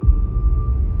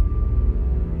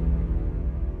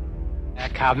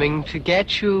Coming to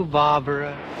get you,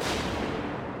 Barbara.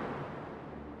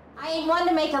 I ain't one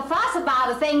to make a fuss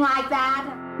about a thing like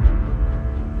that.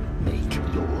 Make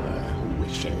your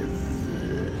wishes.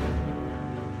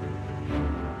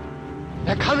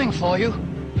 They're coming for you.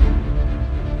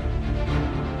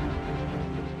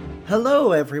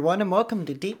 Hello everyone and welcome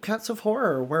to Deep Cuts of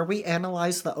Horror, where we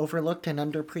analyze the overlooked and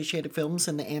underappreciated films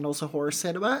in the annals of horror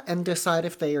cinema and decide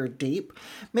if they are deep,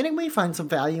 meaning we find some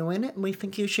value in it and we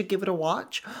think you should give it a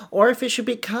watch, or if it should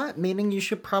be cut, meaning you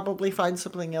should probably find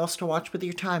something else to watch with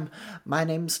your time. My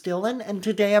name's Dylan, and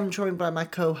today I'm joined by my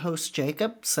co-host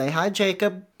Jacob. Say hi,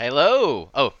 Jacob.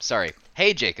 Hello! Oh, sorry.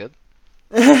 Hey, Jacob.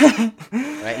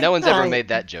 Right? No one's ever made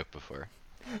that joke before.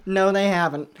 No, they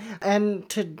haven't. And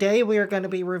today we are going to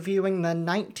be reviewing the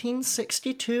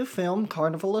 1962 film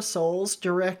Carnival of Souls,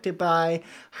 directed by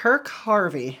Herc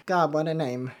Harvey. God, what a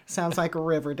name. Sounds like a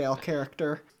Riverdale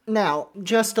character. Now,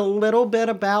 just a little bit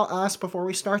about us before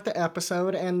we start the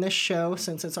episode and this show,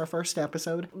 since it's our first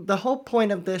episode. The whole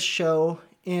point of this show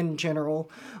in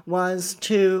general was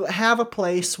to have a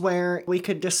place where we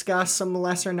could discuss some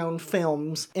lesser known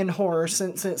films in horror,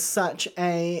 since it's such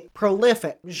a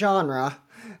prolific genre.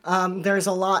 There's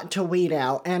a lot to weed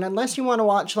out, and unless you want to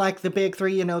watch like the big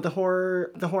three, you know, the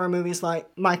horror movies like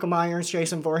Michael Myers,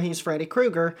 Jason Voorhees, Freddy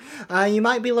Krueger, you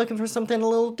might be looking for something a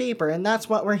little deeper, and that's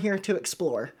what we're here to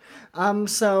explore.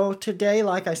 So today,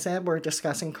 like I said, we're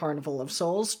discussing Carnival of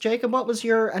Souls. Jacob, what was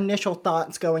your initial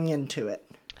thoughts going into it?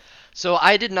 So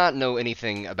I did not know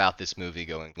anything about this movie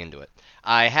going into it.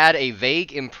 I had a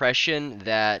vague impression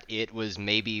that it was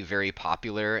maybe very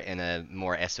popular in a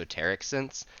more esoteric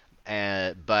sense.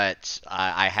 But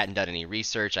I hadn't done any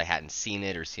research, I hadn't seen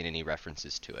it or seen any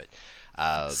references to it.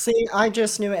 See, I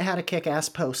just knew it had a kick-ass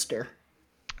poster.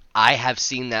 I have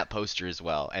seen that poster as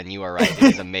well, and you are right,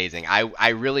 it is amazing. I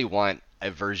really want a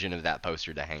version of that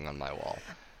poster to hang on my wall.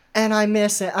 And I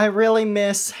miss it. I really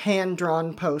miss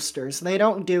hand-drawn posters. They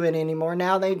don't do it anymore.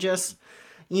 Now they just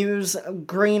use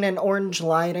green and orange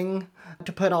lighting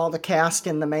to put all the cast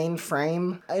in the main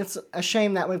frame. It's a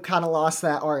shame that we've kind of lost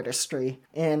that artistry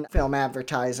in film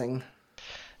advertising.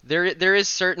 There is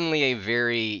certainly a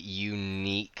very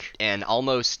unique and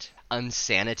almost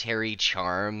unsanitary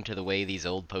charm to the way these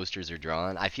old posters are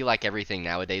drawn. I feel like everything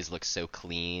nowadays looks so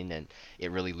clean, and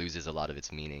it really loses a lot of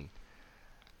its meaning.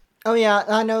 Oh yeah,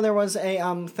 I know there was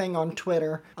a thing on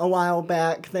Twitter a while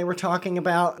back. They were talking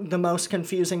about the most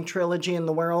confusing trilogy in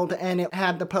the world, and it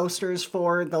had the posters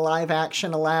for the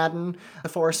live-action Aladdin, The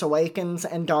Force Awakens,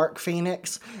 and Dark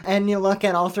Phoenix. And you look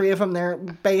at all three of them, they're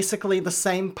basically the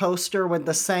same poster with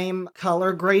the same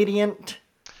color gradient.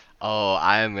 Oh,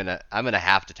 I'm gonna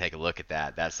have to take a look at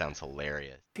that. That sounds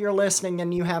hilarious. If you're listening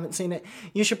and you haven't seen it,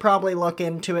 you should probably look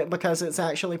into it because it's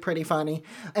actually pretty funny.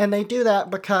 And they do that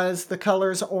because the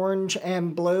colors orange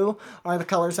and blue are the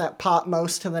colors that pop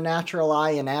most to the natural eye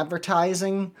in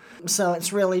advertising. So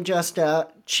it's really just a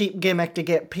cheap gimmick to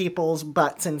get people's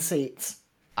butts in seats.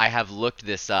 I have looked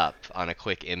this up on a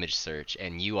quick image search,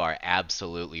 and you are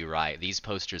absolutely right. These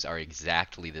posters are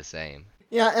exactly the same.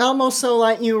 Yeah, almost so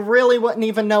like you really wouldn't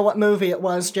even know what movie it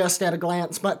was just at a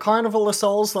glance. But Carnival of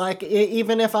Souls, like,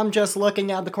 even if I'm just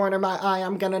looking out the corner of my eye,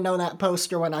 I'm going to know that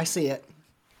poster when I see it.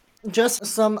 Just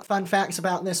some fun facts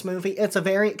about this movie. It's a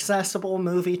very accessible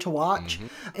movie to watch.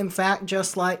 Mm-hmm. In fact,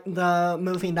 just like the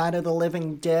movie Night of the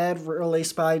Living Dead,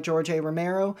 released by George A.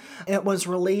 Romero, it was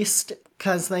released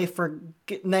because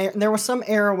there was some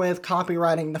error with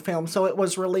copyrighting the film, so it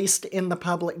was released in the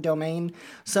public domain.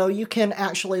 So you can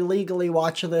actually legally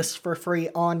watch this for free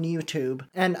on YouTube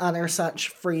and other such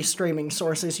free streaming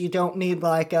sources. You don't need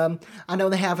I know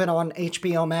they have it on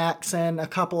HBO Max and a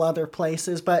couple other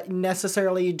places, but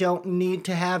necessarily you don't need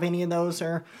to have any of those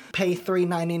or pay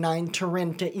 $3.99 to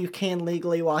rent it. You can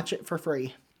legally watch it for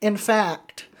free. In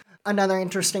fact, another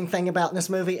interesting thing about this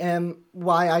movie and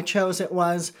why I chose it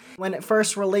was when it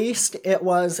first released, it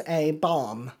was a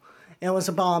bomb. It was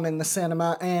a bomb in the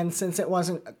cinema, and since it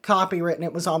wasn't copywritten,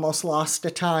 it was almost lost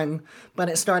to time. But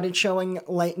it started showing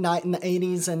late night in the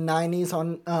 80s and 90s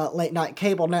on late night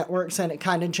cable networks, and it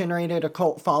kind of generated a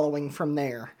cult following from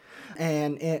there.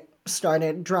 And it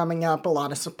started drumming up a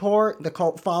lot of support. The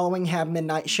cult following had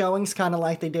midnight showings, kind of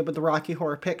like they did with the Rocky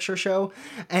Horror Picture Show.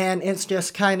 And it's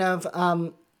just kind of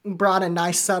brought a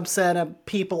nice subset of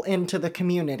people into the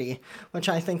community, which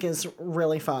I think is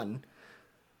really fun.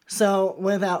 So,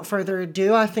 without further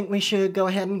ado, I think we should go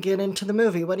ahead and get into the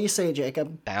movie. What do you say,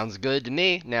 Jacob? Sounds good to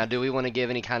me. Now, do we want to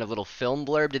give any kind of little film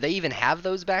blurb? Did they even have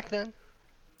those back then?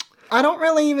 I don't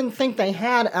really even think they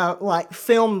had a,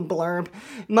 film blurb.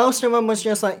 Most of them was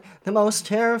just like, the most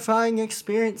terrifying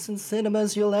experience in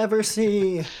cinemas you'll ever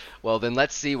see. Well, then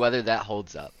let's see whether that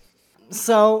holds up.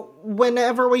 So,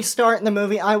 whenever we start in the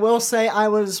movie, I will say I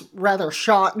was rather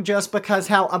shocked just because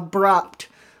how abrupt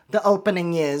the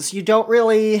opening is. You don't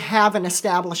really have an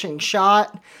establishing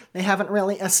shot. They haven't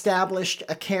really established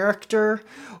a character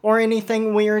or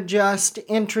anything. We're just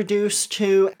introduced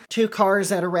to two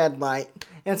cars at a red light.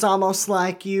 It's almost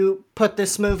like you put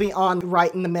this movie on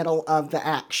right in the middle of the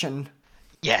action.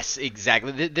 Yes,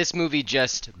 exactly. This movie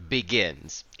just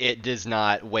begins. It does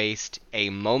not waste a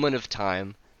moment of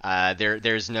time.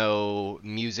 There's no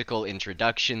musical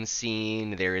introduction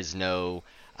scene. There is no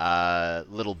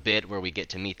little bit where we get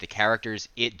to meet the characters.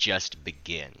 It just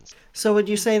begins. So would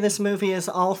you say this movie is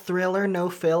all thriller, no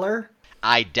filler?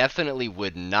 I definitely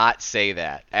would not say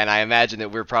that, and I imagine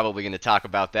that we're probably going to talk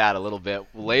about that a little bit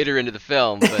later into the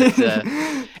film,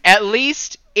 but at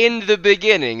least in the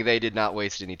beginning, they did not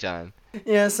waste any time.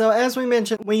 Yeah, so as we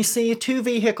mentioned, we see two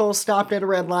vehicles stopped at a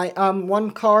red light.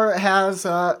 One car has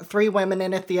 3 women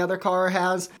in it, the other car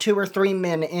has 2 or 3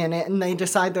 men in it, and they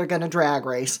decide they're going to drag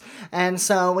race. And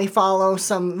so we follow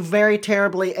some very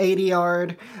terribly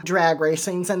 80-yard drag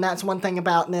racings, and that's one thing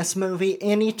about this movie.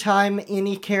 Anytime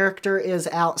any character is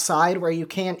outside where you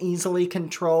can't easily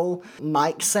control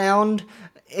mic sound,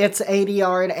 it's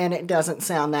 80-yard and it doesn't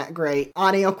sound that great.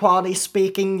 Audio quality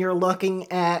speaking, you're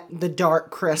looking at the Dark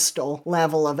Crystal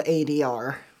level of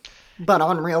ADR, but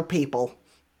on real people.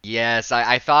 Yes,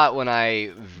 I thought when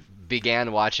I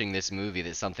began watching this movie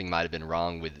that something might have been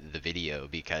wrong with the video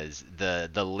because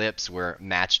the lips were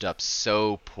matched up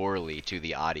so poorly to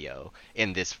the audio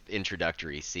in this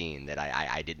introductory scene that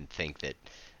I didn't think that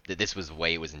this was the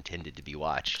way it was intended to be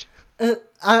watched.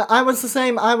 I was the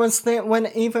same. I was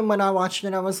when I watched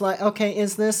it, I was like, okay,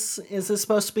 is this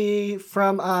supposed to be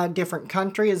from a different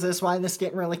country? Is this why this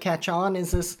didn't really catch on? Is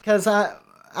this because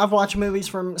I've watched movies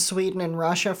from Sweden and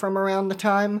Russia from around the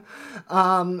time,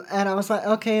 and I was like,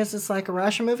 okay, is this like a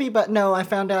Russian movie? But no, I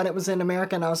found out it was in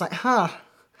America, and I was like, huh.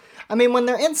 I mean, when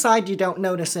they're inside, you don't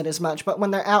notice it as much, but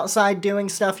when they're outside doing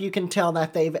stuff, you can tell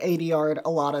that they've ADR'd a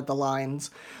lot of the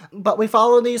lines. But we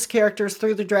follow these characters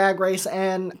through the drag race,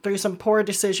 and through some poor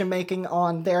decision-making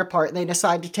on their part, they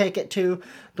decide to take it to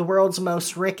the world's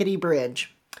most rickety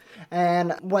bridge.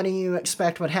 And what do you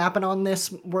expect would happen on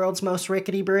this world's most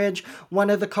rickety bridge? One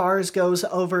of the cars goes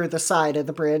over the side of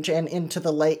the bridge and into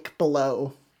the lake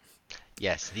below.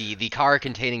 Yes, the car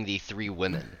containing the 3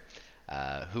 women.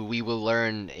 Who we will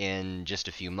learn in just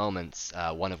a few moments,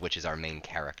 one of which is our main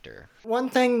character. One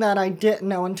thing that I didn't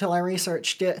know until I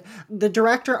researched it, the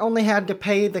director only had to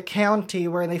pay the county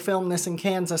where they filmed this in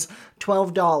Kansas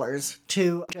 $12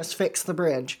 to just fix the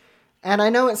bridge. And I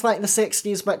know it's like the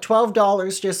 60s, but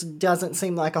 $12 just doesn't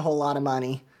seem like a whole lot of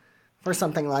money for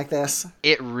something like this.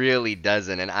 It really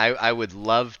doesn't, and I would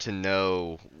love to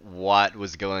know what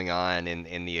was going on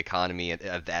in the economy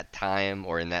of that time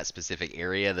or in that specific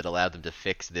area that allowed them to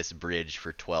fix this bridge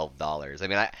for $12. I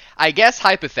mean, I guess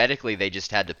hypothetically they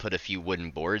just had to put a few wooden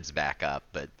boards back up,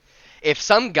 but if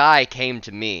some guy came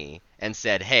to me and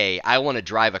said, hey, I want to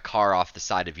drive a car off the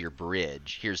side of your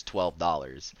bridge, here's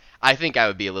 $12, I think I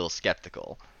would be a little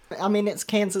skeptical. I mean, it's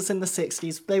Kansas in the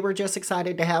 60s. They were just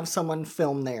excited to have someone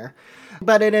film there.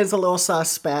 But it is a little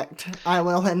suspect, I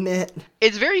will admit.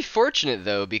 It's very fortunate,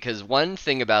 though, because one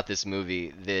thing about this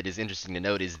movie that is interesting to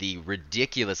note is the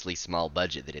ridiculously small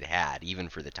budget that it had, even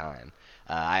for the time.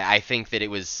 I think that it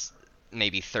was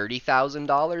maybe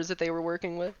 $30,000 that they were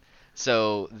working with.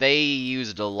 So they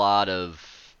used a lot of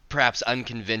perhaps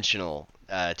unconventional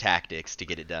tactics to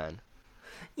get it done.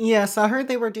 Yes, I heard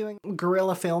they were doing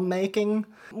guerrilla filmmaking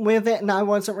with it, and I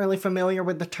wasn't really familiar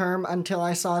with the term until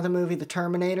I saw the movie The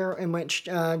Terminator, in which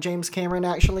James Cameron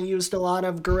actually used a lot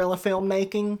of guerrilla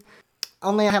filmmaking.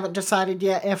 Only I haven't decided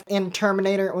yet if in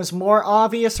Terminator it was more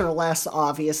obvious or less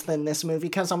obvious than this movie,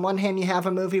 because on one hand you have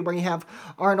a movie where you have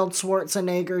Arnold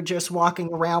Schwarzenegger just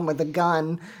walking around with a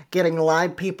gun, getting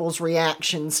live people's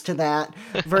reactions to that,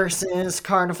 versus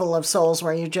Carnival of Souls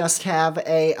where you just have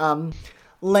a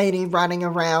lady running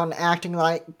around acting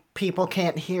like people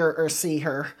can't hear or see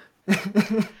her.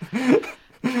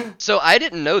 So I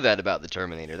didn't know that about the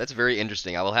Terminator. That's very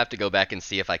interesting. I will have to go back and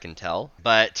see if I can tell.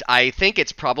 But I think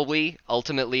it's probably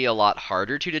ultimately a lot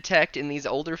harder to detect in these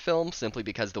older films simply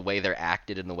because the way they're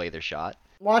acted and the way they're shot.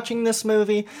 Watching this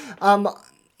movie,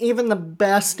 even the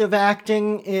best of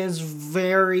acting is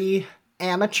very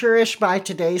amateurish by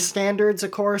today's standards.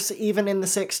 Of course, even in the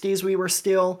 60s, we were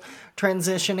still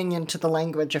transitioning into the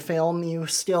language of film. You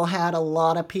still had a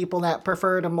lot of people that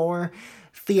preferred a more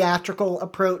theatrical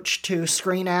approach to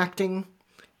screen acting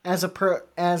as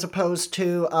opposed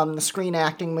to the screen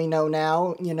acting we know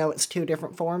now. You know, it's two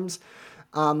different forms.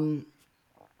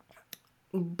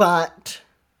 But,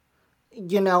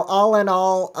 you know, all in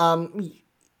all,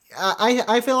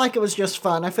 I feel like it was just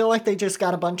fun. I feel like they just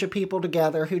got a bunch of people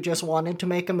together who just wanted to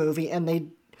make a movie, and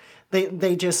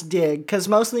they just did. Because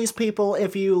most of these people,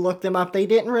 if you look them up, they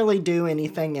didn't really do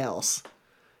anything else.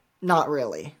 Not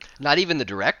really. Not even the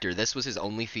director. This was his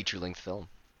only feature-length film.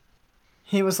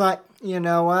 He was like, you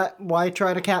know what? Why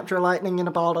try to capture lightning in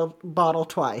a bottle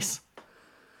twice?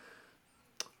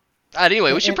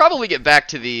 Anyway, we should probably get back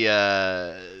to the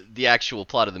actual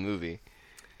plot of the movie.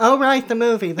 Oh, right, the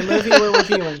movie we're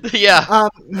reviewing. Yeah.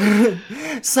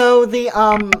 So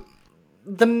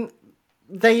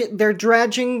they're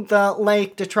dredging the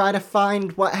lake to try to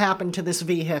find what happened to this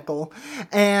vehicle,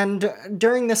 and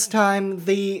during this time,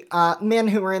 the men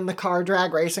who were in the car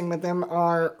drag racing with them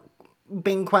are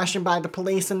being questioned by the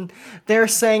police, and they're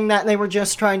saying that they were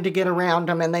just trying to get around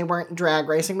them and they weren't drag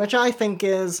racing, which I think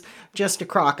is just a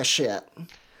crock of shit.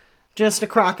 Just a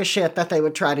crock of shit that they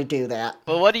would try to do that.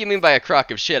 Well, what do you mean by a crock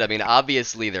of shit? I mean,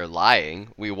 obviously they're lying.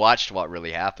 We watched what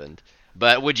really happened.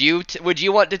 But would you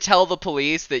want to tell the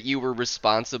police that you were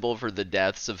responsible for the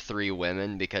deaths of 3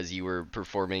 women because you were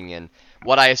performing in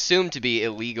what I assume to be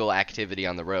illegal activity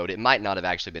on the road? It might not have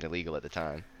actually been illegal at the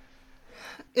time.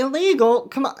 Illegal?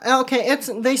 Come on. Okay,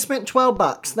 they spent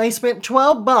 $12. They spent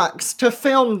 $12 to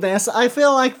film this. I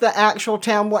feel like the actual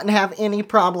town wouldn't have any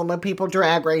problem with people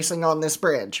drag racing on this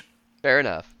bridge. Fair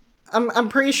enough. I'm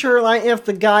pretty sure, like, if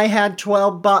the guy had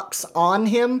 $12 on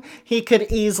him, he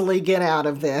could easily get out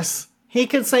of this. He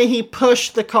could say he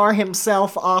pushed the car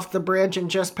himself off the bridge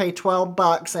and just pay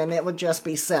 $12 and it would just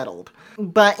be settled.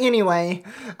 But anyway,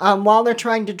 while they're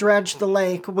trying to dredge the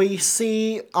lake, we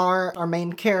see our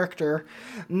main character,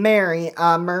 Mary,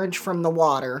 emerge from the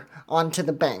water onto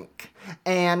the bank.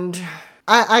 And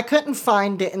I couldn't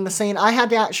find it in the scene. I had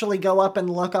to actually go up and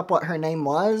look up what her name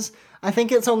was. I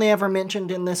think it's only ever mentioned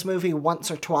in this movie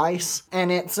once or twice,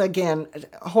 and it's, again,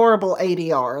 horrible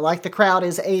ADR. Like, the crowd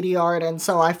is ADR'd, and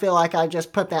so I feel like I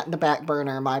just put that in the back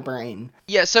burner of my brain.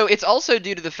 Yeah, so it's also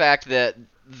due to the fact that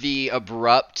the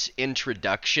abrupt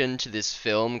introduction to this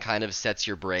film kind of sets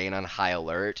your brain on high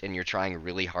alert, and you're trying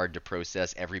really hard to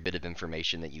process every bit of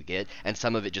information that you get, and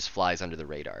some of it just flies under the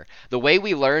radar. The way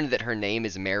we learned that her name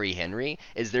is Mary Henry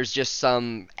is there's just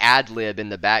some ad-lib in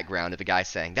the background of a guy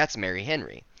saying, "That's Mary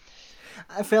Henry."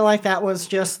 I feel like that was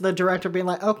just the director being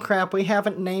like, oh crap, we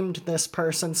haven't named this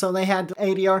person, so they had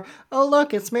ADR, oh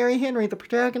look, it's Mary Henry, the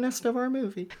protagonist of our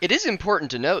movie. It is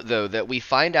important to note, though, that we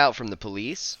find out from the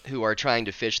police, who are trying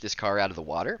to fish this car out of the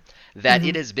water, that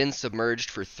it has been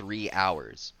submerged for 3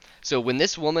 hours. So when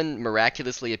this woman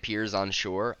miraculously appears on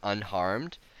shore,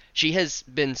 unharmed, she has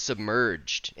been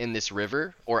submerged in this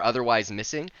river, or otherwise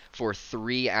missing, for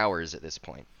 3 hours at this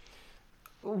point.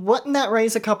 Wouldn't that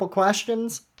raise a couple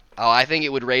questions? Oh, I think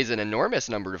it would raise an enormous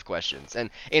number of questions. And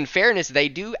in fairness, they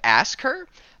do ask her.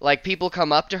 Like, people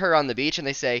come up to her on the beach and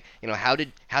they say, you know, how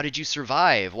did you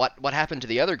survive? What happened to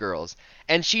the other girls?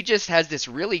 And she just has this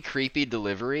really creepy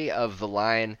delivery of the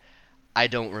line, I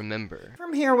don't remember.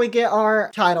 From here we get our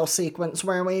title sequence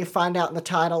where we find out the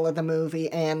title of the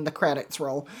movie and the credits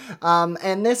roll.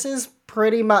 And this is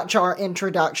pretty much our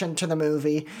introduction to the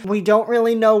movie. We don't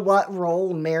really know what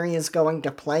role Mary is going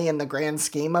to play in the grand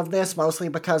scheme of this, mostly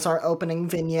because our opening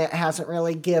vignette hasn't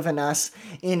really given us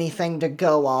anything to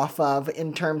go off of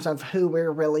in terms of who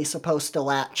we're really supposed to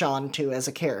latch on to as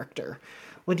a character.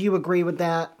 Would you agree with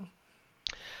that?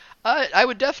 I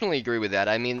would definitely agree with that.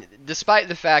 I mean, despite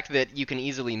the fact that you can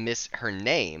easily miss her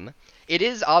name, it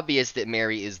is obvious that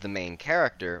Mary is the main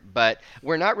character, but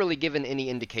we're not really given any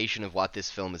indication of what this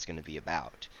film is going to be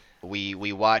about. We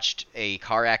watched a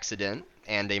car accident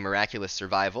and a miraculous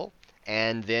survival,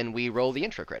 and then we roll the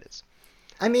intro credits.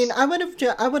 I mean, I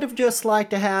would have just liked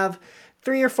to have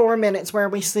 3 or 4 minutes where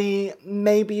we see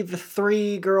maybe the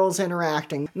 3 girls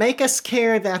interacting. Make us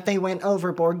care that they went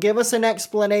overboard. Give us an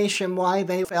explanation why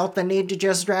they felt the need to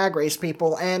just drag race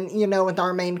people. And, you know, with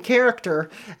our main character,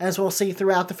 as we'll see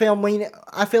throughout the film,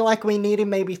 I feel like we needed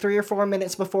maybe 3 or 4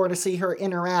 minutes before to see her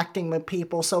interacting with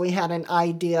people so we had an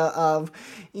idea of,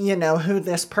 you know, who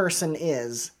this person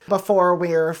is before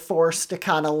we're forced to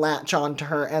kind of latch onto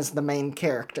her as the main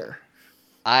character.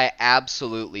 I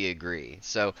absolutely agree.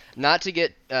 So, not to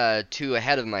get too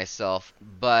ahead of myself,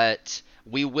 but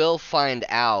we will find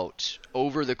out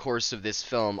over the course of this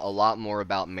film a lot more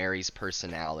about Mary's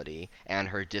personality and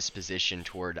her disposition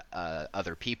toward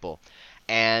other people.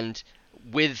 And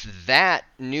with that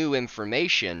new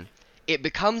information, it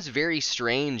becomes very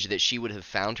strange that she would have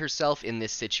found herself in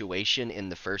this situation in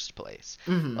the first place.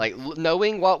 Like,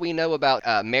 knowing what we know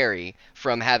about Mary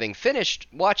from having finished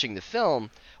watching the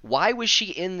film, why was she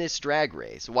in this drag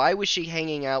race? Why was she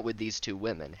hanging out with these two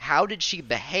women? How did she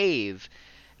behave,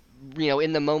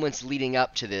 in the moments leading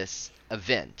up to this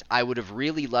event? I would have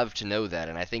really loved to know that,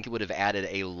 and I think it would have added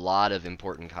a lot of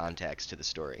important context to the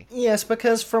story. Yes,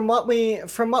 because from what we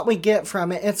get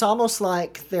from it, it's almost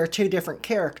like they're two different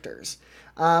characters.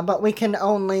 But we can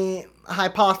only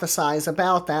hypothesize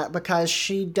about that because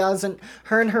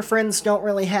her and her friends don't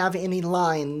really have any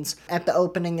lines at the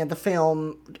opening of the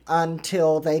film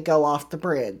until they go off the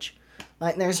bridge.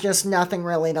 Like, there's just nothing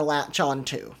really to latch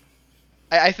onto.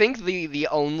 I think the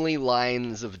only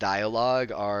lines of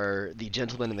dialogue are the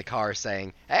gentleman in the car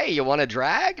saying, "Hey, you want to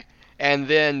drag?" And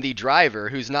then the driver,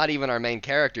 who's not even our main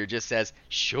character, just says,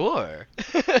 "Sure."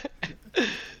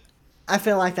 I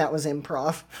feel like that was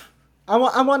improv. I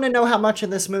want to know how much of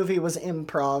this movie was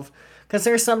improv. Because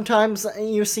there's sometimes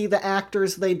you see the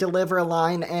actors, they deliver a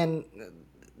line and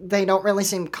they don't really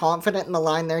seem confident in the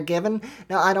line they're given.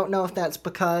 Now, I don't know if that's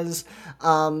because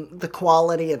the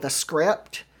quality of the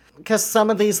script, because some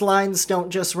of these lines don't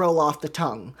just roll off the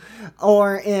tongue.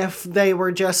 Or if they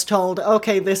were just told,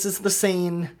 okay, this is the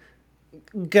scene,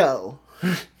 go.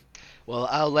 Well,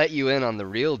 I'll let you in on the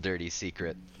real dirty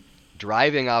secret.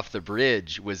 Driving off the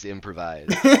bridge was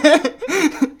improvised.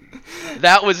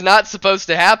 That was not supposed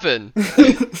to happen.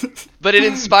 But it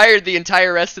inspired the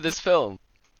entire rest of this film.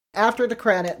 After the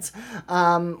credits,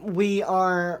 we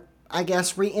are, I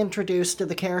guess, reintroduced to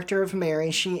the character of Mary.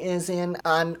 She is in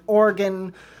an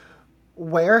organ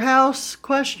warehouse,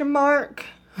 question mark?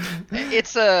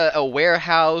 It's a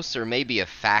warehouse or maybe a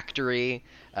factory.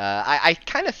 I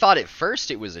kind of thought at first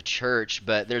it was a church,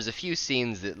 but there's a few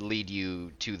scenes that lead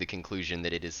you to the conclusion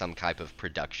that it is some type of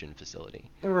production facility.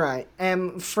 Right.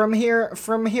 And from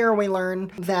here we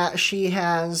learn that she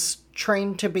has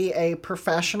trained to be a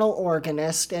professional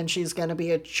organist, and she's going to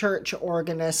be a church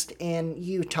organist in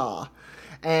Utah.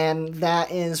 And that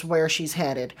is where she's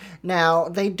headed. Now,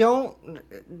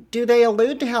 do they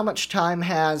allude to how much time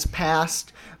has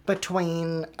passed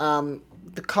between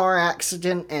the car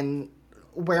accident and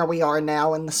where we are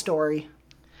now in the story?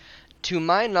 To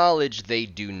my knowledge, they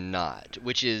do not,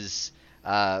 which is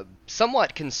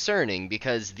somewhat concerning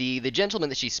because the gentleman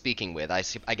that she's speaking with,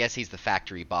 I guess he's the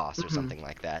factory boss or something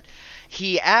like that,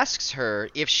 he asks her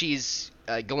if she's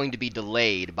going to be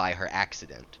delayed by her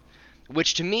accident,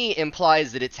 which to me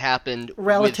implies that it's happened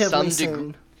relatively with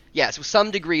soon. Yes, with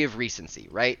some degree of recency,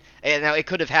 right? And now, it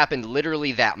could have happened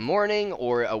literally that morning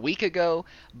or a week ago,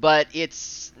 but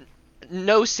it's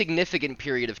no significant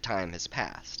period of time has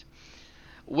passed.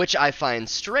 Which I find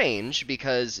strange,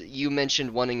 because you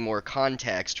mentioned wanting more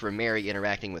context for Mary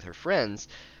interacting with her friends.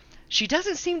 She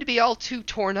doesn't seem to be all too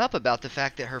torn up about the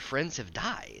fact that her friends have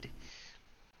died.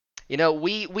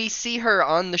 We see her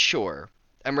on the shore,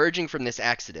 emerging from this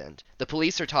accident. The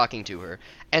police are talking to her,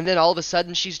 and then all of a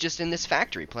sudden she's just in this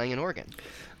factory playing an organ.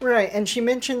 Right, and she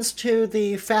mentions to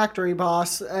the factory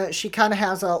boss, she kind of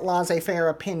has a laissez-faire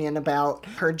opinion about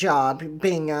her job,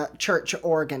 being a church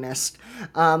organist,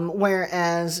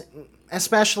 whereas,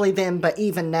 especially then, but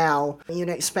even now, you'd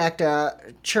expect a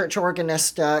church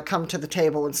organist to come to the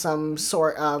table with some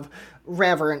sort of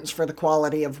reverence for the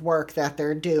quality of work that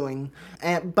they're doing.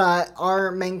 But our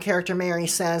main character, Mary,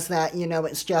 says that,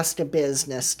 it's just a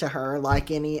business to her, like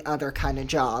any other kind of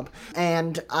job.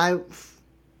 And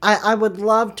I would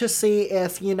love to see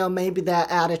if, maybe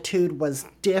that attitude was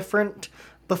different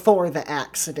before the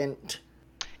accident.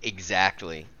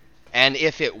 Exactly. And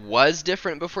if it was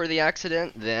different before the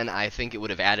accident, then I think it would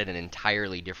have added an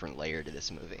entirely different layer to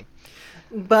this movie.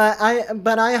 But I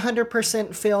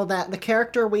 100% feel that the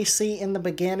character we see in the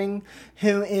beginning,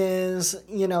 who is,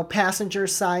 passenger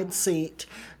side seat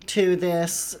to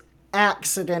this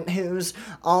accident, who's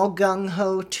all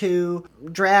gung-ho to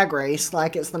drag race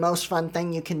like it's the most fun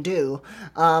thing you can do,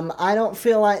 I don't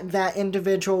feel like that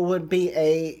individual would be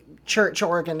a church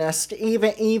organist,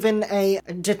 even a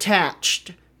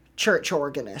detached church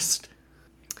organist.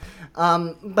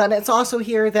 But it's also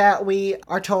here that we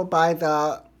are told by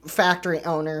the factory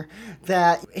owner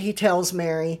that he tells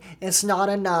Mary it's not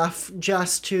enough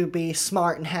just to be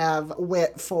smart and have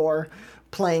wit for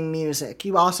playing music.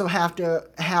 You also have to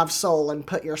have soul and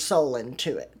put your soul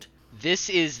into it.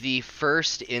 This is the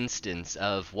first instance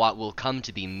of what will come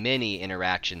to be many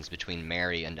interactions between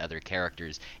Mary and other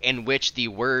characters in which the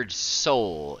word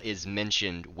soul is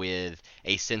mentioned with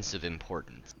a sense of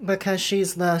importance. Because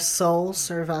she's the sole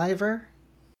survivor?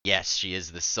 Yes, she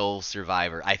is the sole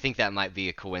survivor. I think that might be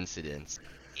a coincidence.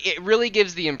 It really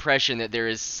gives the impression that there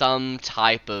is some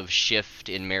type of shift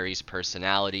in Mary's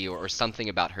personality or something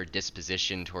about her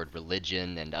disposition toward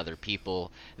religion and other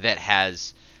people that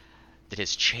has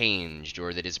changed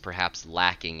or that is perhaps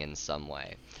lacking in some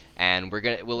way. And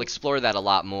we'll explore that a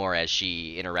lot more as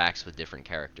she interacts with different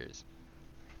characters.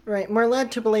 Right, we're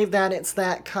led to believe that it's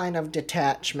that kind of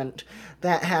detachment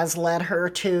that has led her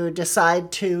to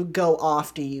decide to go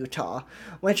off to Utah,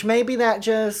 which maybe that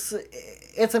just,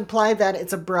 it's implied that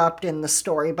it's abrupt in the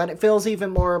story, but it feels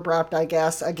even more abrupt, I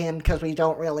guess, again, because we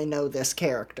don't really know this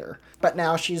character. But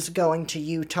now she's going to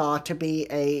Utah to be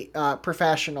a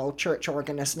professional church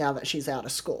organist now that she's out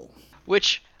of school.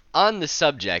 Which, on the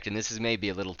subject, and this is maybe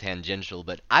a little tangential,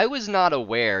 but I was not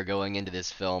aware going into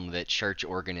this film that church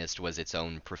organist was its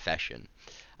own profession,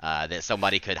 that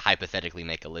somebody could hypothetically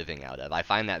make a living out of. I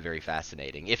find that very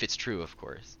fascinating, if it's true, of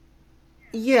course.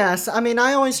 Yes, I mean,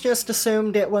 I always just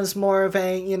assumed it was more of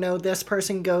a, this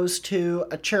person goes to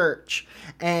a church,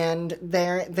 and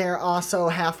they're also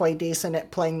halfway decent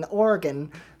at playing the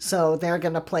organ, so they're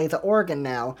going to play the organ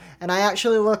now. And I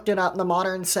actually looked it up, the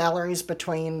modern salaries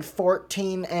between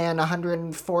 $14,000 and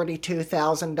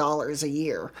 $142,000 a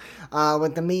year,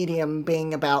 with the medium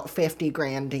being about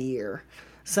 $50,000 a year.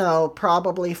 So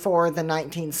probably for the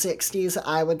 1960s,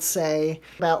 I would say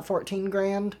about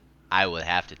 $14,000. I would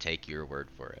have to take your word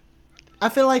for it. I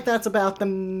feel like that's about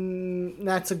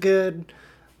that's a good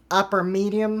upper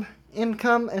medium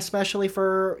income, especially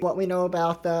for what we know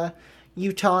about the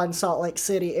Utah and Salt Lake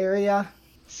City area.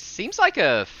 Seems like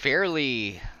a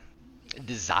fairly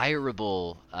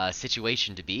desirable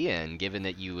situation to be in, given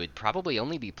that you would probably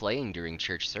only be playing during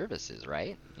church services,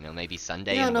 right? Maybe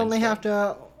Sunday and only Wednesday. have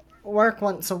to work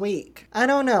once a week. I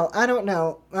don't know.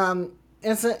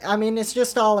 It's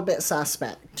just all a bit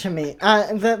suspect to me.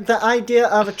 The idea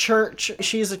of a church,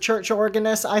 she's a church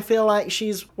organist, I feel like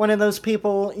she's one of those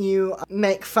people you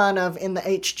make fun of in the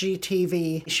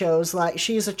HGTV shows. Like,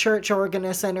 she's a church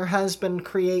organist and her husband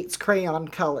creates crayon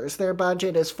colors. Their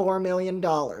budget is $4 million.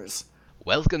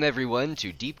 Welcome everyone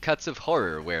to Deep Cuts of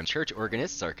Horror, where church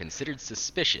organists are considered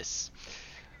suspicious.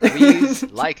 Please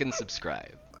like and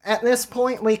subscribe. At this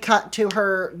point, we cut to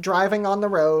her driving on the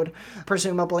road,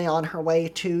 presumably on her way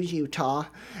to Utah,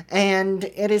 and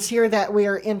it is here that we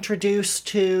are introduced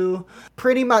to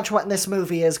pretty much what this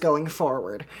movie is going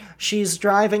forward. She's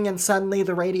driving and suddenly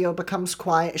the radio becomes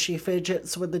quiet, she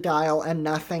fidgets with the dial and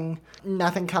nothing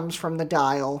comes from the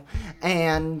dial,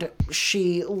 and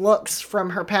she looks from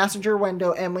her passenger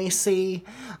window and we see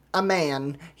a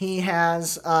man. He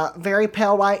has very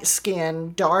pale white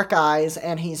skin, dark eyes,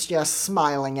 and he's just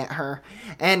smiling at her,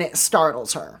 and it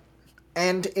startles her.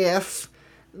 And if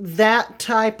that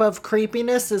type of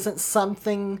creepiness isn't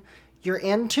something you're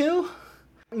into,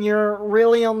 you're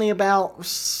really only about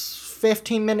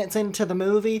 15 minutes into the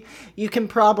movie, you can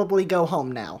probably go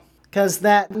home now. Because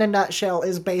that, in a nutshell,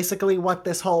 is basically what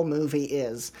this whole movie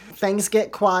is. Things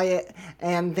get quiet,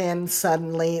 and then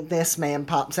suddenly this man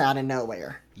pops out of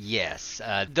nowhere. Yes,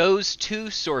 those two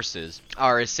sources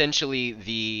are essentially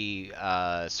the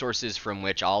sources from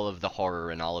which all of the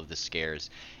horror and all of the scares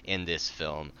in this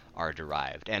film are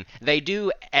derived. And they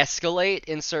do escalate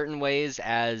in certain ways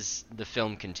as the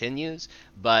film continues,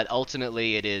 but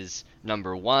ultimately it is,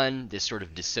 number one, this sort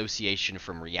of dissociation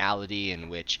from reality in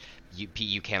which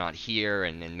you cannot hear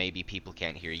and maybe people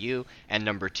can't hear you. And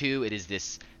number two, it is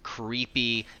this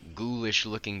creepy,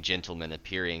 ghoulish-looking gentleman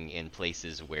appearing in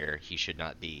places where he should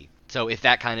not be. So if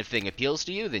that kind of thing appeals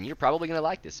to you, then you're probably going to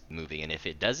like this movie. And if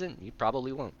it doesn't, you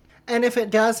probably won't. And if it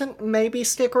doesn't, maybe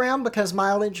stick around because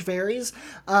mileage varies.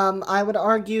 I would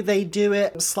argue they do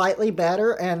it slightly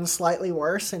better and slightly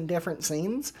worse in different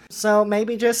scenes. So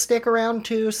maybe just stick around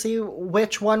to see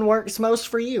which one works most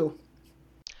for you.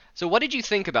 So what did you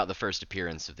think about the first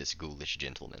appearance of this ghoulish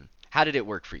gentleman? How did it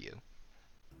work for you?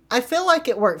 I feel like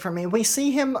it worked for me. We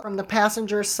see him from the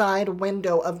passenger side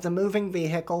window of the moving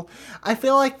vehicle. I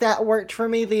feel like that worked for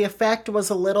me. The effect was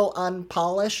a little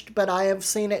unpolished, but I have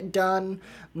seen it done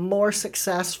more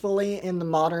successfully in the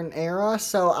modern era,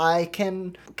 so I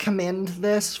can commend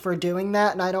this for doing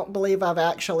that, and I don't believe I've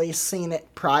actually seen it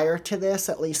prior to this,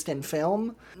 at least in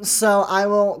film. So I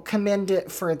will commend it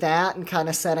for that and kind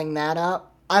of setting that up.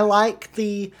 I like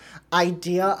the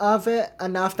idea of it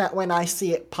enough that when I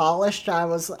see it polished,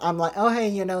 I'm like, oh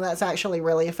hey, that's actually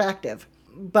really effective.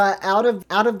 But out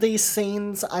of these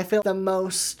scenes, I feel the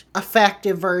most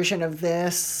effective version of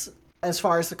this, as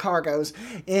far as the car goes,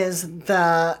 is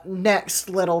the next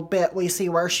little bit we see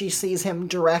where she sees him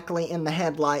directly in the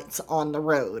headlights on the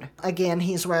road. Again,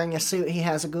 he's wearing a suit, he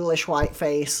has a ghoulish white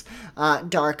face,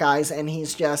 dark eyes, and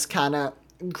he's just kind of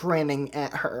grinning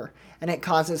at her. And it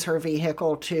causes her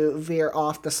vehicle to veer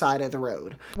off the side of the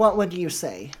road. What would you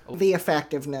say? The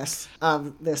effectiveness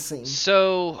of this scene.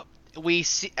 So we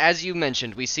see, as you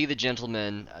mentioned, we see the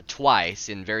gentleman twice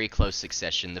in very close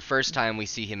succession. The first time we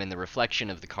see him in the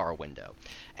reflection of the car window.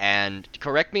 And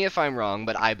correct me if I'm wrong,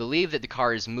 but I believe that the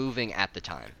car is moving at the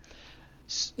time.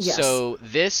 Yes. So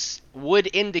this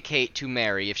would indicate to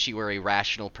Mary, if she were a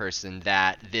rational person,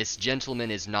 that this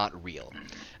gentleman is not real,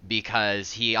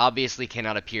 because he obviously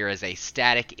cannot appear as a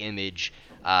static image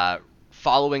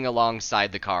following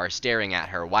alongside the car, staring at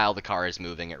her while the car is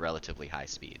moving at relatively high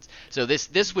speeds. So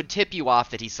this would tip you off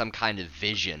that he's some kind of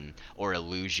vision or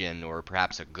illusion or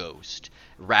perhaps a ghost,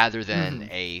 rather than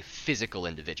a physical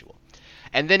individual.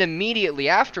 And then immediately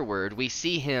afterward, we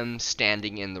see him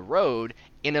standing in the road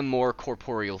in a more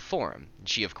corporeal form.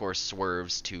 She, of course,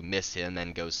 swerves to miss him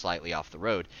and goes slightly off the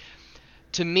road.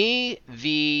 To me,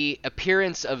 the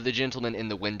appearance of the gentleman in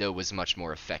the window was much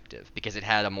more effective, because it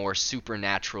had a more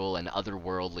supernatural and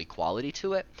otherworldly quality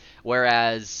to it,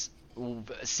 whereas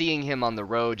seeing him on the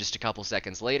road just a couple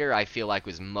seconds later, I feel like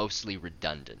was mostly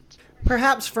redundant.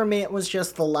 Perhaps for me it was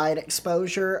just the light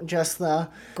exposure, just the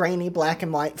grainy black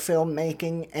and white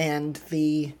filmmaking and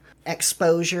the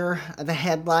exposure, the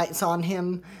headlights on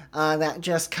him, that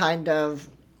just kind of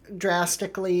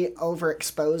drastically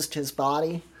overexposed his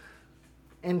body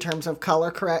in terms of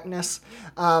color correctness.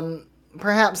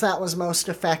 Perhaps that was most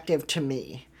effective to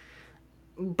me.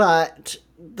 But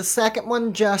the second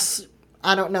one just,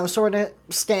 I don't know, sort of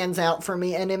stands out for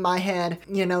me. And in my head,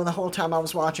 the whole time I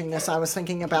was watching this, I was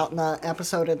thinking about the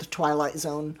episode of The Twilight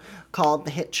Zone called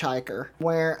The Hitchhiker,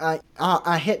 where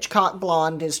a Hitchcock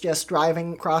blonde is just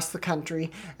driving across the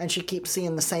country, and she keeps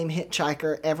seeing the same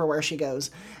hitchhiker everywhere she goes.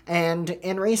 And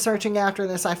in researching after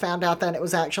this, I found out that it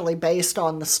was actually based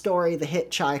on the story The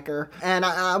Hitchhiker, and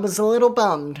I was a little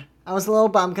bummed.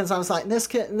 Because I was like, this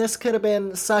could have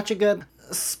been such a good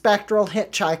spectral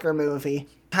hitchhiker movie.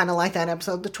 Kind of like that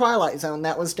episode of The Twilight Zone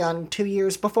that was done 2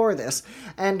 years before this.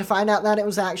 And to find out that it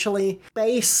was actually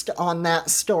based on that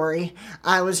story,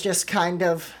 I was just kind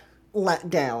of let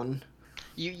down.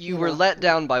 You were let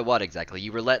down by what exactly?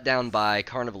 You were let down by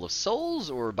Carnival of Souls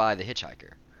or by The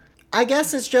Hitchhiker? I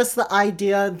guess it's just the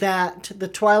idea that the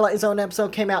Twilight Zone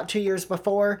episode came out 2 years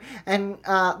before and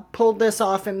pulled this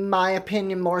off, in my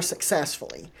opinion, more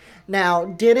successfully. Now,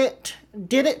 did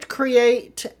it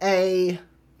create a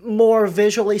more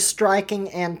visually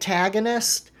striking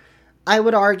antagonist? I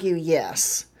would argue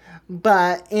yes.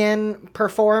 But in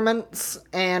performance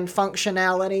and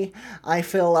functionality, I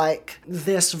feel like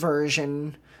this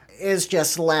version is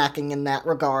just lacking in that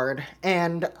regard.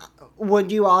 And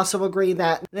would you also agree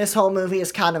that this whole movie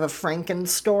is kind of a Franken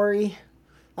story?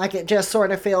 Like, it just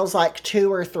sort of feels like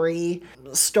 2 or 3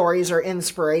 stories or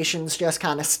inspirations just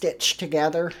kind of stitched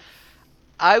together?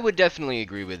 I would definitely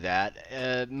agree with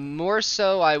that. More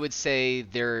so, I would say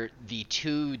the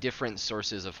two different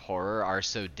sources of horror are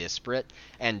so disparate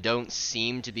and don't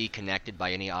seem to be connected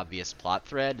by any obvious plot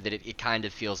thread that it kind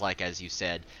of feels like, as you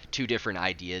said, 2 different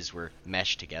ideas were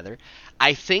meshed together.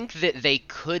 I think that they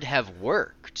could have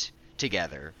worked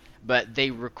together, but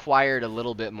they required a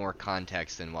little bit more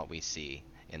context than what we see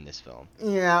in this film.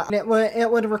 Yeah, it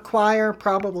would require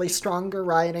probably stronger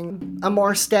writing, a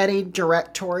more steady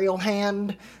directorial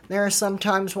hand. There are some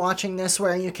times watching this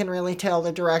where you can really tell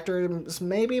the director is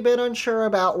maybe a bit unsure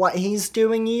about what he's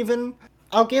doing even.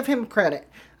 I'll give him credit.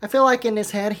 I feel like in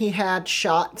his head he had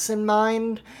shots in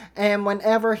mind, and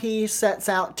whenever he sets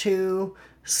out to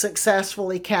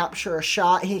successfully capture a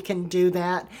shot, he can do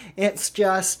that. It's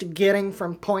just getting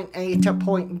from point A to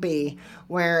point B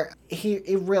where he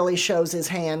really shows his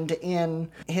hand in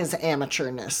his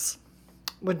amateurness.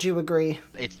 Would you agree?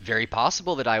 It's very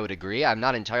possible that I would agree. I'm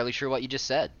not entirely sure what you just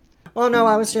said. Well, no,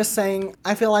 I was just saying,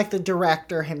 I feel like the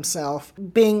director himself,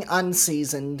 being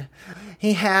unseasoned,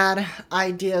 he had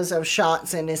ideas of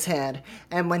shots in his head,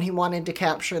 and when he wanted to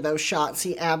capture those shots,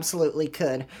 he absolutely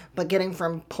could. But getting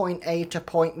from point A to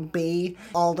point B,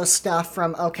 all the stuff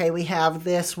from, okay, we have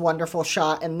this wonderful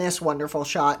shot and this wonderful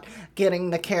shot, getting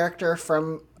the character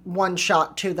from one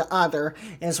shot to the other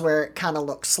is where it kind of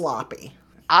looks sloppy.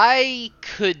 I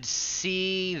could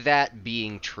see that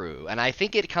being true, and I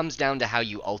think it comes down to how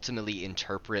you ultimately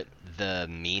interpret the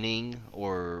meaning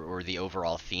or the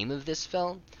overall theme of this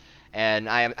film. And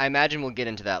I imagine we'll get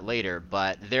into that later,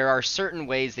 but there are certain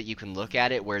ways that you can look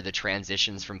at it where the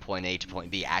transitions from point A to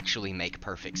point B actually make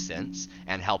perfect sense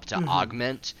and help to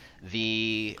augment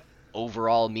the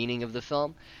overall meaning of the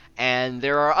film. And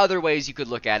there are other ways you could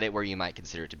look at it where you might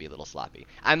consider it to be a little sloppy.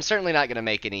 I'm certainly not going to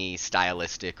make any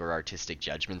stylistic or artistic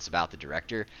judgments about the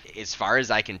director. As far as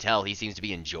I can tell, he seems to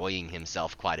be enjoying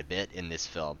himself quite a bit in this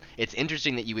film. It's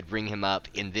interesting that you would bring him up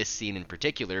in this scene in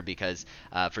particular because,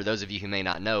 for those of you who may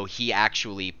not know, he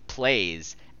actually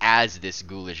plays as this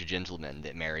ghoulish gentleman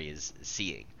that Mary is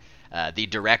seeing. The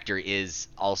director is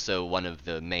also one of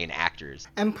the main actors.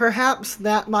 And perhaps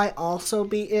that might also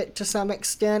be it to some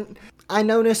extent. I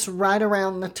noticed right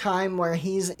around the time where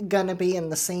he's gonna be in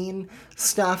the scene,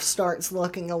 stuff starts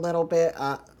looking a little bit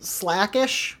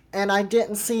slackish. And I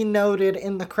didn't see noted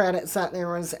in the credits that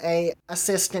there was a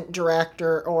assistant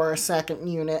director or a second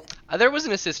unit. There was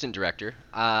an assistant director.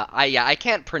 I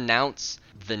can't pronounce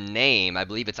the name. I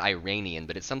believe it's Iranian,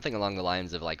 but it's something along the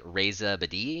lines of like Reza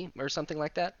Badi or something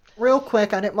like that. Real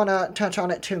quick, I didn't want to touch on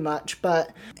it too much,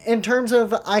 but in terms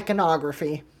of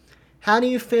iconography, how do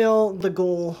you feel the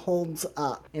ghoul holds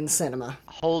up in cinema?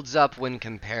 Holds up when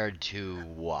compared to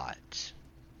what?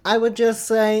 I would just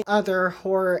say other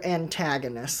horror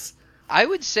antagonists. I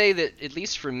would say that, at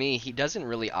least for me, he doesn't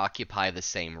really occupy the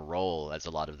same role as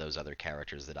a lot of those other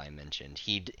characters that I mentioned.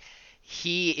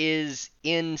 He is,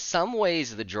 in some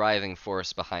ways, the driving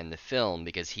force behind the film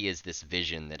because he is this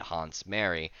vision that haunts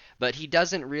Mary, but he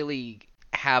doesn't really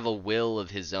have a will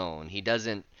of his own. He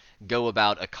doesn't go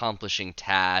about accomplishing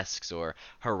tasks or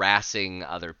harassing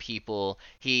other people.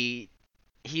 He's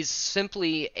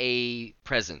simply a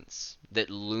presence that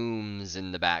looms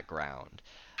in the background.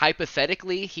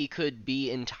 Hypothetically, he could be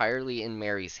entirely in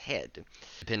Mary's head,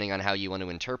 depending on how you want to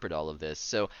interpret all of this.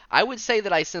 So I would say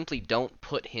that I simply don't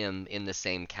put him in the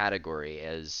same category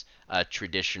as a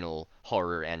traditional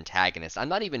horror antagonist. I'm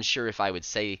not even sure if I would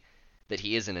say that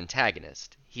he is an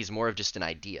antagonist. He's more of just an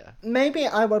idea. Maybe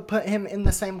I would put him in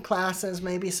the same class as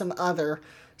maybe some other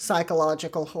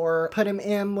psychological horror. Put him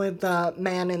in with the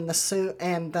man in the suit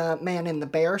and the man in the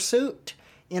bear suit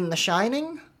in The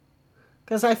Shining.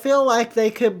 Because I feel like they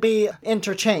could be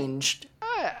interchanged.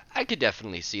 I could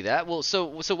definitely see that. Well, so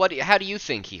what? How do you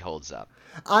think he holds up?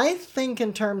 I think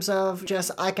in terms of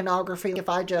just iconography, if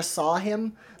I just saw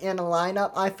him in a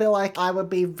lineup, I feel like I would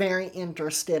be very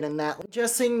interested in that.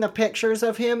 Just seeing the pictures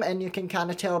of him, and you can kind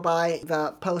of tell by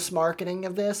the post-marketing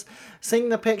of this, seeing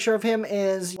the picture of him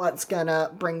is what's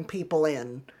gonna bring people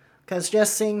in. Because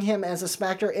just seeing him as a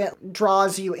specter, it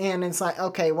draws you in. It's like,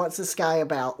 okay, what's this guy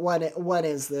about? What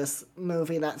is this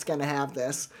movie that's going to have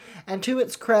this? And to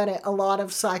its credit, a lot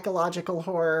of psychological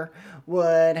horror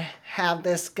would have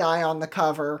this guy on the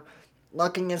cover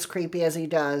looking as creepy as he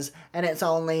does, and it's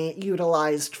only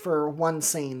utilized for one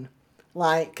scene.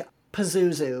 Like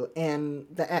Pazuzu in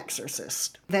The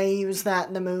Exorcist. They use that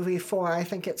in the movie for, I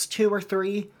think it's 2 or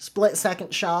 3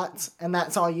 split-second shots, and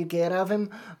that's all you get of him,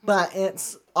 but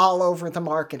it's all over the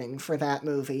marketing for that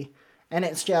movie, and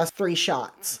it's just 3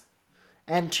 shots,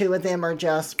 and 2 of them are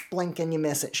just blink and you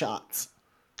miss it shots.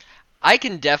 I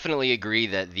can definitely agree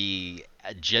that the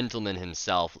gentleman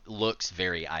himself looks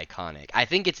very iconic. I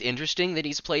think it's interesting that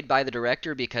he's played by the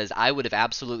director because I would have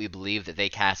absolutely believed that they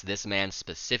cast this man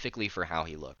specifically for how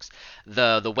he looks.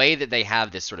 The way that they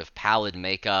have this sort of pallid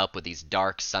makeup with these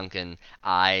dark sunken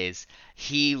eyes,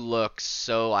 he looks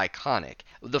so iconic.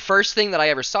 The first thing that I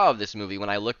ever saw of this movie when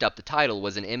I looked up the title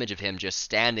was an image of him just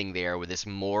standing there with this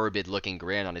morbid looking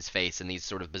grin on his face and these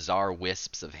sort of bizarre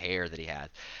wisps of hair that he had.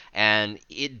 And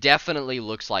it definitely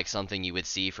looks like something you would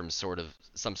see from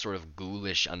some sort of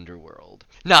ghoulish underworld.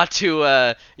 Not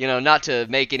to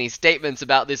make any statements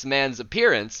about this man's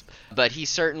appearance, but he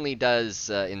certainly does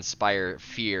inspire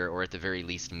fear, or at the very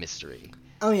least mystery.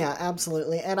 Oh yeah,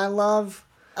 absolutely. And I love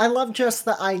just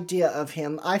the idea of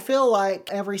him. I feel like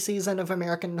every season of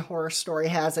American Horror Story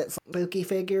has its spooky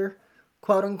figure,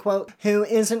 quote unquote, who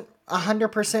isn't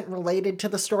 100% related to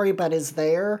the story but is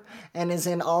there and is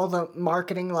in all the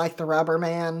marketing, like the Rubber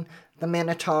Man, the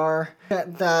Minotaur,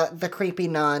 the creepy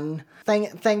nun,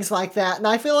 things like that. And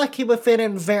I feel like he would fit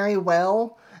in very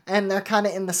well, and they're kind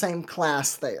of in the same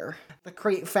class there. The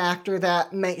creep factor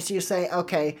that makes you say,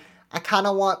 okay, I kind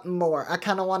of want more. I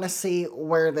kind of want to see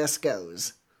where this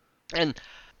goes. And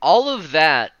all of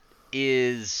that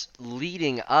is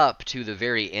leading up to the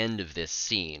very end of this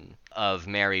scene of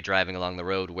Mary driving along the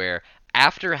road where,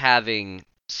 after having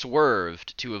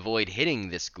swerved to avoid hitting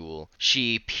this ghoul,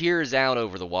 she peers out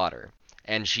over the water.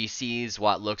 and she sees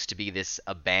what looks to be this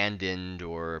abandoned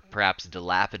or perhaps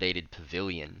dilapidated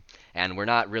pavilion. And we're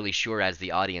not really sure as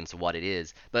the audience what it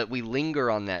is, but we linger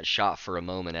on that shot for a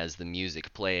moment as the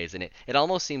music plays, and it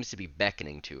almost seems to be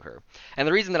beckoning to her. And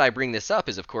the reason that I bring this up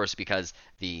is, of course, because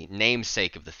the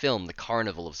namesake of the film, the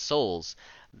Carnival of Souls,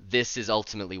 this is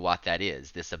ultimately what that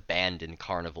is, this abandoned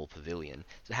carnival pavilion.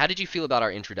 So how did you feel about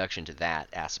our introduction to that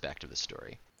aspect of the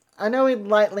story? I know we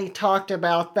lightly talked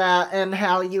about that and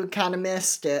how you kind of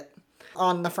missed it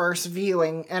on the first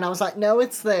viewing, and I was like, no,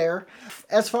 it's there.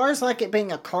 As far as like it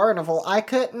being a carnival, I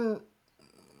couldn't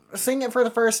seeing it for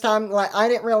the first time, like I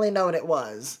didn't really know what it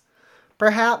was.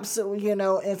 Perhaps,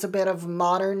 it's a bit of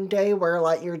modern day where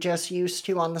like you're just used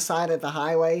to on the side of the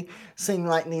highway seeing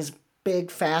like these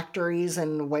big factories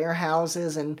and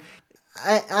warehouses, and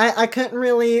I couldn't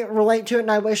really relate to it,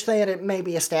 and I wish they had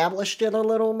maybe established it a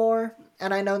little more.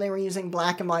 And I know they were using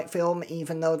black and white film,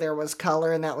 even though there was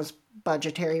color, and that was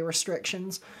budgetary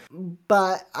restrictions.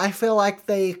 But I feel like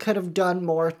they could have done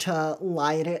more to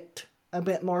light it a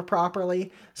bit more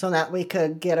properly so that we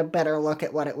could get a better look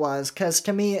at what it was. Because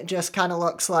to me, it just kind of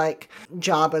looks like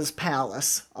Jabba's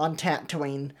palace on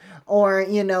Tatooine. Or,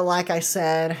 like I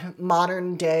said,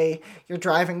 modern day, you're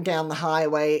driving down the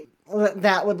highway.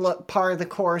 That would look par of the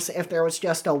course if there was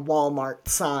just a Walmart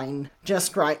sign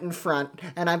just right in front.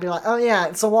 And I'd be like, oh yeah,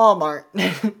 it's a Walmart.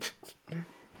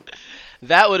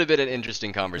 That would have been an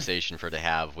interesting conversation for her to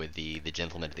have with the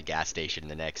gentleman at the gas station in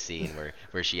the next scene,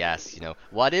 where she asks,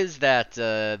 what is that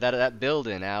that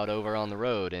building out over on the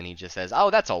road? And he just says, oh,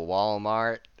 that's a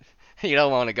Walmart. You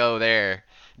don't want to go there.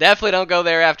 Definitely don't go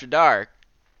there after dark.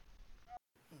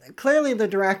 Clearly the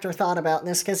director thought about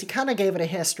this because he kind of gave it a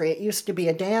history. It used to be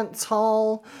a dance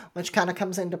hall, which kind of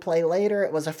comes into play later.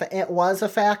 It was a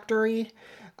factory,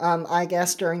 I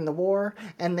guess, during the war.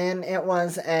 And then it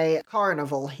was a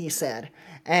carnival, he said.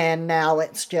 And now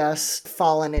it's just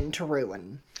fallen into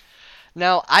ruin.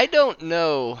 Now, I don't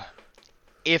know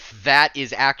if that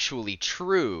is actually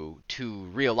true to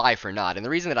real life or not. And the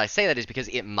reason that I say that is because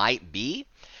it might be.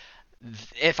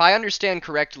 If I understand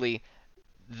correctly,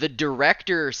 the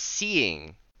director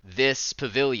seeing this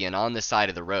pavilion on the side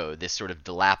of the road, this sort of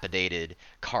dilapidated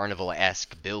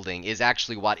carnival-esque building, is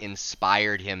actually what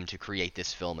inspired him to create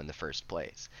this film in the first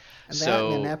place. And that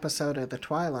in an episode of The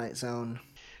Twilight Zone.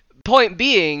 Point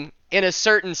being, in a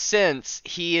certain sense,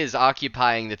 he is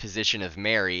occupying the position of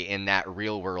Mary in that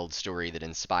real-world story that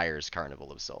inspires Carnival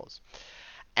of Souls.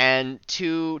 And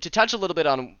to touch a little bit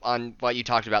on what you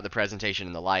talked about, the presentation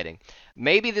and the lighting,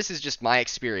 maybe this is just my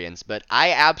experience, but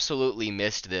I absolutely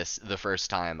missed this the first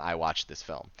time I watched this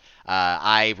film.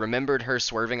 I remembered her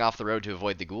swerving off the road to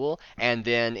avoid the ghoul, and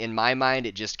then in my mind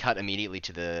it just cut immediately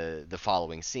to the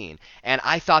following scene. And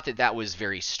I thought that was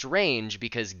very strange,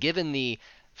 because given the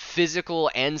physical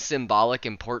and symbolic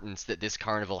importance that this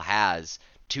carnival has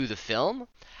to the film,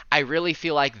 I really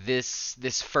feel like this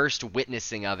first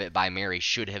witnessing of it by Mary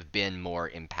should have been more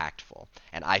impactful,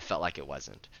 and I felt like it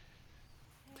wasn't.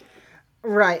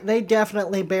 Right, they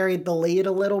definitely buried the lead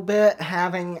a little bit,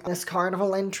 having this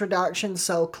carnival introduction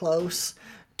so close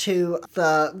to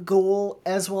the ghoul,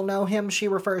 as we'll know him. She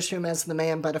refers to him as the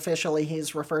man, but officially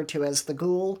he's referred to as the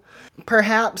ghoul.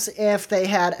 Perhaps if they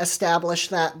had established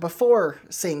that before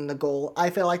seeing the ghoul, I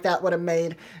feel like that would have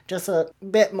made just a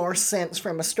bit more sense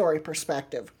from a story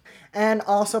perspective. And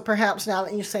also, perhaps now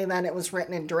that you say that it was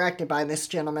written and directed by this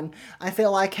gentleman, I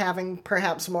feel like having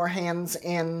perhaps more hands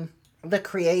in the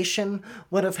creation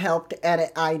would have helped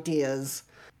edit ideas.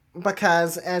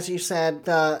 Because, as you said,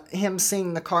 him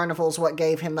seeing the carnival's what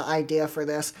gave him the idea for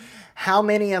this. How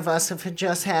many of us have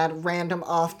just had random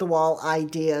off-the-wall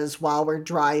ideas while we're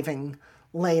driving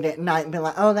late at night and be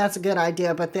like, oh, that's a good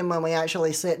idea, but then when we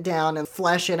actually sit down and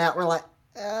flesh it out, we're like,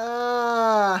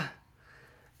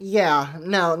 yeah,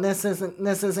 no, this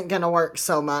isn't gonna work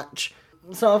so much.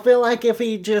 So I feel like if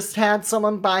he just had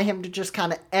someone by him to just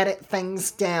kind of edit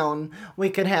things down, we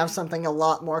could have something a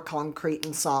lot more concrete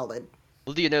and solid.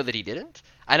 Well, do you know that he didn't?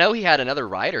 I know he had another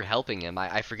writer helping him.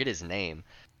 I forget his name.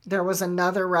 There was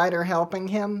another writer helping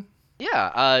him?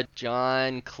 Yeah,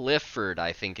 John Clifford,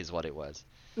 I think is what it was.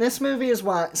 This movie is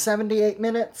what, 78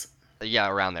 minutes? Yeah,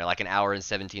 around there, like an hour and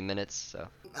 17 minutes, so.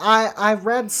 I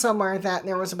read somewhere that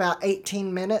there was about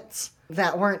 18 minutes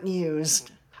that weren't used.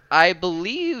 I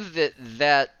believe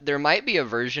that there might be a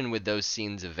version with those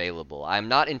scenes available. I'm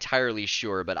not entirely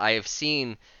sure, but I have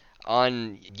seen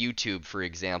on YouTube, for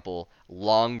example,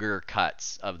 longer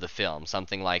cuts of the film,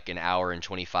 something like an hour and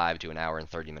 25 to an hour and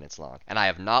 30 minutes long. And I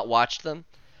have not watched them.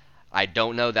 I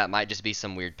don't know, that might just be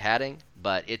some weird padding,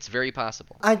 but it's very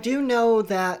possible. I do know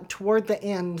that toward the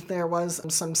end there was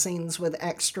some scenes with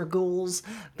extra ghouls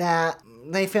that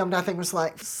they filmed. I think it was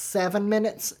like 7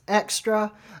 minutes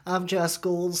extra of just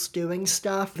ghouls doing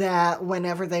stuff, that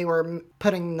whenever they were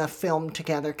putting the film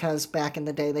together, because back in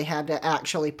the day they had to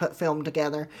actually put film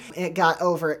together, it got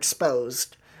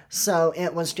overexposed. So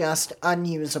it was just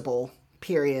unusable,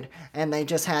 period. And they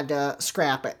just had to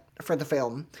scrap it for the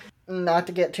film. Not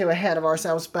to get too ahead of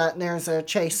ourselves, but there's a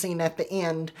chase scene at the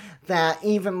end that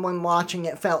even when watching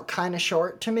it felt kind of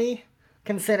short to me,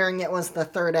 considering it was the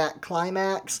third act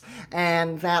climax,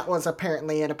 and that was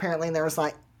apparently it. Apparently there was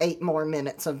like 8 more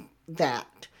minutes of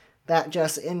that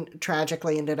just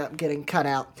tragically ended up getting cut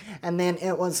out. And then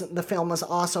the film was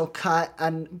also cut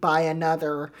by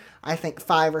another, I think,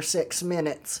 5 or 6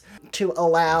 minutes to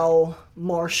allow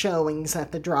more showings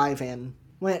at the drive-in.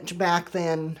 Which back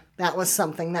then, that was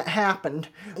something that happened.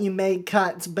 You made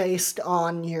cuts based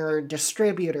on your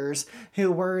distributors,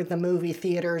 who were the movie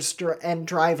theaters and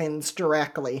drive-ins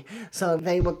directly. So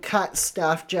they would cut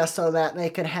stuff just so that they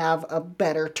could have a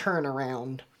better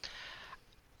turnaround.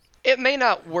 It may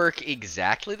not work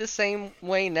exactly the same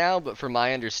way now, but from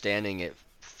my understanding, it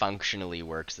functionally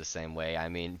works the same way. I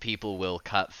mean, people will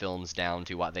cut films down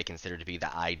to what they consider to be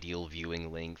the ideal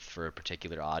viewing length for a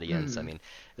particular audience. I mean,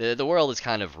 the world is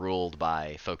kind of ruled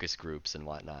by focus groups and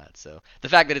whatnot, so the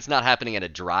fact that it's not happening at a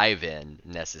drive-in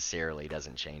necessarily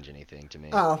doesn't change anything to me.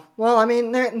 Oh, well, I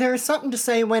mean, there's something to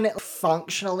say when it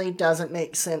functionally doesn't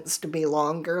make sense to be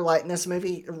longer. Like, this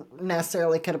movie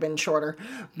necessarily could have been shorter,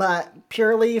 but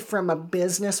purely from a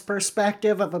business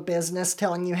perspective of a business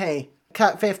telling you, hey,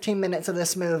 cut 15 minutes of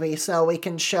this movie so we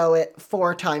can show it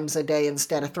 4 times a day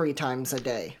instead of 3 times a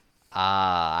day.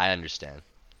 Ah, I understand.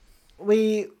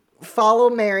 We follow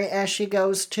Mary as she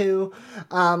goes to,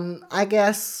 I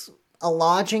guess, a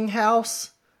lodging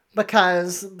house,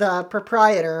 because the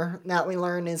proprietor that we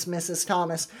learn is Mrs.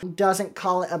 Thomas doesn't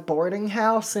call it a boarding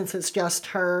house, since it's just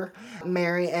her,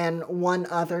 Mary, and one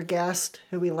other guest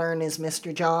who we learn is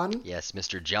Mr. John. Yes,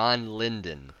 Mr. John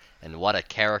Linden. And what a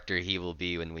character he will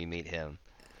be when we meet him.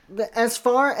 As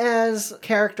far as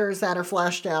characters that are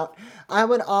fleshed out, I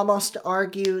would almost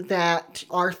argue that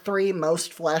our 3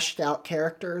 most fleshed out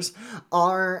characters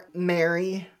are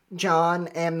Mary, John,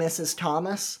 and Mrs.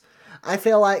 Thomas. I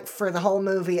feel like for the whole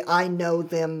movie, I know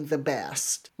them the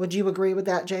best. Would you agree with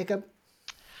that, Jacob?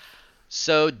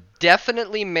 So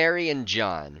definitely Mary and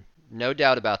John. No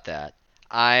doubt about that.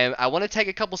 I want to take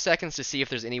a couple seconds to see if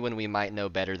there's anyone we might know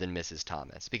better than Mrs.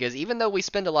 Thomas. Because even though we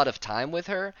spend a lot of time with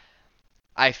her,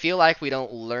 I feel like we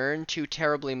don't learn too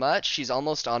terribly much. She's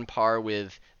almost on par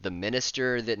with the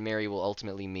minister that Mary will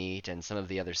ultimately meet and some of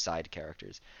the other side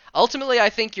characters. Ultimately, I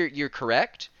think you're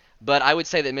correct, but I would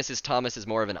say that Mrs. Thomas is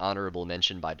more of an honorable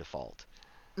mention by default.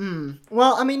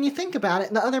 Well, I mean, you think about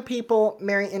it, the other people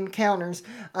Mary encounters,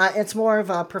 it's more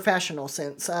of a professional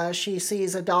sense. She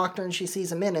sees a doctor and she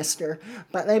sees a minister,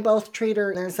 but they both treat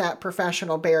her, there's that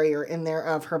professional barrier in there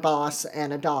of her boss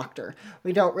and a doctor.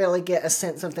 We don't really get a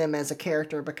sense of them as a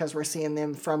character because we're seeing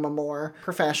them from a more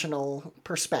professional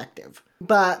perspective.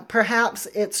 But perhaps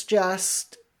it's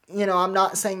just, you know, I'm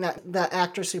not saying that the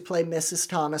actress who played Mrs.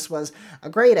 Thomas was a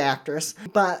great actress,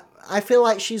 but I feel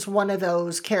like she's one of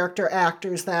those character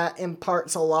actors that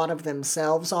imparts a lot of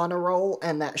themselves on a role,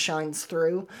 and that shines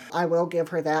through. I will give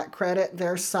her that credit.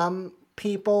 There's some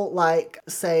people, like,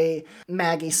 say,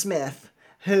 Maggie Smith,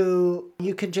 who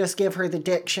you could just give her the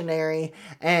dictionary,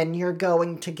 and you're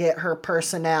going to get her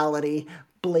personality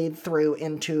bleed through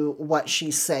into what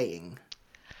she's saying.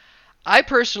 I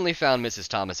personally found Mrs.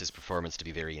 Thomas's performance to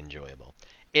be very enjoyable.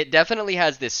 It definitely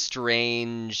has this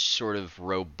strange, sort of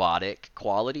robotic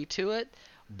quality to it,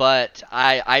 but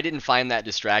I didn't find that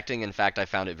distracting. In fact, I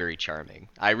found it very charming.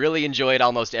 I really enjoyed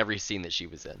almost every scene that she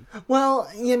was in. Well,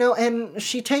 you know, and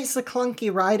she takes the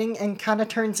clunky writing and kind of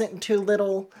turns it into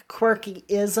little quirky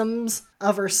isms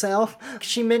of herself.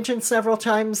 She mentioned several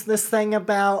times this thing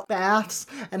about baths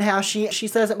and how she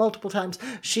says it multiple times.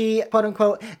 She, quote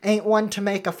unquote, ain't one to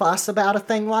make a fuss about a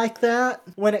thing like that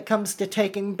when it comes to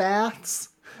taking baths.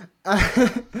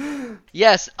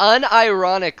 Yes,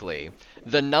 unironically,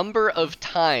 the number of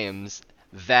times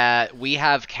that we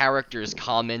have characters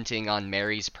commenting on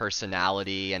Mary's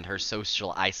personality and her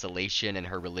social isolation and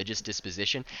her religious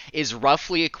disposition is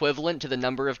roughly equivalent to the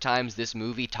number of times this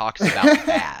movie talks about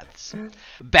baths.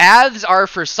 Baths are,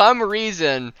 for some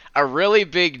reason, a really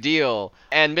big deal,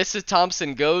 and Mrs.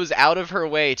 Thompson goes out of her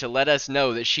way to let us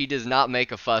know that she does not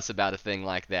make a fuss about a thing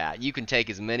like that. You can take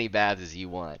as many baths as you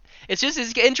want. It's just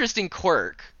this interesting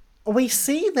quirk. We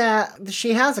see that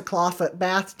she has a clawfoot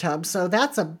bathtub, so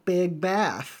that's a big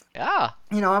bath. Yeah.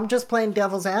 I'm just playing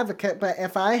devil's advocate, but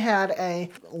if I had a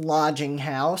lodging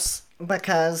house,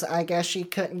 because I guess she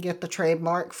couldn't get the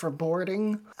trademark for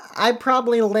boarding, I'd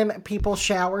probably limit people's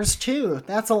showers too.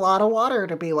 That's a lot of water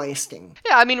to be wasting.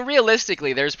 Yeah, I mean,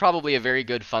 realistically, there's probably a very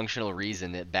good functional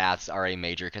reason that baths are a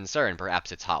major concern.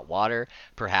 Perhaps it's hot water,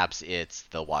 perhaps it's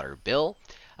the water bill,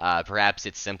 perhaps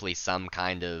it's simply some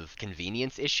kind of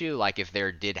convenience issue, like if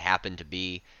there did happen to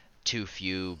be too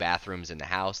few bathrooms in the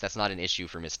house. That's not an issue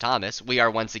for Miss Thomas. We are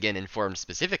once again informed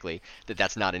specifically that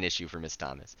that's not an issue for Miss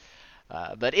Thomas.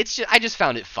 But I just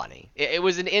found it funny. It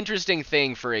was an interesting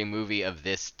thing for a movie of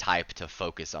this type to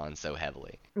focus on so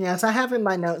heavily. Yes, I have in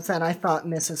my notes that I thought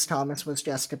Mrs. Thomas was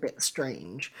just a bit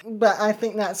strange. But I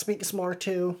think that speaks more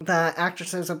to the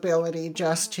actress's ability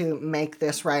just to make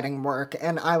this writing work,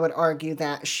 and I would argue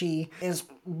that she is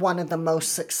one of the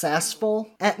most successful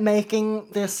at making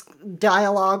this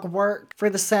dialogue work for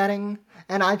the setting,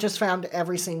 and I just found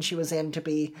every scene she was in to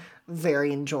be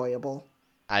very enjoyable.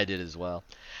 I did as well.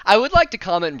 I would like to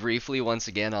comment briefly once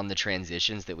again on the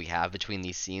transitions that we have between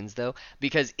these scenes, though,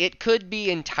 because it could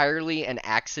be entirely an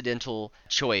accidental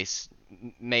choice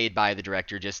made by the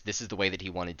director. Just this is the way that he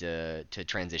wanted to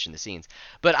transition the scenes.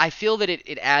 But I feel that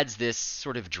it adds this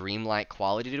sort of dreamlike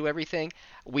quality to everything.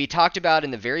 We talked about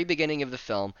in the very beginning of the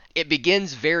film, it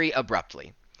begins very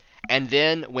abruptly. And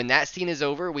then when that scene is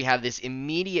over, we have this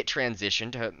immediate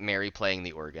transition to Mary playing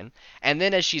the organ. And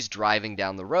then as she's driving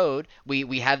down the road,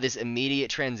 we have this immediate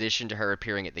transition to her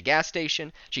appearing at the gas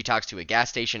station. She talks to a gas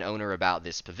station owner about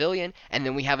this pavilion. And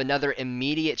then we have another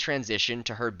immediate transition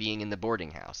to her being in the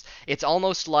boarding house. It's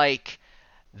almost like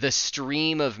the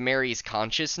stream of Mary's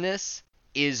consciousness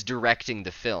is directing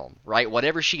the film, right?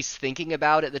 Whatever she's thinking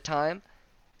about at the time,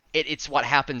 it's what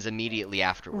happens immediately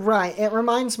afterward. Right. It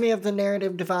reminds me of the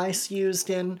narrative device used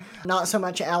in not so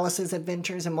much Alice's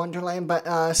Adventures in Wonderland, but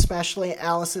especially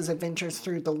Alice's Adventures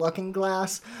Through the Looking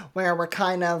Glass, where we're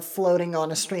kind of floating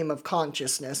on a stream of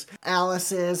consciousness.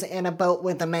 Alice is in a boat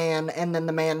with a man, and then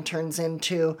the man turns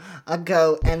into a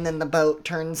goat, and then the boat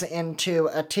turns into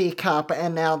a teacup,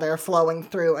 and now they're flowing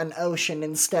through an ocean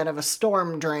instead of a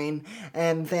storm drain,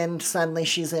 and then suddenly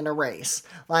she's in a race.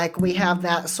 Like, we have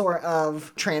that sort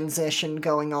of transition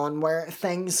going on where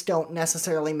things don't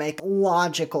necessarily make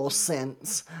logical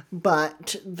sense,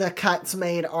 but the cuts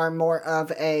made are more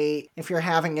of a, if you're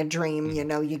having a dream,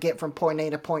 you get from point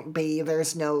A to point B,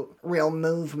 there's no real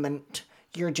movement,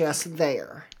 you're just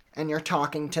there, and you're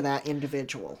talking to that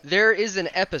individual. There is an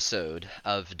episode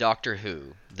of Doctor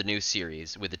Who, the new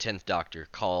series with the 10th Doctor,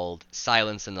 called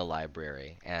Silence in the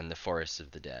Library and the Forests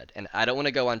of the Dead. And I don't want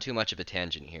to go on too much of a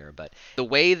tangent here, but the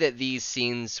way that these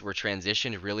scenes were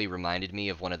transitioned really reminded me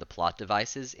of one of the plot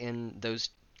devices in those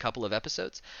couple of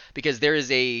episodes, because there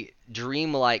is a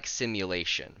dreamlike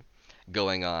simulation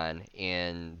going on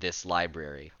in this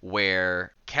library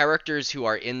where characters who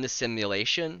are in the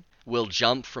simulation will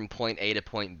jump from point A to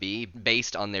point B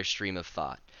based on their stream of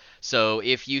thought. So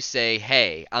if you say,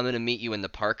 hey, I'm going to meet you in the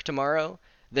park tomorrow,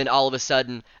 then all of a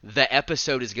sudden the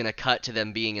episode is going to cut to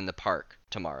them being in the park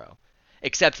tomorrow.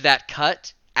 Except that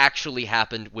cut actually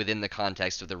happened within the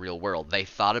context of the real world. They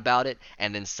thought about it,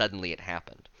 and then suddenly it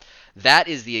happened. That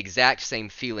is the exact same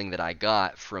feeling that I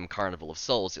got from Carnival of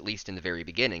Souls, at least in the very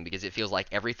beginning, because it feels like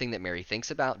everything that Mary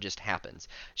thinks about just happens.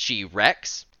 She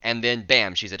wrecks, and then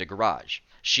bam, she's at a garage.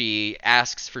 She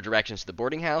asks for directions to the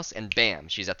boarding house, and bam,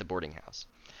 she's at the boarding house.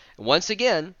 Once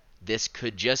again, this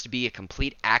could just be a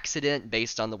complete accident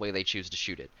based on the way they choose to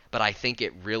shoot it. But I think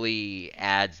it really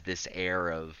adds this air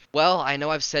of, well, I know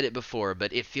I've said it before,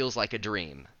 but it feels like a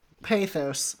dream.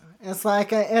 Pathos. It's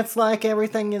like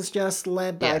everything is just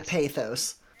led by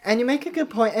pathos. And you make a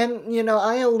good point, and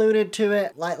I alluded to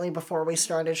it lightly before we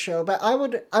started the show, but I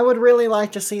would really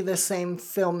like to see this same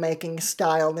filmmaking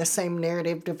style, this same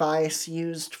narrative device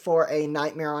used for a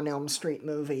Nightmare on Elm Street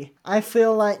movie. I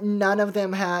feel like none of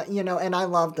them have, and I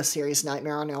love the series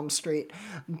Nightmare on Elm Street,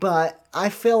 but I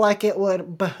feel like it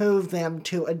would behoove them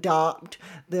to adopt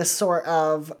this sort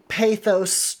of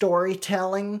pathos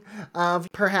storytelling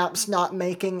of perhaps not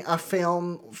making a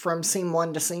film from scene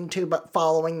 1 to scene 2, but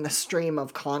following the stream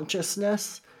of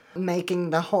consciousness,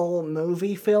 making the whole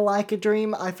movie feel like a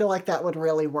dream. I feel like that would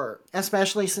really work,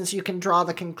 especially since you can draw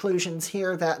the conclusions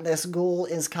here that this ghoul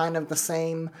is kind of the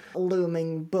same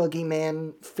looming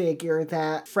boogeyman figure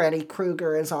that Freddy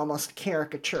Krueger is almost a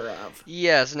caricature of.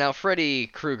 Yes, now Freddy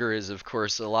Krueger is of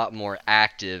course a lot more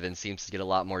active and seems to get a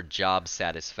lot more job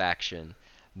satisfaction.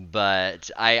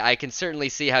 But I can certainly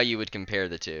see how you would compare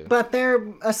the two. But their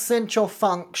essential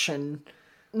function,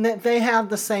 they have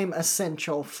the same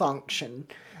essential function.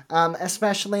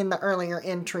 especially in the earlier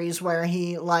entries where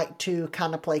he liked to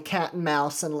kind of play cat and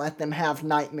mouse and let them have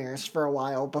nightmares for a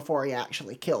while before he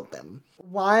actually killed them.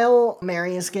 While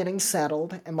Mary is getting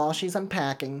settled and while she's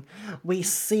unpacking, we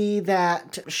see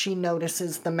that she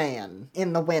notices the man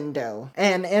in the window.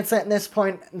 And it's at this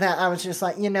point that I was just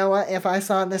like, you know what? If I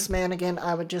saw this man again,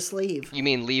 I would just leave. You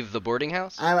mean leave the boarding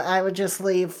house? I would just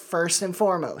leave first and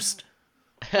foremost.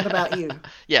 What about you?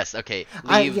 Yes, okay.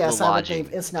 Leave yes, the I would lodging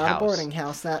leave. It's not house. a boarding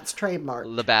house. That's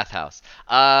trademarked. The bathhouse.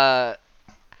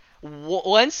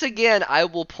 Once again, I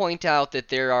will point out that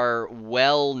there are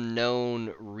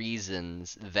well-known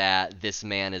reasons that this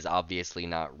man is obviously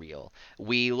not real.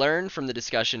 We learn from the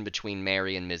discussion between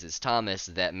Mary and Mrs. Thomas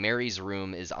that Mary's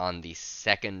room is on the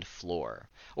second floor.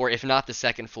 Or if not the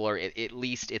second floor, at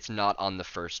least it's not on the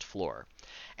first floor.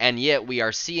 And yet we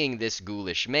are seeing this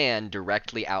ghoulish man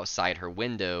directly outside her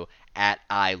window at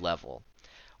eye level.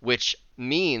 Which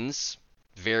means,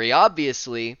 very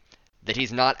obviously, that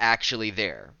he's not actually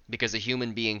there, because a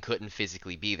human being couldn't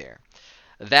physically be there.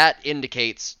 That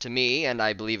indicates to me, and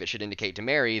I believe it should indicate to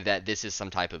Mary, that this is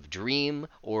some type of dream,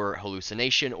 or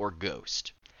hallucination, or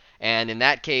ghost. And in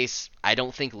that case, I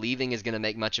don't think leaving is going to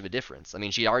make much of a difference. I mean,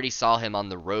 she already saw him on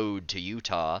the road to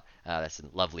Utah. That's a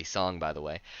lovely song, by the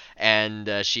way. And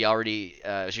she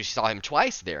saw him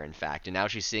twice there, in fact, and now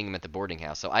she's seeing him at the boarding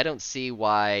house. So I don't see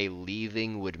why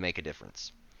leaving would make a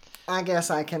difference. I guess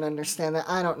I can understand that.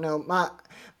 I don't know.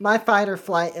 My fight or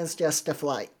flight is just a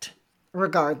flight,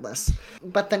 regardless.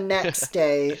 But the next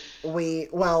day,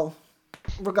 regardless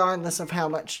of how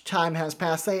much time has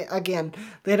passed, they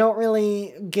don't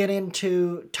really get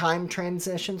into time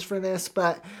transitions for this,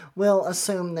 but we'll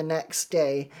assume the next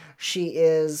day she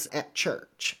is at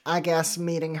church, I guess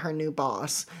meeting her new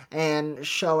boss and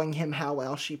showing him how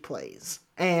well she plays.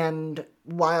 And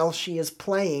while she is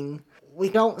playing, we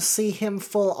don't see him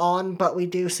full on, but we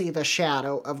do see the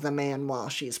shadow of the man while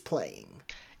she's playing.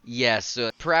 Yes,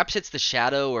 perhaps it's the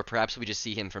shadow, or perhaps we just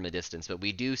see him from a distance, but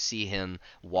we do see him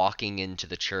walking into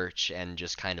the church and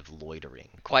just kind of loitering.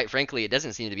 Quite frankly, it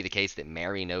doesn't seem to be the case that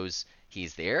Mary knows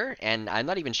he's there, and I'm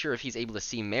not even sure if he's able to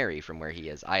see Mary from where he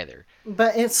is either.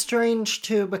 But it's strange,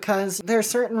 too, because there are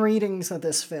certain readings of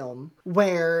this film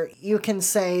where you can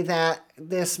say that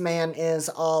this man is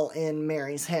all in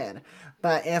Mary's head.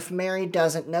 But if Mary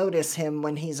doesn't notice him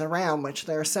when he's around, which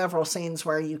there are several scenes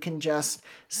where you can just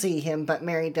see him, but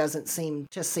Mary doesn't seem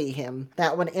to see him,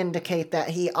 that would indicate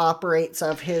that he operates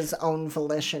of his own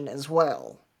volition as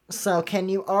well. So can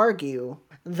you argue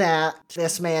that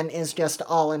this man is just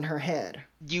all in her head?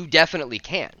 You definitely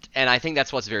can't. And I think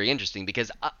that's what's very interesting, because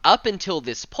up until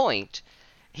this point,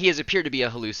 he has appeared to be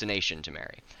a hallucination to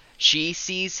Mary. She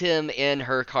sees him in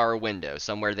her car window,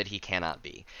 somewhere that he cannot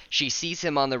be. She sees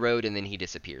him on the road and then he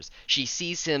disappears. She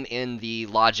sees him in the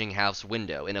lodging house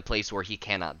window, in a place where he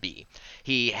cannot be.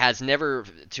 He has never,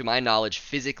 to my knowledge,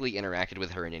 physically interacted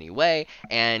with her in any way,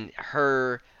 and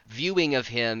her viewing of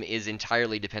him is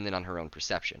entirely dependent on her own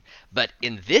perception. But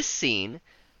in this scene,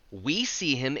 we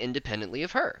see him independently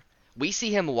of her. We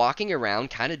see him walking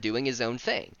around kind of doing his own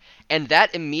thing. And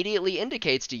that immediately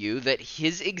indicates to you that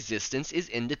his existence is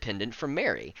independent from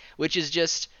Mary, which is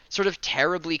just sort of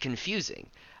terribly confusing.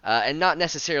 And not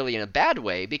necessarily in a bad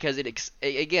way, because it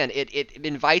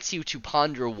invites you to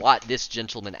ponder what this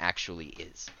gentleman actually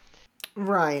is.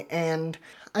 Right, and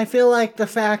I feel like the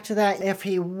fact that if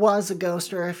he was a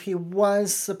ghost or if he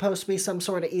was supposed to be some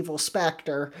sort of evil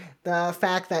specter, the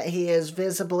fact that he is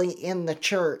visibly in the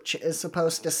church is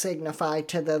supposed to signify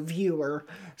to the viewer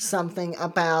something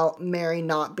about Mary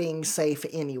not being safe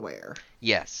anywhere.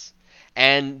 Yes.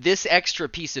 And this extra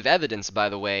piece of evidence, by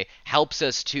the way, helps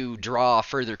us to draw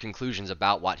further conclusions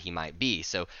about what he might be.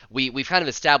 So we've kind of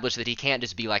established that he can't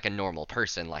just be like a normal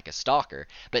person, like a stalker.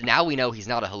 But now we know he's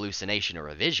not a hallucination or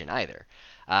a vision either.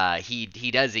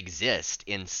 He does exist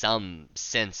in some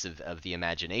sense of the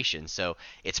imagination. So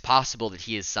it's possible that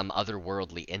he is some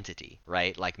otherworldly entity,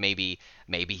 right? Like maybe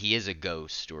he is a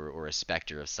ghost or a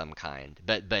specter of some kind.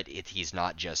 But he's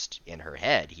not just in her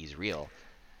head. He's real.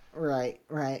 Right.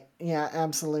 Yeah,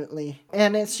 absolutely.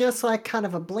 And it's just like kind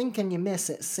of a blink and you miss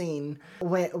it scene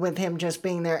with him just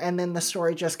being there, and then the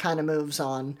story just kind of moves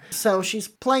on. So she's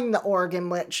playing the organ,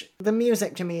 which the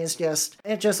music to me is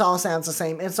it just all sounds the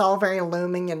same. It's all very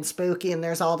looming and spooky, and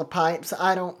there's all the pipes.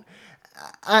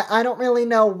 I don't really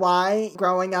know why,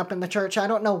 growing up in the church, I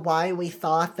don't know why we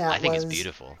thought that I think was it's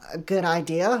beautiful. a good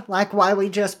idea. Like, why we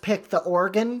just picked the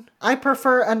organ. I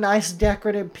prefer a nice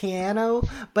decorative piano,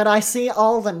 but I see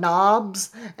all the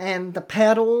knobs and the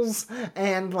pedals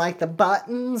and, like, the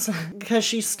buttons, because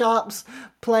she stops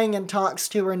playing and talks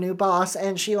to her new boss,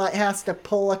 and she, like, has to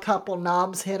pull a couple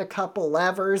knobs, hit a couple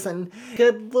levers, and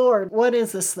good lord, what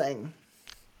is this thing?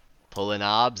 Pulling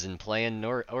knobs and playing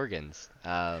organs.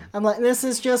 I'm like, this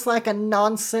is just like a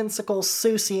nonsensical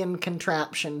Seussian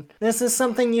contraption. This is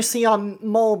something you see on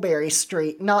Mulberry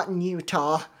Street, not in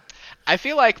Utah. I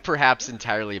feel like perhaps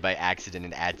entirely by accident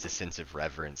it adds a sense of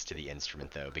reverence to the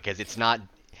instrument, though, because it's not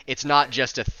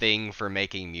just a thing for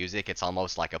making music. It's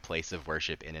almost like a place of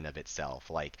worship in and of itself.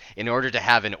 Like, in order to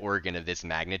have an organ of this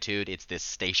magnitude, it's this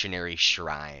stationary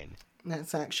shrine.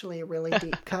 That's actually a really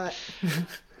deep cut.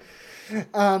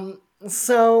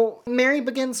 So Mary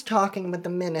begins talking with the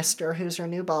minister, who's her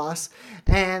new boss,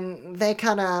 and they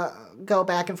kind of go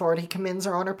back and forth. He commends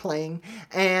her on her playing,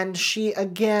 and she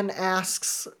again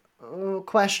asks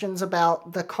questions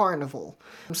about the carnival.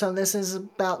 So this is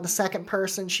about the second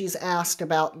person she's asked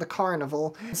about the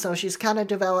carnival. So she's kind of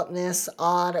developed this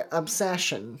odd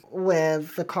obsession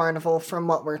with the carnival from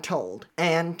what we're told,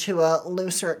 and to a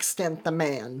looser extent the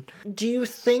man. Do you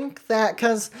think that,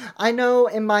 because I know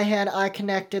in my head I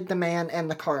connected the man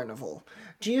and the carnival.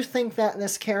 Do you think that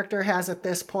this character has at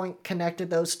this point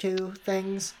connected those two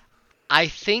things? I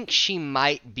think she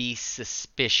might be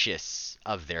suspicious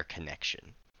of their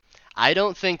connection. I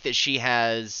don't think that she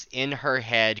has, in her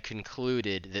head,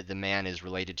 concluded that the man is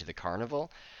related to the carnival,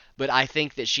 but I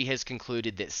think that she has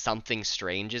concluded that something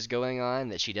strange is going on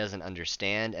that she doesn't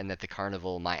understand, and that the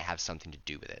carnival might have something to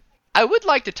do with it. I would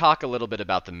like to talk a little bit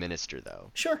about the minister, though.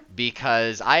 Sure.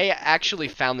 Because I actually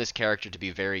found this character to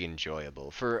be very enjoyable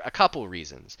for a couple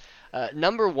reasons.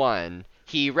 Number one,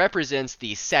 he represents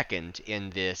the second in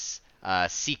this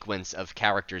sequence of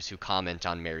characters who comment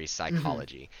on Mary's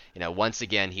psychology. Mm-hmm. You know, once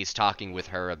again, he's talking with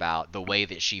her about the way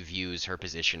that she views her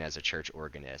position as a church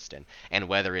organist, and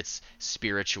whether it's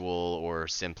spiritual or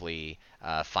simply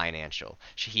financial.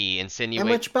 He insinuates... And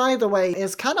which, by the way,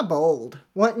 is kind of bold.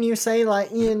 Wouldn't you say,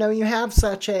 like, you know, you have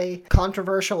such a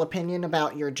controversial opinion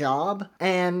about your job,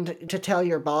 and to tell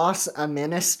your boss, a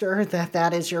minister,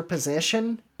 that is your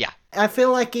position? Yeah. I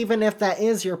feel like even if that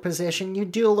is your position, you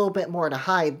do a little bit more to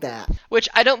hide that. Which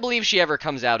I don't believe she ever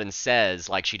comes out and says,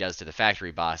 like she does to the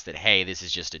factory boss, that, hey, this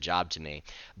is just a job to me.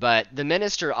 But the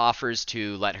minister offers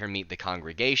to let her meet the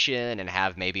congregation and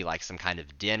have maybe like some kind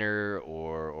of dinner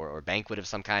or banquet of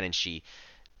some kind, and she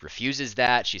refuses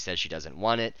that. She says she doesn't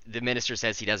want it. The minister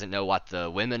says he doesn't know what the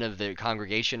women of the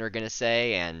congregation are going to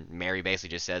say, and Mary basically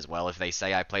just says, well, if they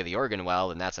say I play the organ well,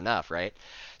 then that's enough, right?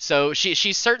 So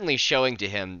she's certainly showing to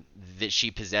him that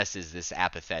she possesses this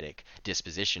apathetic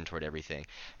disposition toward everything.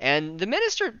 And the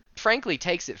minister, frankly,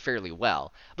 takes it fairly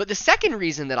well. But the second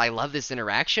reason that I love this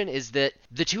interaction is that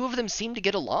the two of them seem to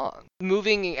get along.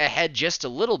 Moving ahead just a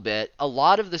little bit, a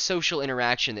lot of the social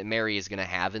interaction that Mary is going to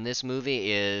have in this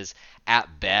movie is,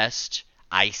 at best,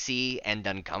 icy and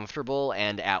uncomfortable,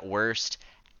 and at worst,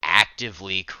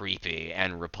 actively creepy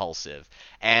and repulsive.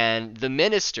 And the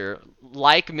minister,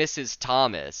 like Mrs.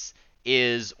 Thomas,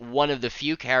 is one of the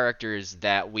few characters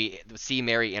that we see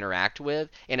Mary interact with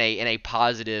in a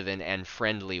positive and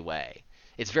friendly way.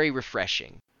 It's very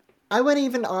refreshing. I would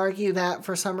even argue that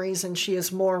for some reason she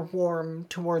is more warm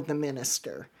toward the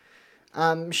minister.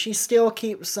 She still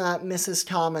keeps Mrs.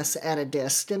 Thomas at a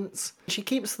distance. She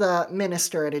keeps the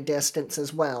minister at a distance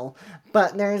as well,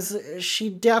 but she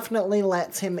definitely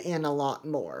lets him in a lot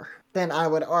more than I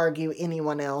would argue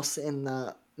anyone else in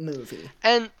the movie.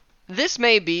 And this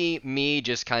may be me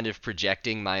just kind of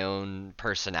projecting my own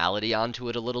personality onto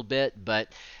it a little bit, but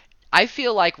I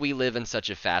feel like we live in such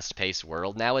a fast-paced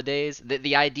world nowadays that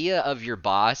the idea of your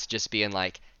boss just being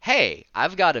like, hey,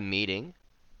 I've got a meeting,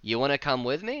 you want to come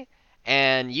with me?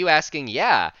 And you asking,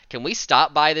 yeah, can we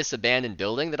stop by this abandoned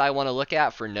building that I want to look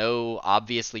at for no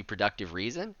obviously productive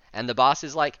reason? And the boss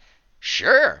is like,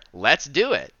 sure, let's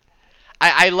do it.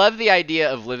 I love the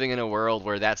idea of living in a world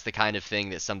where that's the kind of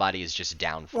thing that somebody is just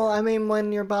down for. Well, I mean,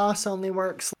 when your boss only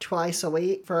works twice a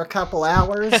week for a couple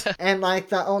hours, and like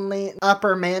the only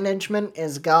upper management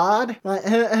is God, like,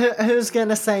 who's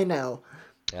gonna say no?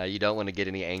 You don't want to get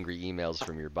any angry emails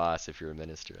from your boss if you're a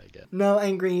minister, I guess. No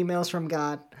angry emails from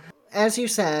God. As you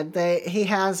said, he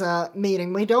has a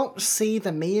meeting. We don't see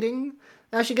the meeting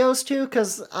that she goes to,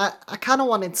 because I kind of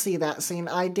wanted to see that scene.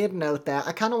 I did note that.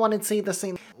 I kind of wanted to see the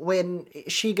scene when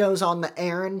she goes on the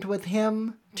errand with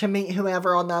him, to meet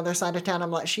whoever on the other side of town.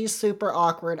 I'm like, she's super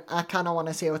awkward. I kind of want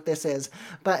to see what this is.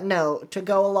 But no, to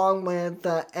go along with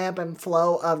the ebb and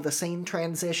flow of the scene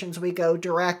transitions, we go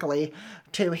directly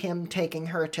to him taking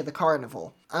her to the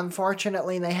carnival.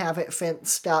 Unfortunately, they have it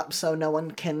fenced up so no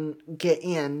one can get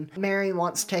in. Mary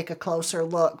wants to take a closer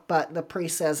look, but the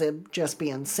priest says it'd just be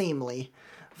unseemly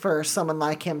for someone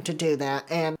like him to do that,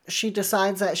 and she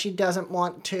decides that she doesn't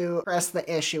want to press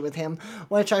the issue with him,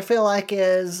 which I feel like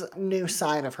is a new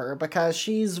side of her, because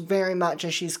she's very much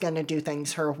as she's going to do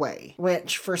things her way,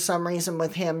 which for some reason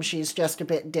with him she's just a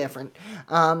bit different.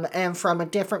 And from a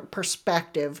different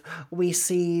perspective, we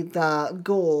see the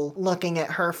ghoul looking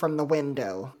at her from the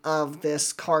window of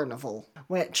this carnival,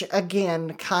 which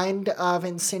again kind of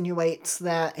insinuates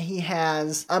that he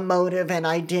has a motive and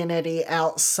identity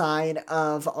outside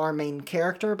of our main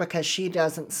character, because she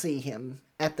doesn't see him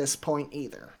at this point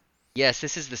either. Yes,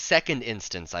 this is the second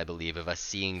instance, I believe, of us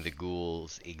seeing the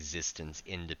ghoul's existence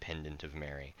independent of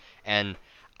Mary. And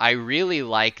I really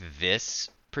like this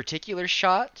particular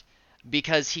shot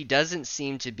because he doesn't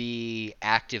seem to be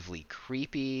actively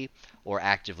creepy or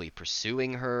actively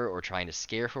pursuing her or trying to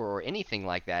scare her or anything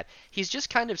like that. He's just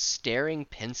kind of staring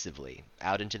pensively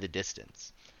out into the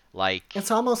distance. Like,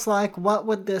 it's almost like, what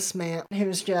would this man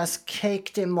who's just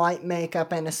caked in white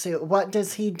makeup and a suit, what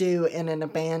does he do in an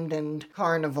abandoned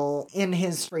carnival in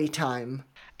his free time?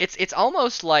 It's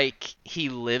almost like he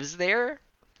lives there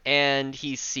and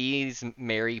he sees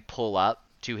Mary pull up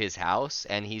to his house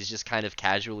and he's just kind of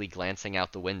casually glancing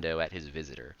out the window at his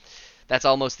visitor. That's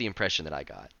almost the impression that I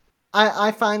got.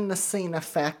 I find the scene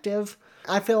effective.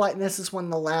 I feel like this is one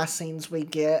of the last scenes we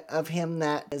get of him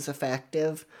that is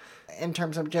effective in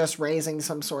terms of just raising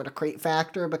some sort of creep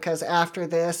factor, because after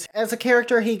this, as a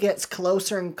character, he gets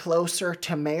closer and closer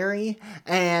to Mary,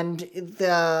 and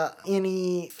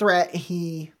any threat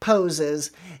he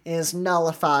poses is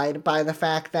nullified by the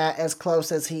fact that as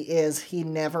close as he is, he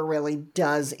never really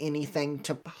does anything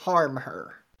to harm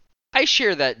her. I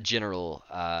share that general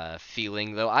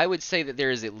feeling, though I would say that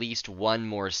there is at least one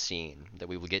more scene that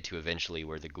we will get to eventually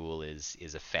where the ghoul is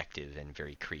effective and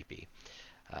very creepy.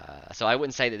 So I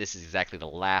wouldn't say that this is exactly the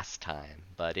last time,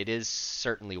 but it is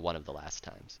certainly one of the last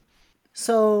times.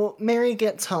 So Mary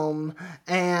gets home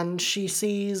and she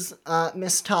sees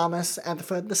Miss Thomas at the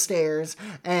foot of the stairs,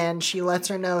 and she lets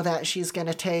her know that she's going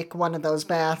to take one of those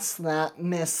baths that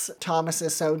Miss Thomas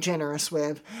is so generous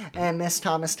with, and Miss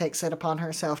Thomas takes it upon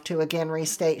herself to again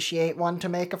restate she ain't one to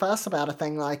make a fuss about a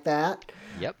thing like that.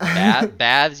 Yep,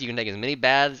 baths, you can take as many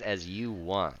baths as you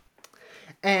want.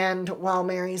 And while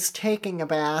Mary's taking a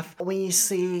bath, we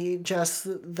see just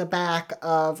the back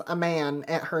of a man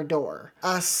at her door.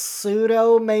 A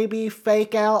pseudo, maybe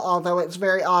fake out, although it's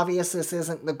very obvious this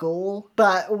isn't the ghoul.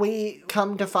 But we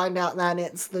come to find out that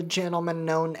it's the gentleman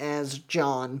known as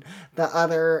John, the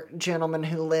other gentleman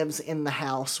who lives in the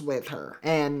house with her,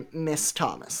 and Miss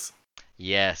Thomas.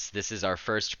 Yes, this is our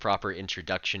first proper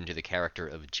introduction to the character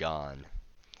of John.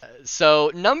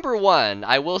 So, number one,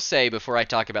 I will say before I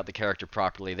talk about the character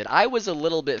properly that I was a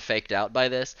little bit faked out by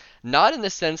this. Not in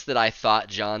the sense that I thought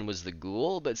John was the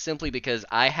ghoul, but simply because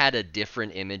I had a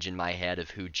different image in my head of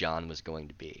who John was going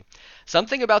to be.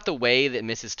 Something about the way that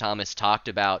Mrs. Thomas talked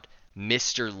about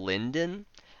Mr. Linden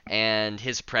and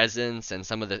his presence and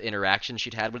some of the interactions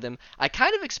she'd had with him, I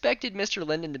kind of expected Mr.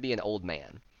 Linden to be an old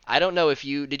man. I don't know if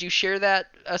did you share that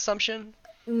assumption?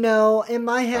 No, in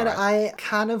my head, All I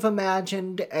kind of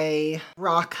imagined a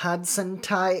Rock Hudson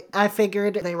type. I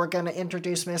figured they were going to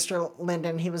introduce Mr.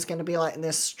 Linden. He was going to be like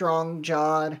this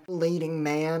strong-jawed leading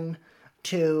man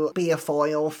to be a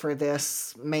foil for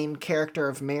this main character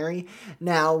of Mary.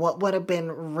 Now, what would have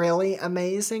been really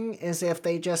amazing is if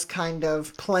they just kind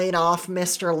of played off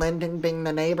Mr. Linden being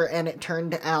the neighbor, and it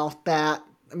turned out that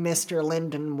Mr.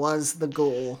 Linden was the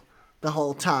ghoul the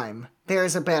whole time.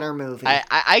 There's a better movie.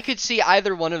 I could see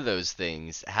either one of those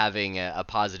things having a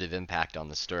positive impact on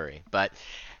the story. But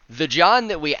the John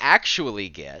that we actually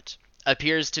get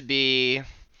appears to be,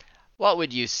 what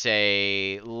would you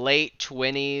say, late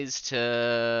 20s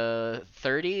to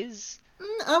 30s?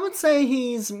 I would say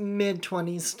he's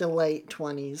mid-20s to late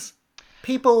 20s.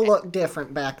 People look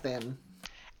different back then.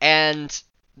 And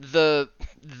the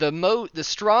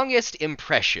strongest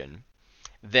impression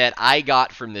that I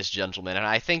got from this gentleman, and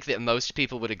I think that most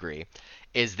people would agree,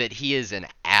 is that he is an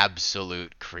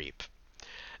absolute creep.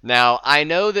 Now, I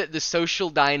know that the social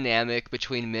dynamic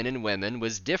between men and women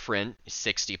was different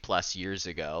 60 plus years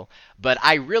ago, but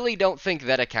I really don't think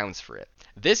that accounts for it.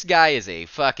 This guy is a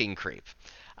fucking creep.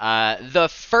 The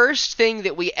first thing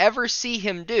that we ever see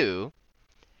him do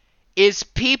is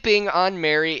peeping on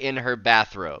Mary in her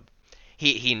bathrobe.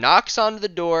 He knocks on the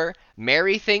door.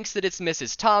 Mary thinks that it's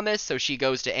Mrs. Thomas, so she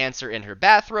goes to answer in her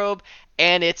bathrobe,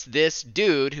 and it's this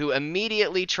dude who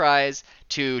immediately tries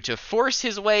to force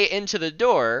his way into the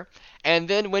door, and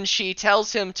then when she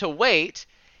tells him to wait,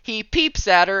 he peeps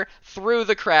at her through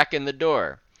the crack in the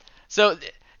door. So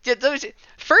those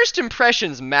first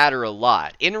impressions matter a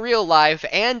lot in real life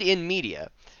and in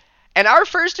media. And our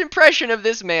first impression of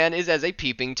this man is as a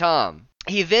peeping Tom.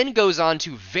 He then goes on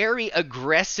to very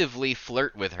aggressively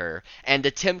flirt with her and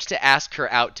attempt to ask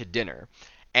her out to dinner.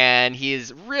 And he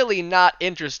is really not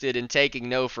interested in taking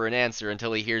no for an answer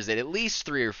until he hears it at least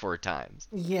 3 or 4 times.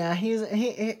 Yeah, he's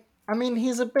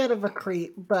a bit of a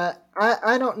creep, but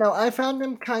I don't know. I found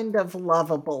him kind of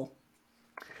lovable.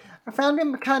 I found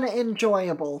him kind of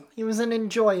enjoyable. He was an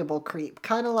enjoyable creep,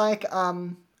 kind of like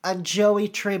a Joey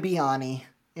Tribbiani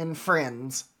in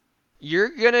Friends. You're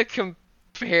gonna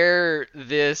compare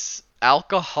this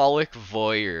alcoholic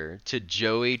voyeur to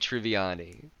Joey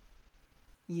Tribbiani.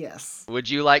 Yes. Would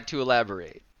you like to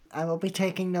elaborate? I will be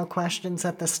taking no questions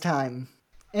at this time.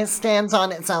 It stands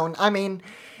on its own. I mean,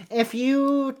 if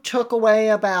you took away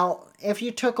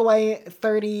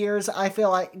 30 years, I feel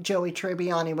like Joey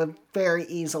Tribbiani would very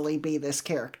easily be this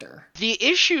character. The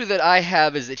issue that I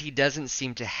have is that he doesn't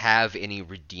seem to have any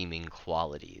redeeming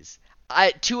qualities.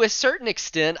 To a certain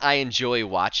extent, I enjoy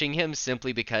watching him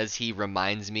simply because he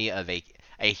reminds me of a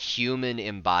human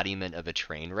embodiment of a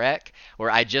train wreck, where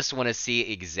I just want to see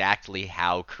exactly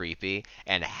how creepy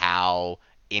and how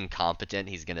incompetent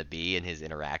he's going to be in his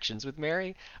interactions with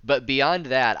Mary. But beyond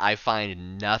that, I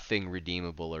find nothing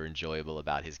redeemable or enjoyable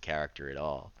about his character at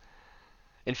all.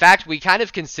 In fact, we kind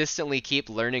of consistently keep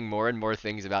learning more and more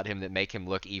things about him that make him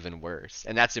look even worse.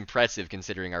 And that's impressive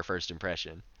considering our first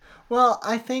impression. Well,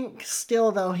 I think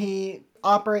still, though, he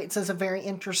operates as a very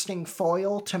interesting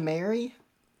foil to Mary,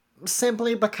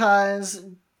 simply because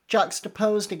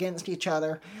juxtaposed against each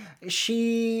other,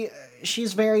 she's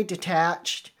very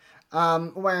detached,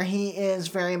 where he is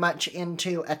very much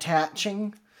into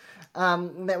attaching.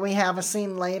 That we have a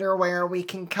scene later where we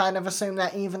can kind of assume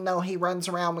that even though he runs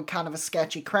around with kind of a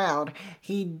sketchy crowd,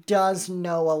 he does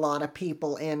know a lot of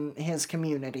people in his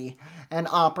community and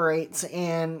operates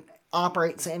in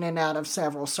and out of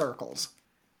several circles.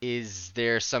 Is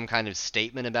there some kind of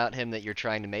statement about him that you're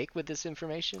trying to make with this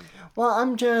information? Well,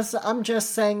 I'm just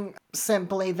saying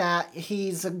simply that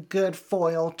he's a good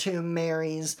foil to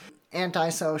Mary's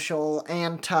antisocial,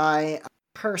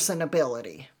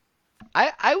 anti-personability.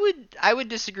 I would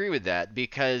disagree with that,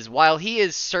 because while he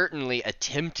is certainly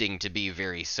attempting to be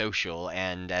very social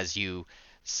and, as you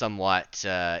somewhat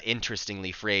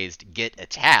interestingly phrased, get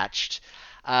attached,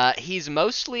 he's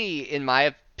mostly, in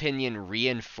my opinion,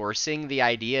 reinforcing the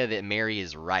idea that Mary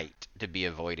is right to be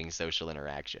avoiding social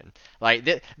interaction.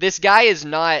 Like, this guy is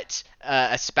not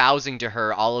espousing to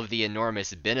her all of the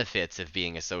enormous benefits of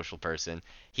being a social person.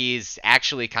 He's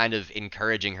actually kind of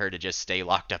encouraging her to just stay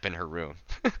locked up in her room.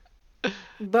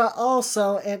 But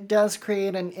also, it does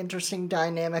create an interesting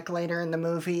dynamic later in the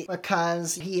movie,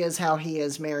 because he is how he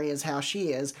is, Mary is how she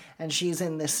is, and she's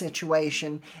in this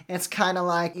situation. It's kind of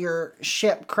like your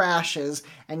ship crashes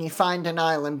and you find an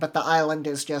island, but the island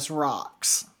is just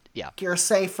rocks. Yeah. You're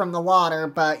safe from the water,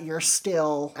 but you're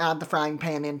still out the frying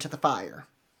pan into the fire.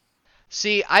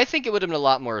 See, I think it would have been a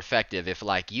lot more effective if,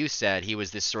 like you said, he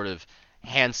was this sort of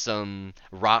handsome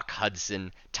Rock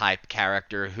Hudson type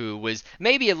character who was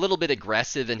maybe a little bit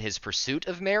aggressive in his pursuit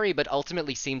of Mary, but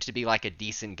ultimately seemed to be like a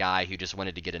decent guy who just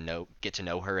wanted to get to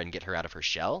know her and get her out of her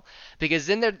shell. Because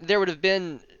then there would have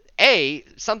been A,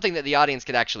 something that the audience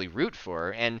could actually root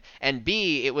for, and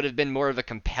B, it would have been more of a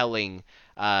compelling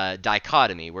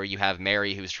dichotomy, where you have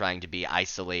Mary who's trying to be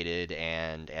isolated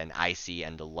and icy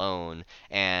and alone,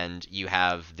 and you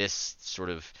have this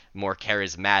sort of more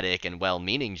charismatic and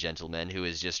well-meaning gentleman who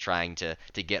is just trying to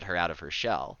get her out of her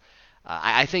shell.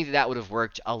 I think that would have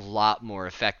worked a lot more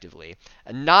effectively,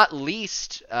 not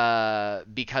least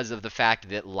because of the fact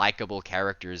that likable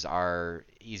characters are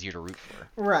easier to root for.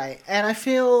 Right, and I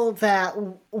feel that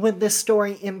with this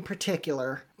story in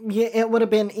particular, it would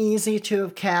have been easy to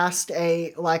have cast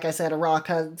like I said, a Rock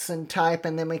Hudson type,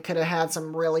 and then we could have had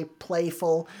some really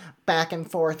playful back and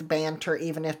forth banter,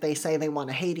 even if they say they want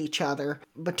to hate each other,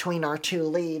 between our two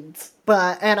leads.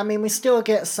 And I mean, we still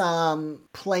get some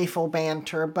playful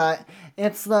banter, but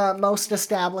it's the most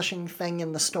establishing thing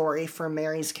in the story for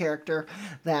Mary's character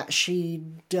that she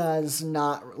does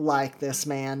not like this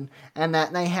man, and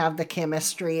that they have the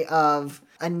chemistry of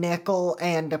a nickel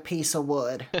and a piece of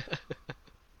wood.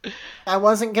 I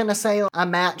wasn't going to say a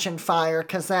match and fire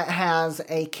because that has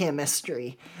a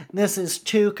chemistry. This is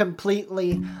two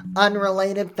completely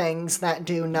unrelated things that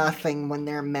do nothing when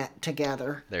they're met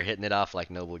together. They're hitting it off like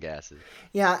noble gases.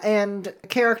 Yeah, and the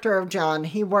character of John,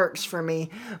 he works for me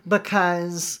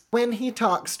because when he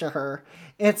talks to her,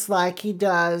 it's like he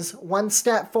does one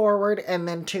step forward and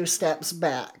then two steps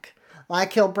back.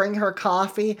 Like he'll bring her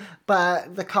coffee,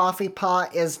 but the coffee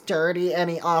pot is dirty and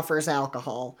he offers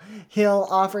alcohol. He'll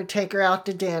offer to take her out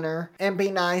to dinner and be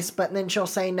nice, but then she'll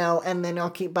say no, and then he'll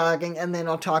keep bugging, and then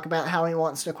he'll talk about how he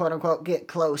wants to quote-unquote get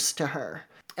close to her.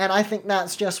 And I think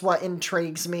that's just what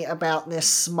intrigues me about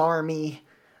this smarmy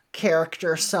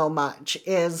character so much,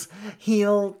 is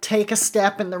he'll take a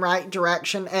step in the right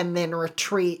direction and then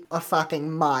retreat a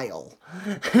fucking mile.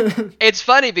 It's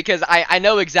funny because I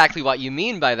know exactly what you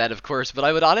mean by that, of course, but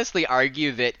I would honestly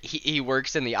argue that he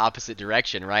works in the opposite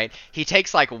direction, right? He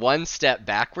takes like one step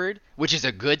backward, which is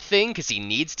a good thing because he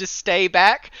needs to stay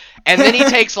back, and then he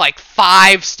takes like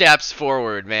 5 steps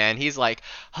forward, man. He's like,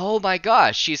 oh my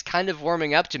gosh, she's kind of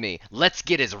warming up to me. Let's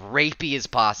get as rapey as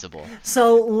possible.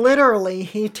 So literally,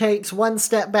 he takes 1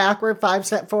 step backward, 5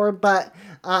 steps forward, but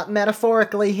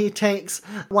metaphorically, he takes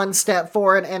 1 step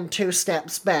forward and 2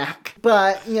 steps back.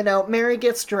 But, you know, Mary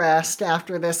gets dressed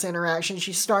after this interaction.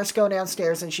 She starts to go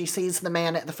downstairs and she sees the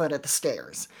man at the foot of the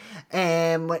stairs.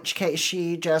 In which case,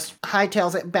 she just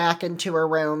hightails it back into her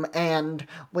room, and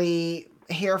we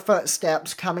hear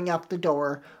footsteps coming up the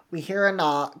door. We hear a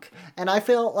knock, and I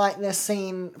feel like this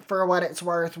scene, for what it's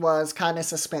worth, was kind of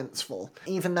suspenseful,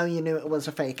 even though you knew it was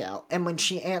a fake out. And when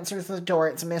she answers the door,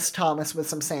 it's Miss Thomas with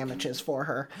some sandwiches for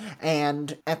her.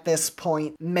 And at this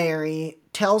point, Mary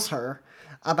tells her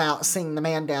about seeing the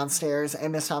man downstairs,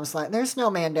 and Miss Thomas is like, there's no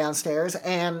man downstairs,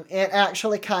 and it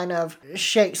actually kind of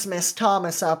shakes Miss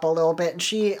Thomas up a little bit, and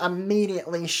she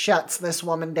immediately shuts this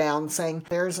woman down, saying,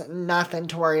 there's nothing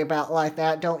to worry about like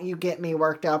that, don't you get me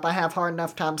worked up, I have hard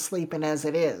enough time sleeping as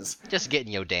it is. Just get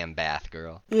in your damn bath,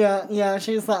 girl. Yeah,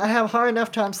 she's like, I have hard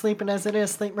enough time sleeping as it is,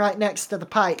 sleep right next to the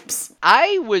pipes.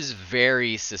 I was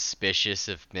very suspicious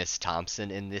of Miss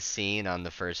Thompson in this scene on the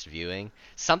first viewing.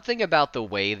 Something about the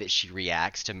way that she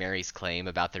reacts to Mary's claim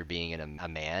about there being a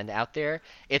man out there,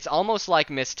 it's almost like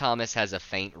Miss Thomas has a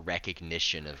faint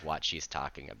recognition of what she's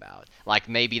talking about. Like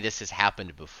maybe this has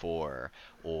happened before,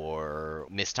 or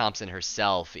Miss Thompson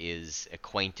herself is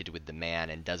acquainted with the man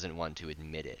and doesn't want to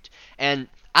admit it. And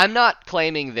I'm not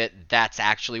claiming that that's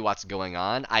actually what's going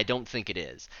on. I don't think it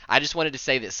is. I just wanted to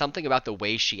say that something about the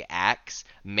way she acts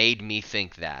made me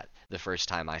think that the first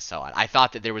time I saw it. I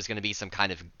thought that there was going to be some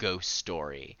kind of ghost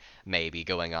story maybe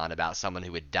going on about someone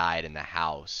who had died in the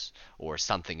house or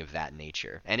something of that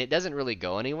nature. And it doesn't really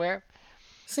go anywhere.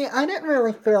 See, I didn't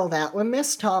really feel that. With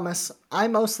Miss Thomas, I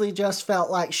mostly just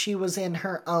felt like she was in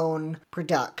her own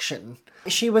production.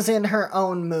 She was in her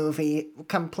own movie,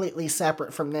 completely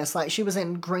separate from this. Like, she was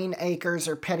in Green Acres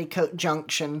or Petticoat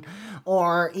Junction,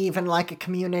 or even like a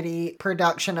community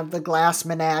production of The Glass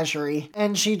Menagerie.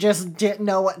 And she just didn't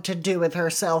know what to do with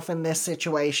herself in this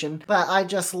situation. But I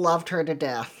just loved her to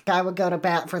death. I would go to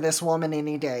bat for this woman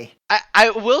any day. I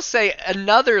will say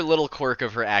another little quirk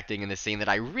of her acting in the scene that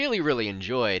I really, really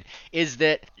enjoyed is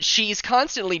that she's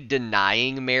constantly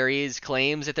denying Mary's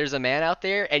claims that there's a man out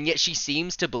there, and yet she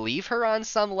seems to believe her on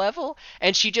some level,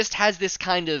 and she just has this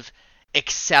kind of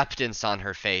acceptance on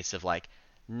her face of like,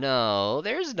 no,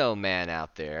 there's no man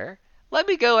out there. Let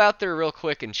me go out there real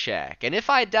quick and check. And if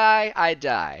I die, I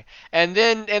die. And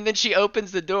then she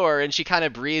opens the door and she kind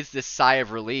of breathes this sigh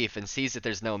of relief and sees that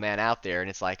there's no man out there. And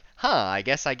it's like, I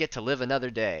guess I get to live another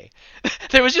day.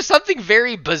 There was just something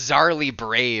very bizarrely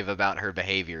brave about her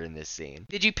behavior in this scene.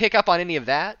 Did you pick up on any of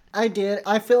that? I did.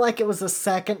 I feel like it was the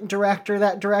second director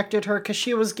that directed her because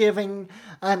she was giving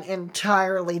an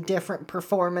entirely different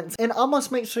performance. It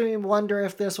almost makes me wonder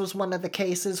if this was one of the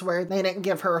cases where they didn't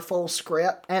give her a full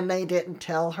script and they didn't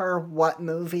tell her what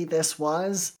movie this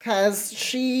was. Because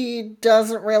she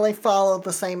doesn't really follow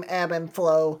the same ebb and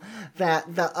flow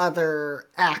that the other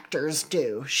actors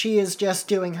do. She is just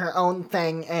doing her own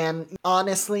thing, and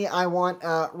honestly, I want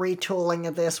a retooling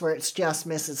of this where it's just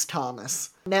Mrs.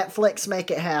 Thomas. Netflix,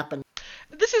 make it happen.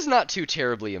 This is not too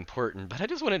terribly important, but I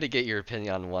just wanted to get your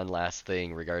opinion on one last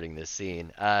thing regarding this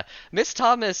scene. Miss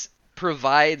Thomas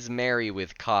provides Mary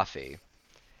with coffee,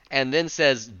 and then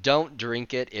says, don't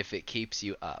drink it if it keeps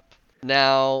you up.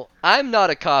 Now, I'm not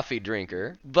a coffee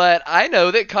drinker, but I know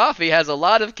that coffee has a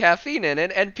lot of caffeine in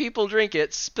it, and people drink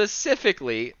it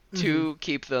specifically to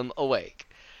keep them awake.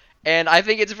 And I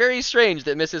think it's very strange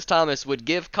that Mrs. Thomas would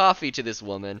give coffee to this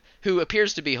woman, who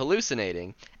appears to be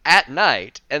hallucinating, at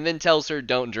night, and then tells her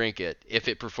don't drink it if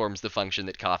it performs the function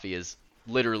that coffee is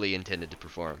literally intended to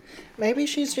perform. Maybe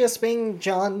she's just being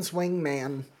John's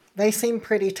wingman. They seem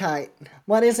pretty tight.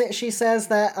 What is it she says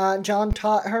that John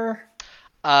taught her?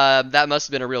 That must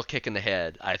have been a real kick in the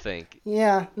head, I think.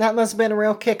 Yeah, that must have been a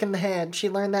real kick in the head. She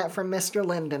learned that from Mr.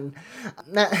 Linden.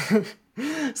 That,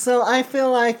 so I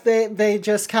feel like they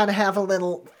just kind of have a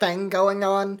little thing going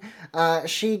on.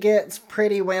 She gets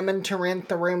pretty women to rent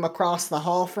the room across the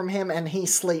hall from him, and he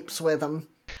sleeps with them.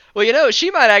 Well,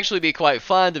 she might actually be quite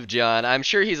fond of John. I'm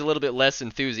sure he's a little bit less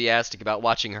enthusiastic about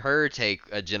watching her take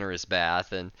a generous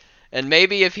bath, and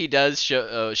maybe if he does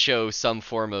show some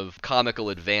form of comical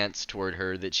advance toward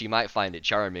her, that she might find it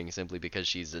charming simply because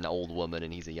she's an old woman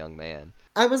and he's a young man.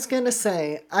 I was gonna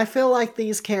say, I feel like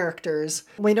these characters,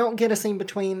 we don't get a scene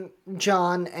between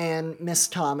John and Miss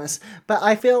Thomas, but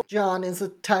I feel John is the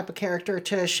type of character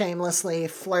to shamelessly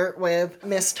flirt with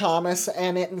Miss Thomas,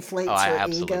 and it inflates her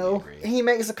ego. Agree. He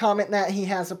makes a comment that he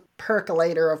has a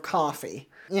percolator of coffee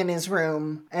in his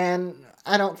room, and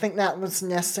I don't think that was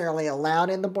necessarily allowed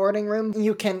in the boarding room.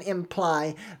 You can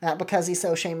imply that because he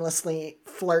so shamelessly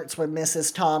flirts with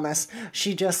Mrs. Thomas,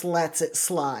 she just lets it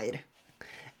slide.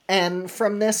 And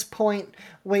from this point,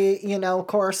 of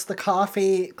course, the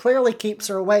coffee clearly keeps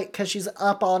her awake because she's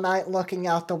up all night looking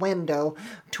out the window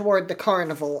toward the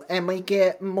carnival. And we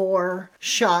get more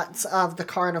shots of the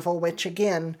carnival, which,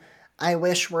 again, I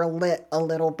wish were lit a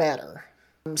little better.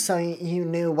 So you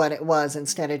knew what it was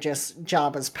instead of just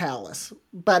Jabba's palace.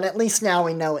 But at least now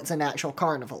we know it's an actual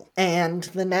carnival. And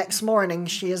the next morning,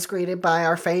 she is greeted by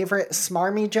our favorite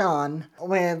Smarmy John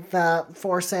with the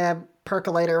forceps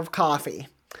percolator of coffee.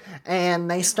 And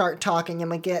they start talking,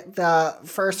 and we get the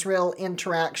first real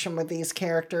interaction with these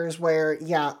characters where,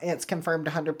 yeah, it's confirmed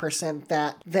 100%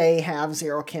 that they have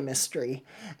zero chemistry.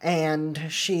 And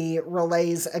she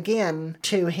relays again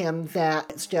to him that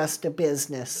it's just a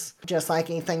business, just like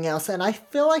anything else. And I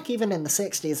feel like even in the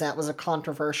 60s, that was a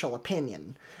controversial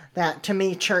opinion. That, to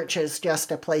me, church is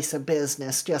just a place of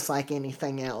business, just like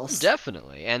anything else.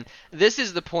 Definitely. And this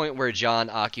is the point where John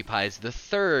occupies the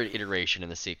third iteration in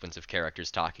the sequence of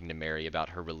characters talking to Mary about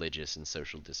her religious and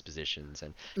social dispositions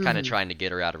and kind of trying to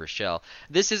get her out of her shell.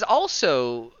 This is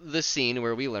also the scene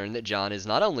where we learn that John is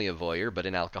not only a voyeur, but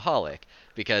an alcoholic.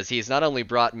 Because he's not only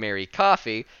brought Mary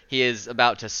coffee, he is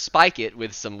about to spike it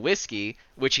with some whiskey,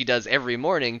 which he does every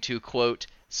morning to, quote,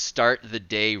 start the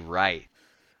day right.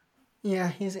 Yeah,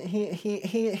 he's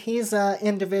an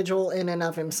individual in and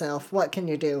of himself. What can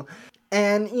you do?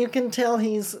 And you can tell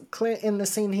he's clear in the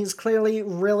scene. He's clearly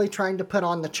really trying to put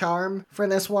on the charm for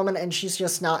this woman, and she's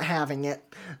just not having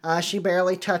it. She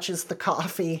barely touches the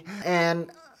coffee and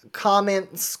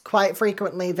comments quite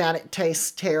frequently that it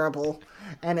tastes terrible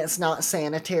and it's not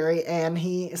sanitary. And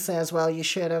he says, "Well, you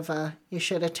should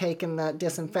have taken the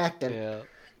disinfectant." Yeah.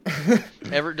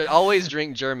 Always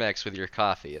drink Germex with your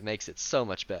coffee. It makes it so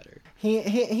much better.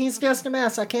 He's just a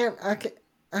mess. I can't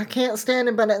stand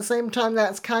him, but at the same time,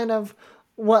 that's kind of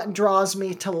what draws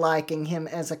me to liking him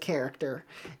as a character.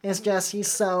 It's just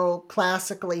he's so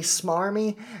classically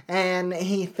smarmy, and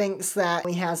he thinks that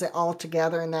he has it all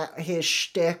together and that his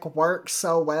shtick works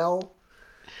so well.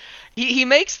 He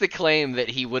makes the claim that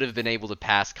he would have been able to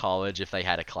pass college if they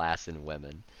had a class in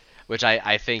women, which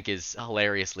I think is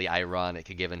hilariously ironic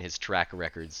given his track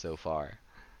record so far.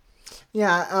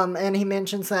 Yeah, and he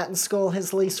mentions that in school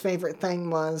his least favorite thing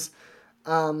was,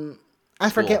 I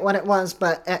forget what it was,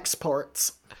 but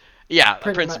exports. Yeah,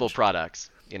 principal products.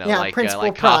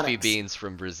 Like coffee beans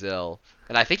from Brazil.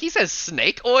 And I think he says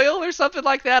snake oil or something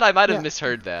like that. I might have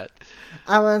misheard that.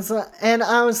 I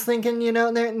was thinking,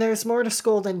 there's more to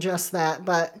school than just that,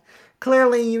 but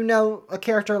clearly, a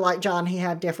character like John, he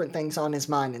had different things on his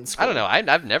mind in school. I don't know.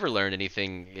 I've never learned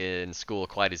anything in school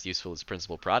quite as useful as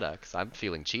principal products. I'm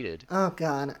feeling cheated. Oh,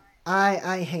 God.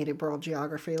 I hated world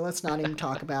geography. Let's not even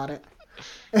talk about it.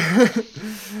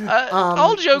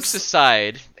 All jokes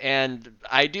aside, and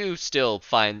I do still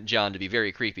find John to be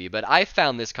very creepy, but I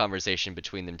found this conversation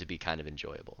between them to be kind of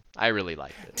enjoyable. I really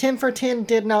liked it. 10 for 10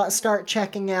 did not start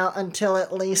checking out until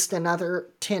at least another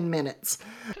 10 minutes.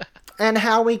 And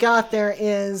how we got there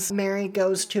is Mary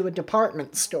goes to a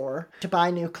department store to buy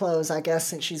new clothes, I guess,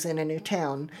 since she's in a new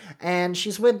town. And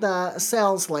she's with the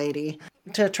sales lady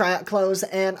to try out clothes.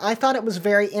 And I thought it was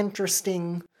very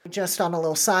interesting, just on a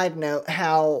little side note,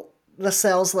 how the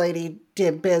sales lady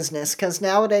did business. Because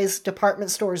nowadays,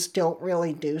 department stores don't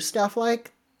really do stuff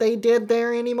like they did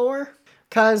there anymore.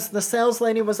 Because the sales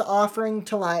lady was offering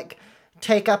to,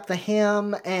 take up the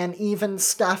hem and even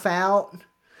stuff out.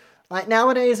 Like,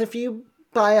 nowadays, if you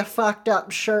buy a fucked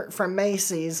up shirt from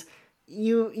Macy's,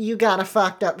 you got a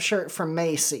fucked up shirt from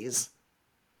Macy's.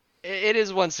 It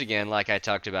is once again, like I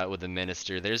talked about with the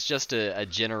minister, there's just a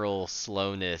general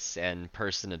slowness and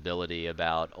personability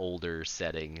about older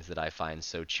settings that I find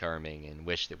so charming and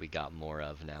wish that we got more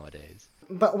of nowadays.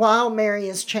 But while Mary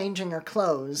is changing her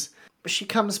clothes, she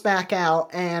comes back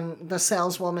out and the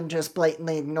saleswoman just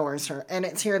blatantly ignores her. And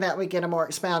it's here that we get a more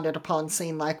expounded upon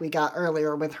scene like we got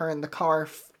earlier with her in the car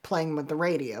playing with the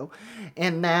radio,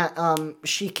 in that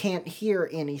she can't hear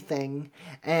anything,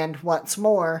 and what's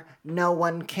more, no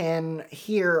one can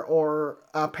hear or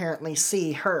apparently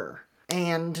see her.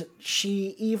 And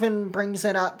she even brings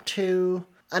it up to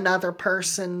another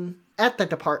person at the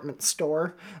department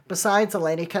store besides a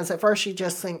lady, because at first she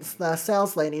just thinks the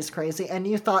sales lady's crazy, and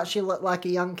you thought she looked like a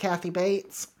young Kathy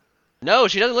Bates. No,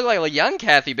 she doesn't look like a young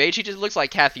Kathy Bates. She just looks like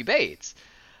Kathy Bates.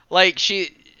 Like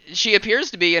she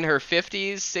appears to be in her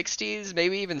 50s, 60s,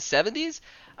 maybe even 70s.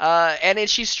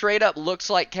 She straight up looks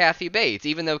like Kathy Bates,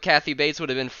 even though Kathy Bates would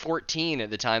have been 14 at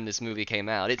the time this movie came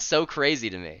out. It's so crazy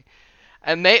to me.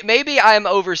 And maybe I'm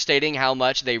overstating how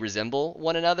much they resemble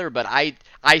one another, but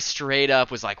I straight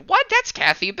up was like, what? That's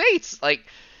Kathy Bates, like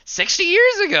 60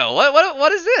 years ago.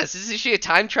 What is this? Is she a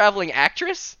time traveling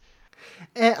actress?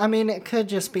 I mean, it could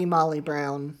just be Molly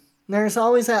Brown. There's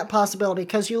always that possibility,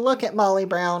 because you look at Molly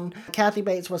Brown, Kathy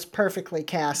Bates was perfectly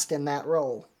cast in that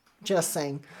role. Just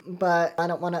saying. But I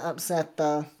don't want to upset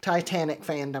the Titanic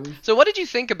fandom. So what did you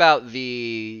think about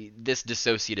this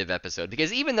dissociative episode?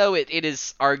 Because even though it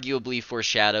is arguably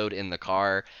foreshadowed in the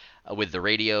car with the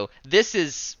radio, this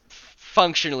is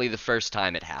functionally the first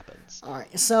time it happens.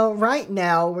 Alright, so right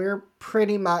now we're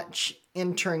pretty much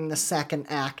entering the second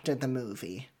act of the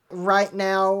movie. Right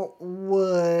now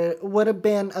would have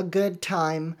been a good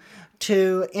time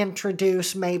to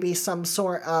introduce maybe some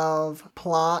sort of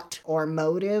plot or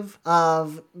motive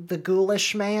of the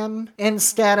ghoulish man,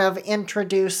 instead of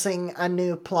introducing a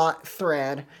new plot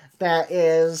thread that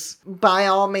is, by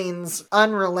all means,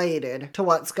 unrelated to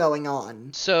what's going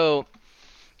on. So,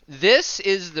 this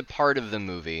is the part of the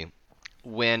movie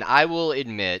when I will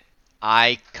admit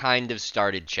I kind of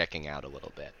started checking out a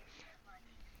little bit.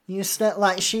 She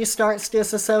starts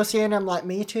disassociating. I'm like,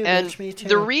 me too, and bitch, me too.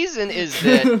 The reason is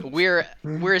that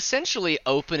we're essentially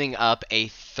opening up a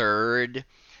third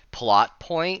plot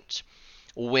point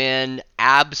when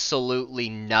absolutely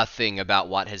nothing about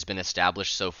what has been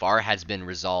established so far has been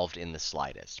resolved in the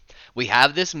slightest. We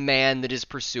have this man that is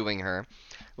pursuing her.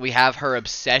 We have her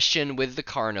obsession with the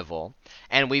carnival,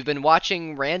 and we've been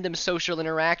watching random social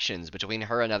interactions between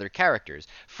her and other characters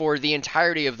for the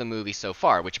entirety of the movie so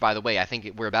far, which, by the way, I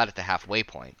think we're about at the halfway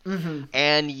point. Mm-hmm.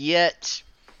 And yet,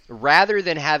 rather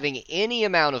than having any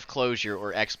amount of closure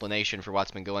or explanation for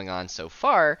what's been going on so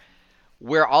far,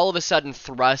 we're all of a sudden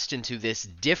thrust into this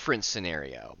different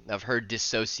scenario of her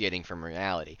dissociating from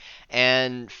reality.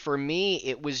 And for me,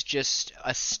 it was just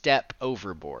a step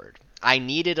overboard. I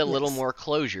needed a little more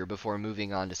closure before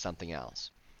moving on to something else.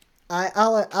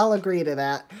 I'll agree to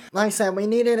that. Like I said, we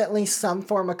needed at least some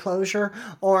form of closure,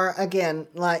 or again,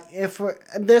 like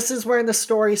this is where the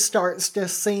story starts to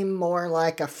seem more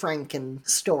like a Franken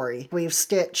story. We've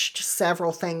stitched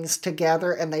several things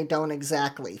together and they don't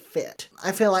exactly fit.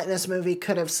 I feel like this movie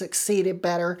could have succeeded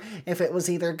better if it was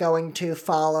either going to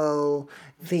follow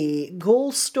the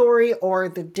ghoul story or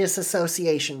the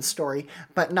disassociation story,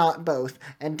 but not both,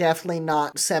 and definitely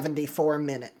not 74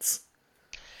 minutes.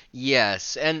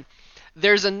 Yes, and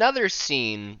there's another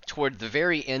scene toward the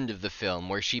very end of the film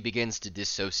where she begins to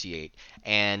dissociate,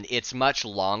 and it's much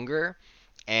longer,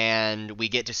 and we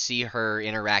get to see her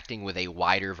interacting with a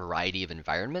wider variety of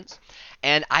environments.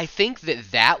 And I think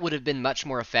that would have been much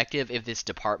more effective if this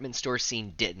department store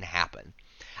scene didn't happen.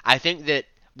 I think that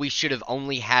we should have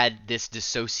only had this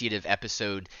dissociative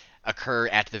episode occur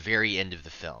at the very end of the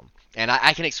film. And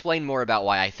I can explain more about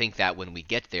why I think that when we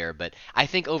get there, but I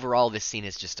think overall this scene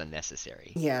is just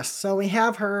unnecessary. Yes, so we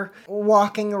have her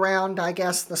walking around, I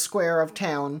guess, the square of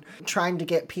town, trying to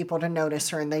get people to notice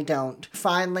her, and they don't.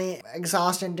 Finally,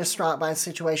 exhausted and distraught by the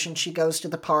situation, she goes to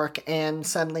the park, and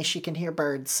suddenly she can hear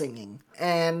birds singing.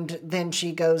 And then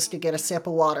she goes to get a sip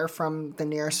of water from the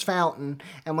nearest fountain,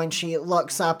 and when she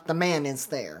looks up, the man is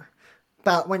there.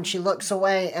 But when she looks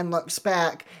away and looks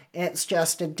back, it's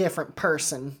just a different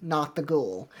person, not the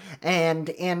ghoul. And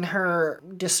in her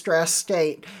distressed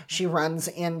state, she runs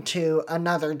into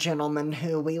another gentleman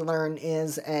who we learn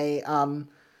is a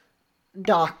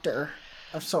doctor.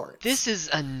 of sorts. This is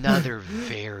another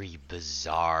very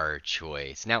bizarre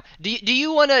choice. Now, do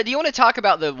you wanna talk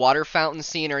about the water fountain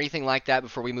scene or anything like that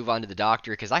before we move on to the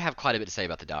Doctor? Because I have quite a bit to say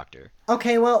about the Doctor.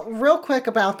 Okay, well, real quick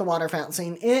about the water fountain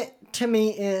scene. It, to me,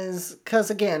 is... Because,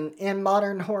 again, in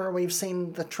modern horror, we've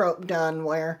seen the trope done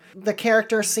where the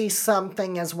character sees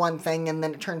something as one thing and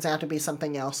then it turns out to be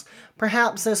something else.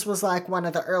 Perhaps this was like one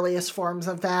of the earliest forms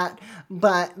of that,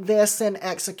 but this in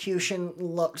execution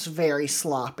looks very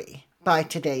sloppy by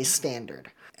today's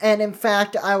standard. And in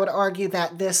fact, I would argue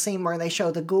that this scene where they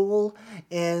show the ghoul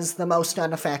is the most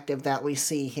ineffective that we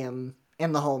see him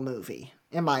in the whole movie,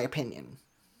 in my opinion.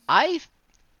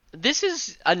 This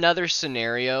is another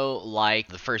scenario like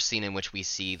the first scene in which we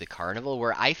see the carnival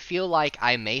where I feel like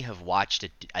I may have watched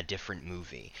a different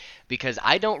movie because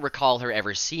I don't recall her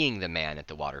ever seeing the man at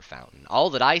the water fountain. All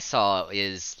that I saw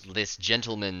is this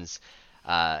gentleman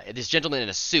in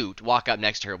a suit walk up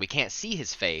next to her. We can't see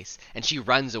his face, and she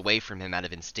runs away from him out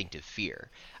of instinctive fear.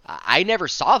 I never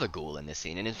saw the ghoul in this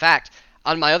scene, and in fact,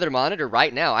 on my other monitor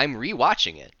right now, I'm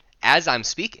rewatching it as I'm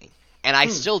speaking, and I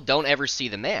still don't ever see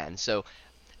the man. So,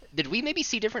 did we maybe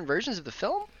see different versions of the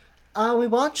film? We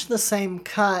watched the same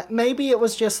cut. Maybe it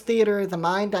was just theater of the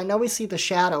mind. I know we see the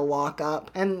shadow walk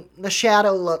up, and the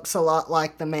shadow looks a lot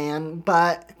like the man,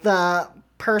 but the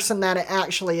person that it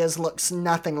actually is looks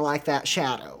nothing like that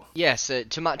shadow. Yes,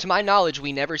 to my knowledge,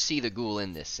 we never see the ghoul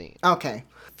in this scene. Okay.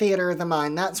 Theater of the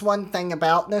mind. That's one thing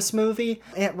about this movie.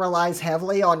 It relies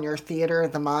heavily on your theater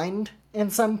of the mind in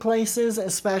some places,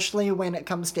 especially when it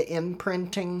comes to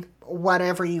imprinting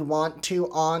whatever you want to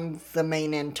on the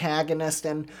main antagonist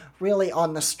and really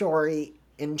on the story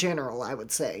in general, I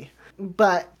would say.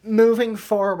 But moving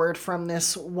forward from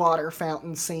this water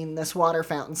fountain scene, this water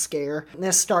fountain scare,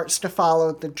 this starts to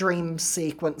follow the dream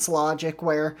sequence logic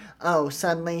where,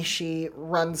 suddenly she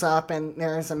runs up and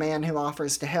there's a man who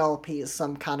offers to help. He is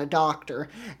some kind of doctor,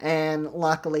 and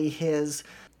luckily his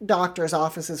doctor's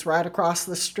office is right across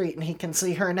the street and he can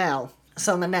see her now.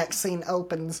 So the next scene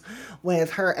opens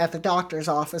with her at the doctor's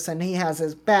office and he has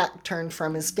his back turned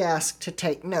from his desk to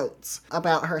take notes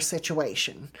about her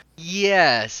situation.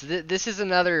 Yes, this is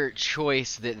another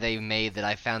choice that they made that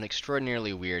I found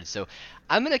extraordinarily weird. So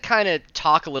I'm going to kind of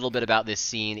talk a little bit about this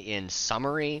scene in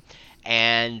summary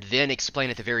and then explain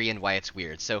at the very end why it's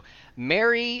weird. So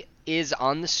Mary is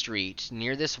on the street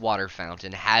near this water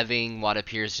fountain having what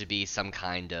appears to be some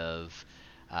kind of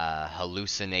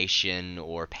hallucination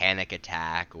or panic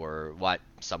attack or what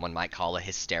someone might call a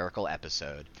hysterical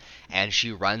episode. And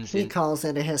she runs in... He calls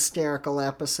it a hysterical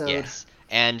episode. Yes.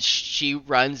 And she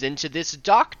runs into this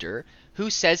doctor who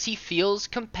says he feels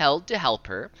compelled to help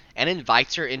her and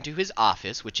invites her into his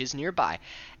office, which is nearby.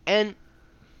 And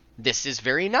this is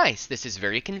very nice. This is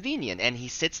very convenient. And he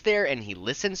sits there and he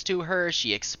listens to her.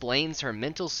 She explains her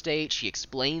mental state. She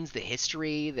explains the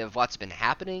history of what's been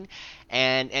happening.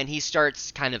 And he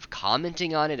starts kind of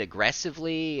commenting on it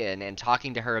aggressively and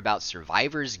talking to her about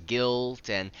survivor's guilt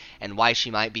and why she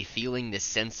might be feeling this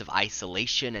sense of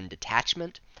isolation and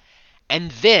detachment. And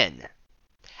then,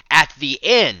 at the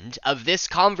end of this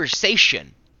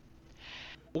conversation,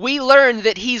 we learn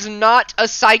that he's not a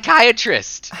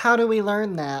psychiatrist. How do we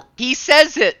learn that? He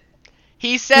says it.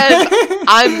 He says,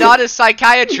 I'm not a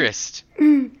psychiatrist.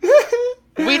 We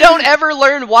don't ever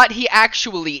learn what he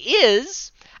actually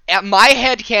is. My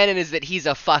headcanon is that he's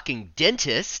a fucking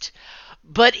dentist.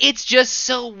 But it's just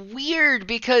so weird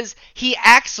because he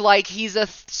acts like he's a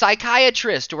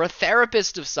psychiatrist or a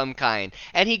therapist of some kind.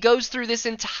 And he goes through this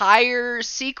entire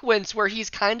sequence where he's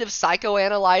kind of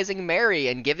psychoanalyzing Mary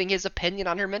and giving his opinion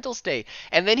on her mental state.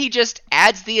 And then he just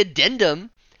adds the addendum,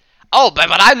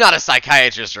 but I'm not a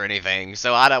psychiatrist or anything,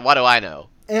 so what do I know?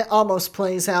 It almost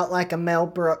plays out like a Mel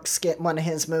Brooks skit in one of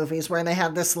his movies where they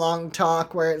have this long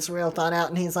talk where it's real thought out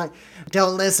and he's like,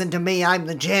 don't listen to me, I'm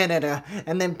the janitor,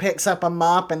 and then picks up a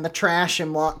mop and the trash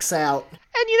and walks out.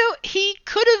 And he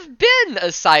could have been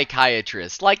a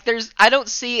psychiatrist. Like, I don't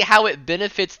see how it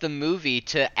benefits the movie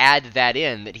to add that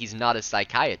in, that he's not a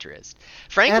psychiatrist.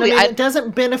 Frankly, and it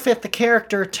doesn't benefit the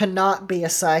character to not be a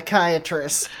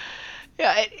psychiatrist.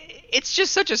 Yeah, it's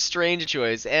just such a strange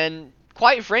choice, and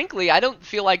quite frankly, I don't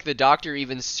feel like the Doctor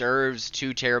even serves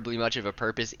too terribly much of a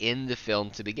purpose in the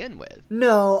film to begin with.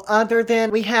 No, other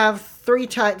than we have 3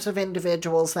 types of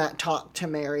individuals that talk to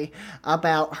Mary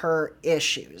about her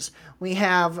issues. We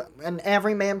have an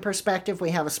everyman perspective,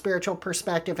 we have a spiritual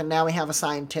perspective, and now we have a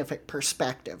scientific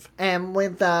perspective. And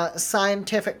with the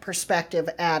scientific perspective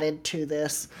added to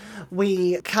this,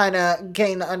 we kind of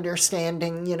gain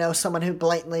understanding, someone who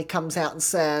blatantly comes out and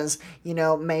says,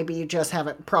 maybe you just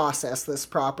haven't processed this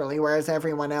properly, whereas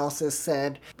everyone else has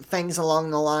said things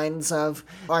along the lines of,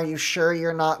 are you sure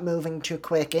you're not moving too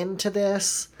quick into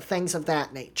this? Things of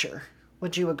that nature.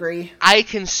 Would you agree? I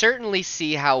can certainly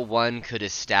see how one could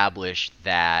establish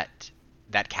that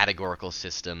categorical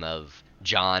system of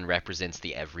John represents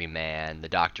the everyman, the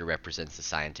doctor represents the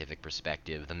scientific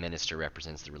perspective, the minister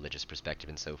represents the religious perspective,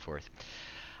 and so forth.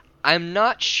 I'm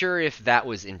not sure if that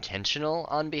was intentional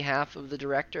on behalf of the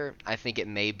director. I think it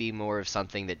may be more of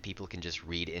something that people can just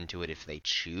read into it if they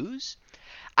choose.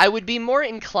 I would be more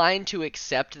inclined to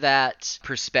accept that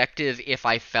perspective if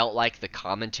I felt like the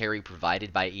commentary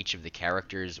provided by each of the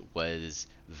characters was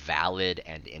valid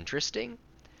and interesting.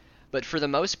 But for the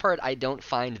most part, I don't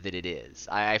find that it is.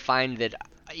 I find that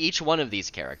each one of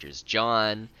these characters,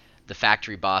 John, the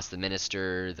factory boss, the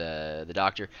minister, the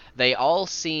doctor, they all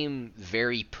seem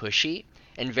very pushy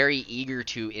and very eager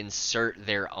to insert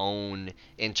their own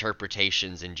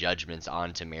interpretations and judgments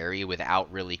onto Mary without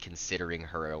really considering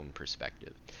her own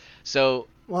perspective. So,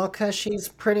 Well, because she's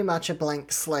pretty much a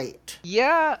blank slate.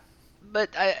 yeah,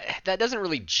 but that doesn't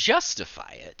really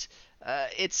justify it.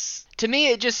 It's to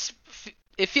me,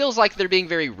 it feels like they're being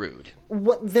very rude.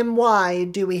 Then why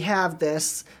do we have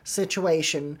this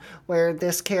situation where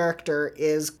this character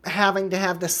is having to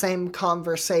have the same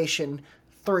conversation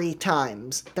 3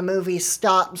 times? The movie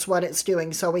stops what it's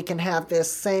doing so we can have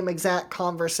this same exact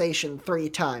conversation 3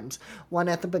 times. One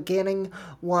at the beginning,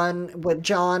 one with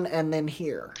John, and then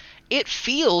here. It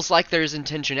feels like there's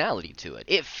intentionality to it.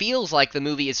 It feels like the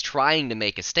movie is trying to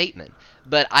make a statement,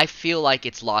 but I feel like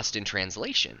it's lost in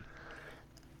translation.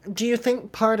 Do you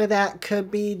think part of that could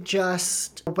be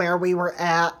just where we were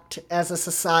at as a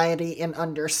society in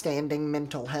understanding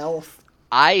mental health?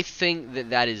 I think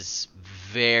that is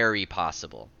very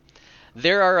possible.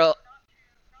 There are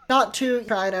Not to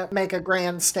try to make a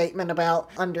grand statement about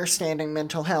understanding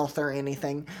mental health or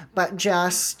anything, but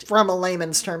just from a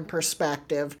layman's term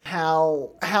perspective,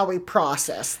 how we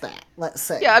process that, let's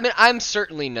say. Yeah, I mean, I'm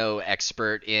certainly no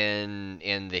expert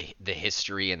in the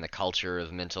history and the culture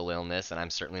of mental illness, and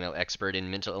I'm certainly no expert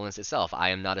in mental illness itself.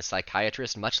 I am not a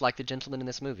psychiatrist, much like the gentleman in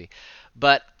this movie.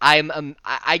 But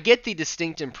I get the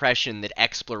distinct impression that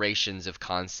explorations of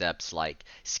concepts like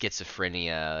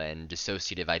schizophrenia and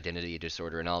dissociative identity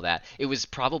disorder and all that, it was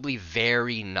probably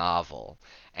very novel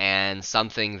and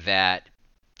something that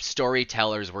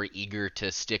storytellers were eager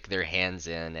to stick their hands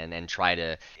in and try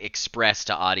to express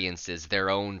to audiences their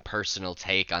own personal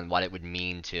take on what it would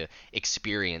mean to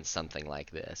experience something like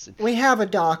this. We have a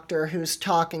doctor who's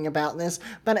talking about this,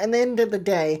 but at the end of the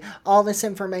day, all this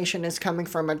information is coming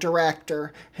from a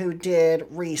director who did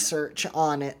research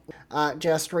on it,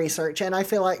 just research. And I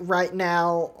feel like right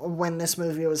now, when this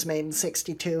movie was made in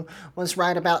 1962, was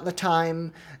right about the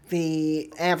time the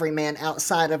everyman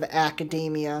outside of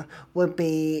academia would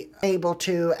be able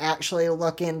to actually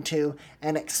look into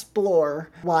and explore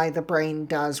why the brain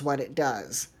does what it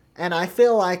does. And I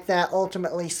feel like that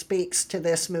ultimately speaks to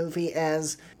this movie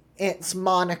as its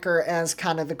moniker as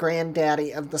kind of the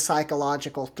granddaddy of the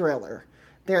psychological thriller.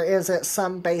 There is at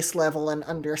some base level an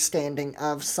understanding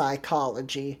of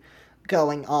psychology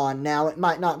going on. Now, it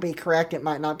might not be correct, it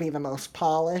might not be the most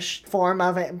polished form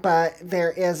of it, but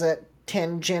there is a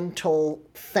tangential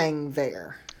thing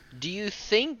there. Do you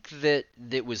think that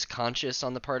was conscious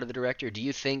on the part of the director? Do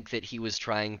you think that he was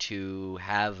trying to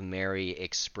have Mary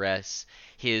express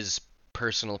his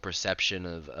personal perception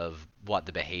of what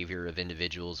the behavior of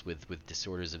individuals with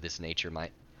disorders of this nature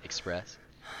might express?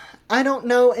 I don't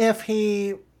know if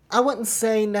I wouldn't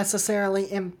say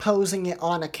necessarily imposing it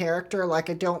on a character. Like,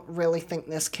 I don't really think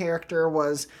this character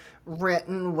was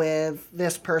written with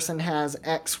this person has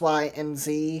X, Y, and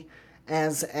Z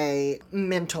as a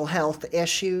mental health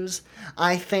issues.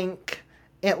 I think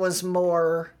it was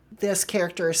more this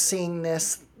character is seeing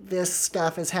this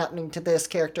stuff is happening to this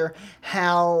character.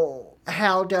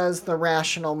 How does the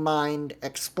rational mind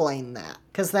explain that?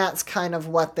 Because that's kind of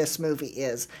what this movie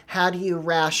is. How do you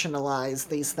rationalize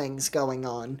these things going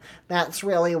on? That's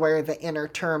really where the inner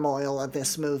turmoil of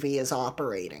this movie is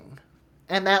operating.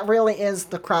 And that really is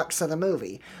the crux of the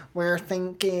movie. We're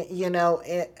thinking,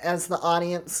 as the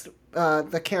audience,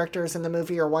 the characters in the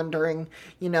movie are wondering,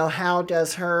 how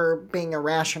does her being a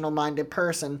rational-minded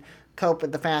person cope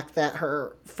with the fact that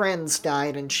her friends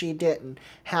died and she didn't?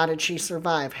 How did she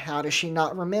survive? How does she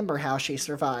not remember how she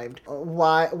survived?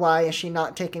 Why is she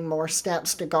not taking more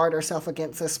steps to guard herself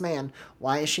against this man?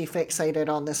 Why is she fixated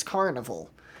on this carnival?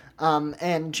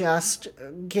 And just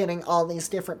getting all these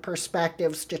different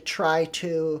perspectives to try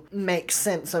to make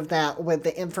sense of that with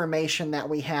the information that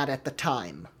we had at the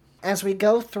time. As we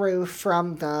go through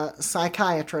from the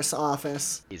psychiatrist's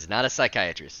office, He's not a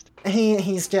psychiatrist.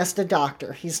 he's just a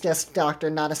doctor. He's just a doctor,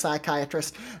 not a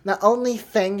psychiatrist. The only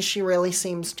thing she really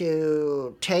seems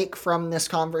to take from this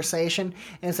conversation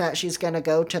is that she's going to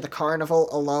go to the carnival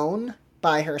alone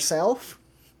by herself.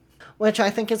 Which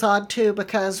I think is odd too,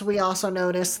 because we also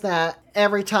notice that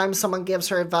every time someone gives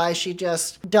her advice, she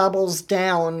just doubles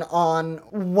down on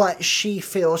what she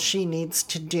feels she needs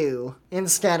to do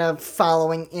instead of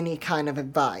following any kind of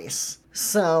advice.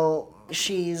 So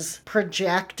she's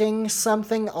projecting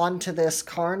something onto this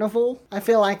carnival. I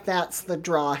feel like that's the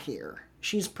draw here.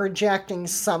 She's projecting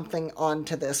something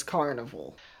onto this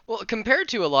carnival. Well, compared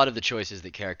to a lot of the choices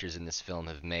that characters in this film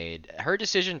have made, her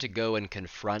decision to go and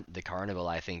confront the carnival,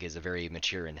 I think, is a very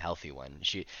mature and healthy one.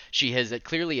 She has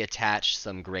clearly attached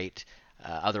some great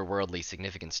otherworldly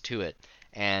significance to it,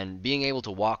 and being able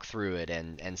to walk through it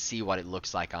and see what it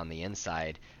looks like on the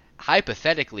inside,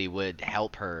 hypothetically would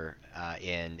help her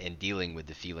in dealing with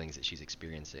the feelings that she's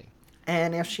experiencing.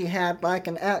 And if she had, like,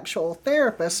 an actual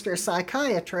therapist or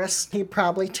psychiatrist, he'd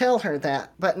probably tell her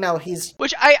that. But no, he's...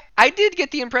 Which I did get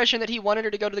the impression that he wanted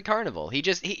her to go to the carnival. He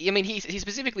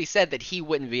specifically said that he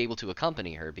wouldn't be able to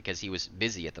accompany her because he was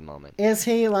busy at the moment. Is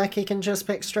he, like, he can just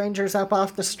pick strangers up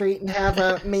off the street and have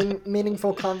a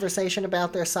meaningful conversation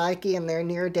about their psyche and their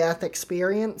near-death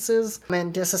experiences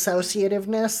and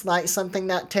disassociativeness, like something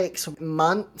that takes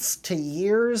months to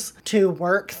years to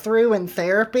work through in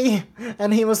therapy?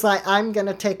 And he was like, I'm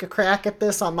gonna take a crack at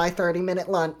this on my 30-minute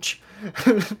lunch.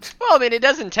 Well, I mean, it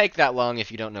doesn't take that long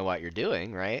if you don't know what you're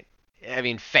doing, right? I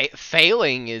mean,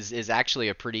 failing is actually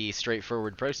a pretty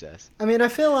straightforward process. I mean, I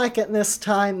feel like at this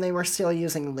time they were still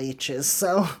using leeches,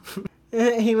 so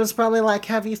he was probably like,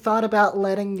 have you thought about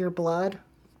letting your blood?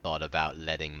 Thought about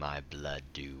letting my blood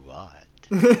do what?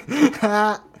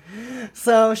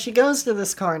 So she goes to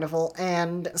this carnival,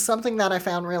 and something that I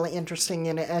found really interesting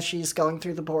in it as she's going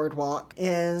through the boardwalk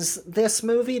is this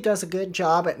movie does a good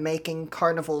job at making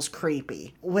carnivals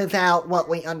creepy without what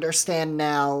we understand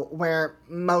now, where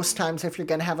most times if you're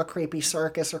going to have a creepy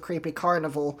circus or creepy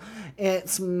carnival,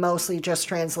 it's mostly just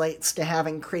translates to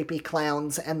having creepy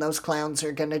clowns, and those clowns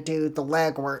are going to do the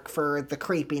legwork for the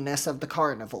creepiness of the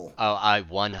carnival. Oh, I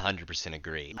 100%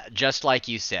 agree. Just like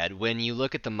you said, when you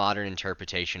look at the modern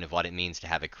interpretation of what it means to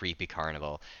have a creepy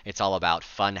carnival, it's all about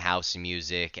funhouse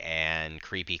music and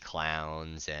creepy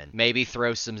clowns and maybe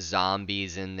throw some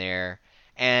zombies in there.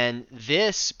 And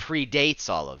this predates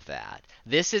all of that.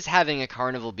 This is having a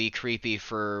carnival be creepy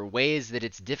for ways that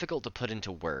it's difficult to put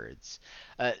into words.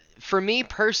 For me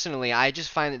personally, I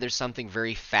just find that there's something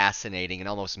very fascinating and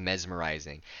almost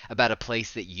mesmerizing about a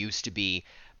place that used to be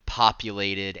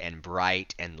populated and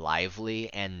bright and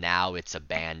lively, and now it's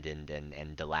abandoned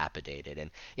and dilapidated. And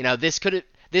this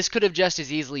could have just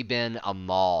as easily been a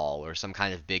mall or some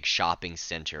kind of big shopping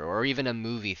center or even a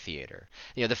movie theater.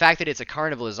 The fact that it's a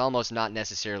carnival is almost not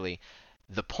necessarily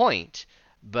the point,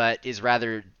 but is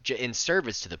rather in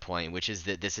service to the point, which is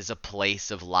that this is a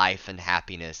place of life and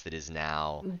happiness that is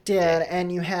now dead.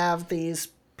 And you have these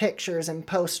pictures and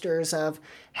posters of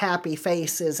happy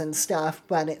faces and stuff,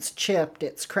 but it's chipped,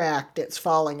 it's cracked, it's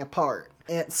falling apart.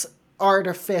 It's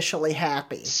artificially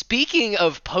happy. Speaking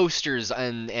of posters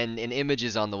and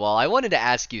images on the wall, I wanted to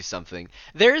ask you something.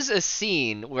 There's a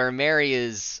scene where Mary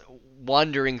is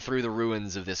wandering through the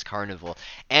ruins of this carnival,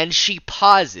 and she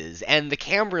pauses, and the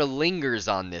camera lingers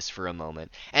on this for a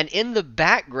moment. And in the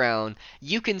background,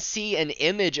 you can see an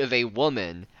image of a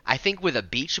woman, I think with a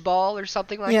beach ball or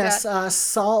something like that. Yes,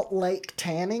 Salt Lake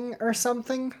tanning or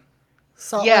something.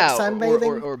 Salt Yeah, Lake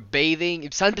sunbathing. or bathing,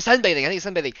 sunbathing. I think it's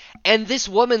sunbathing. And this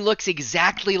woman looks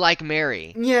exactly like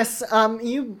Mary. Yes,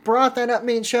 you brought that up to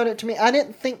me and showed it to me. I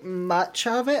didn't think much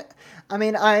of it. I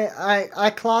mean,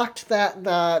 I clocked that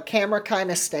the camera kind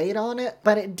of stayed on it,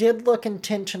 but it did look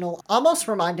intentional. Almost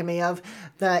reminded me of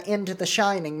the end of The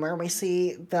Shining, where we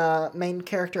see the main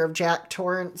character of Jack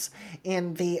Torrance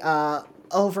in the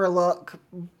Overlook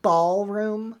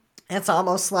ballroom. It's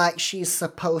almost like she's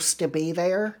supposed to be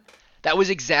there. That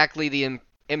was exactly the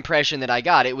impression that I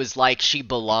got. It was like she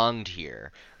belonged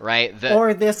here, right?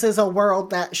 Or this is a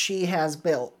world that she has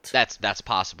built. That's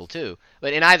possible too.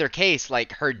 But in either case,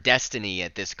 like, her destiny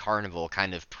at this carnival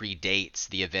kind of predates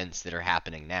the events that are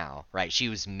happening now, right? She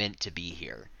was meant to be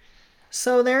here.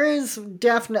 So there is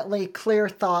definitely clear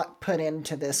thought put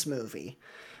into this movie.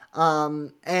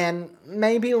 And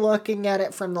maybe looking at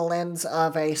it from the lens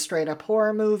of a straight-up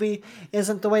horror movie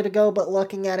isn't the way to go, but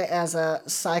looking at it as a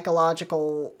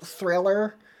psychological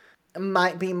thriller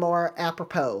might be more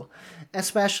apropos.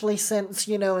 Especially since,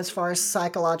 as far as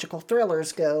psychological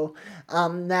thrillers go,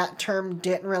 that term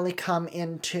didn't really come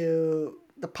into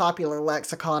the popular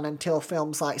lexicon until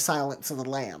films like Silence of the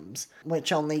Lambs,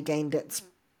 which only gained its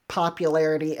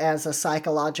popularity as a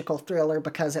psychological thriller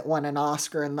because it won an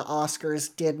Oscar, and the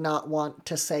Oscars did not want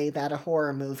to say that a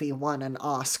horror movie won an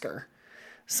Oscar.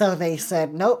 So they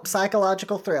said, nope,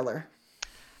 psychological thriller.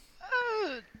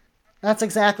 That's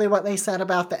exactly what they said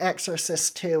about The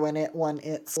Exorcist 2, and it won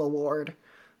its award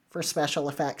for special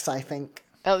effects, I think.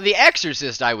 Now, The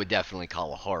Exorcist I would definitely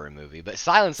call a horror movie, but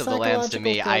Silence of the Lambs to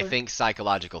me, I think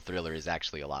psychological thriller is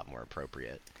actually a lot more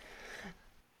appropriate.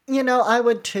 You know, I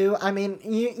would too. I mean,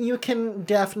 you can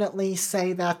definitely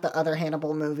say that the other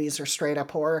Hannibal movies are straight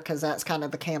up horror, because that's kind of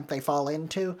the camp they fall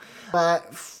into. But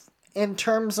in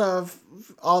terms of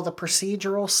all the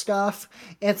procedural stuff,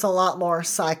 it's a lot more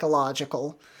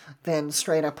psychological than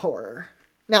straight up horror.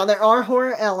 Now, there are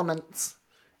horror elements,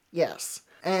 yes.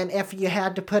 And if you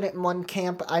had to put it in one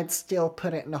camp, I'd still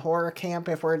put it in the horror camp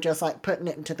if we're just like putting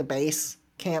it into the base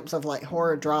camps of like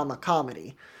horror, drama,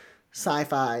 comedy,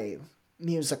 sci-fi,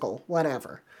 musical,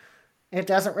 whatever. It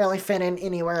doesn't really fit in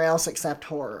anywhere else except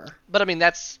horror. But I mean,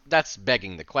 that's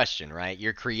begging the question, right?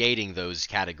 You're creating those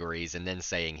categories and then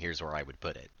saying, here's where I would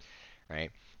put it,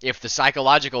 right? If the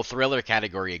psychological thriller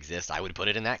category exists, I would put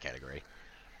it in that category.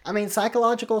 I mean,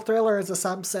 psychological thriller is a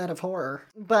subset of horror.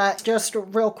 But just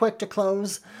real quick to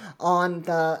close on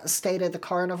the state of the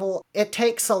carnival, it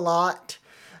takes a lot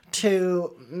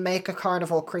to make a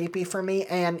carnival creepy for me,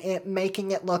 and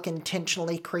making it look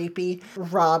intentionally creepy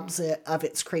robs it of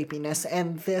its creepiness,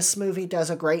 and this movie does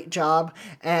a great job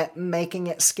at making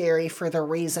it scary for the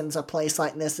reasons a place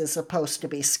like this is supposed to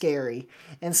be scary,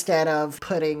 instead of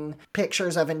putting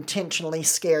pictures of intentionally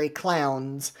scary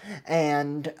clowns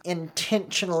and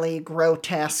intentionally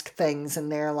grotesque things in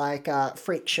there like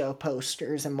freak show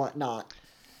posters and whatnot.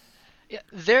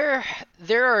 Yeah,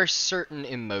 there are certain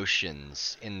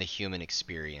emotions in the human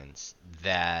experience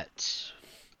that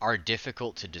are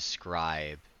difficult to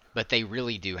describe, but they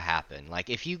really do happen. Like,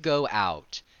 if you go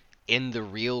out in the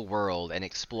real world and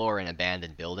explore an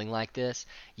abandoned building like this,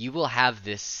 you will have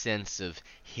this sense of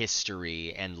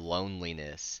history and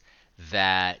loneliness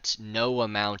that no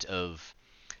amount of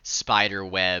spider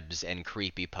webs and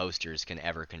creepy posters can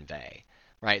ever convey.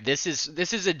 Right? This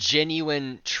is a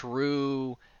genuine,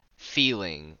 true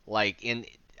feeling, like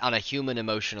on a human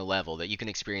emotional level, that you can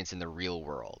experience in the real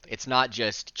world. It's not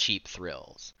just cheap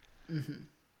thrills. Mm-hmm.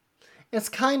 It's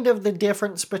kind of the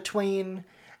difference between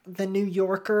the New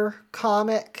Yorker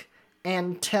comic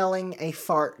and telling a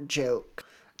fart joke.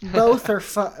 Both are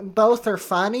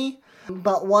funny,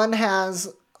 but one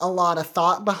has a lot of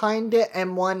thought behind it,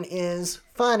 and one is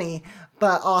funny,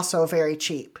 but also very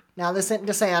cheap. Now, this isn't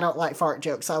to say I don't like fart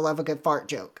jokes. I love a good fart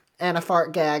joke. And a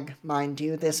fart gag, mind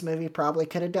you, this movie probably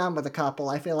could have done with a couple.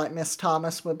 I feel like Miss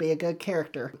Thomas would be a good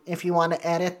character. If you want to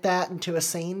edit that into a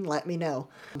scene, let me know.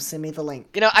 Send me the link.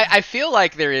 You know, I feel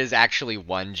like there is actually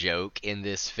one joke in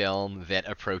this film that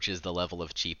approaches the level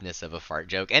of cheapness of a fart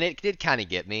joke, and it did kind of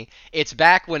get me. It's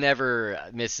back whenever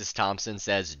Mrs. Thompson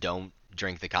says, don't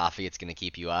drink the coffee, it's going to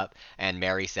keep you up, and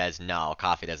Mary says, no,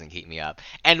 coffee doesn't keep me up,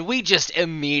 and we just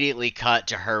immediately cut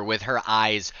to her with her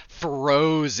eyes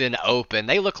frozen open.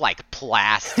 They look like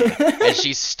plastic as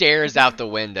she stares out the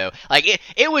window. Like,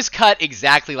 it was cut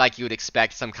exactly like you would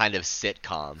expect some kind of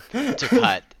sitcom to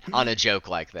cut on a joke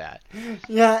like that.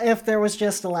 Yeah, if there was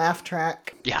just a laugh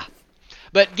track. Yeah.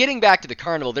 But getting back to the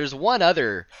carnival, there's one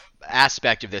other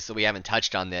aspect of this that we haven't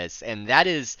touched on this, and that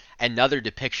is another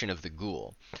depiction of the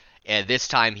ghoul. And this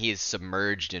time he is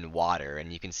submerged in water,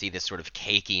 and you can see this sort of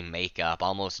cakey makeup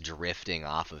almost drifting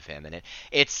off of him. And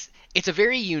it's a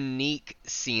very unique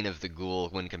scene of the ghoul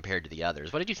when compared to the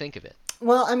others. What did you think of it?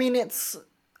 Well, I mean, it's...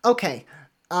 Okay.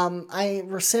 I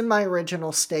rescind my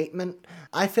original statement.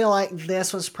 I feel like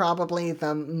this was probably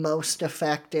the most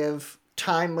effective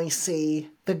time we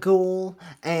see the ghoul,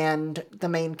 and the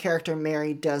main character,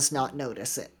 Mary, does not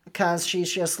notice it. Because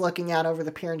she's just looking out over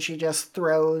the pier, and she just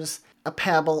throws a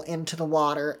pebble into the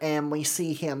water, and we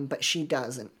see him, but she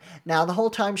doesn't. Now, the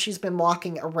whole time she's been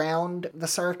walking around the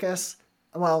circus,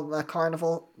 well, the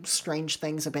carnival, strange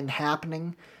things have been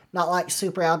happening. Not like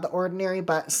super out of the ordinary,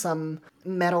 but some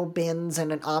metal bins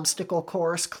and an obstacle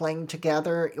course cling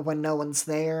together when no one's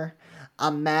there.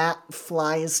 A mat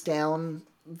flies down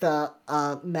the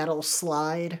metal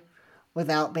slide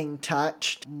without being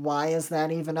touched. Why is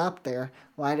that even up there?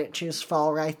 Why did it just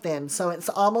fall right then? So it's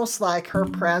almost like her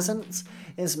presence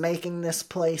is making this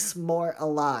place more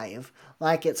alive,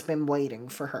 like it's been waiting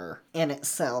for her in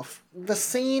itself. The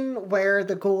scene where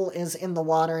the ghoul is in the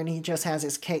water and he just has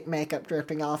his cake makeup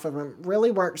dripping off of him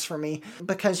really works for me,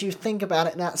 because you think about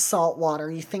it, that salt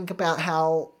water, you think about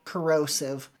how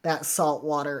corrosive that salt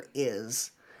water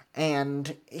is.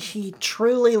 and he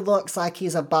truly looks like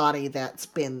he's a body that's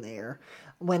been there.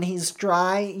 When he's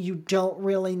dry, you don't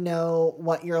really know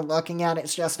what you're looking at.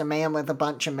 It's just a man with a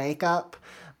bunch of makeup.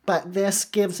 But this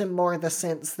gives him more the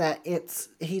sense that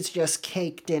he's just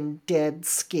caked in dead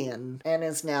skin and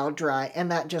is now dry.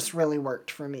 And that just really worked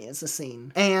for me as a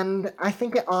scene. And I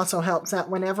think it also helps that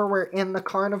whenever we're in the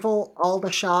carnival, all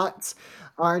the shots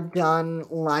are done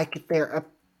like they're a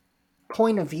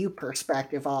point of view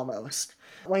perspective almost.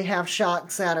 We have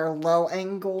shots that are low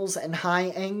angles and high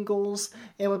angles.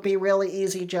 It would be really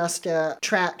easy just to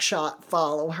track shot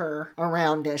follow her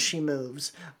around as she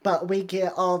moves. But we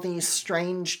get all these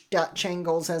strange Dutch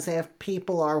angles as if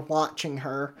people are watching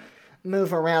her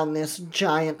move around this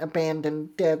giant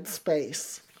abandoned dead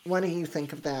space. What do you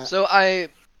think of that? So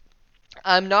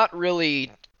I'm not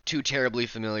really too terribly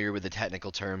familiar with the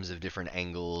technical terms of different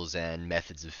angles and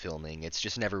methods of filming. It's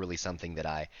just never really something that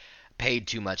I paid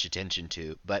too much attention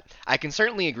to. But I can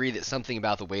certainly agree that something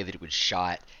about the way that it was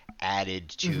shot added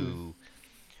to...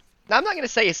 I'm not going to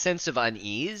say a sense of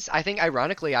unease. I think,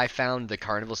 ironically, I found the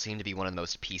carnival scene to be one of the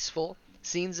most peaceful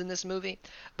scenes in this movie.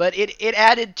 But it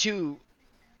added to...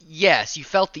 Yes, you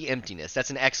felt the emptiness. That's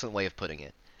an excellent way of putting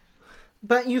it.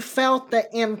 But you felt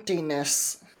the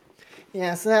emptiness.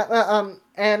 Yes,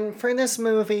 and for this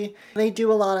movie, they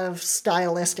do a lot of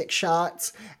stylistic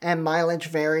shots, and mileage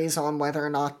varies on whether or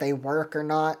not they work or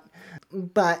not.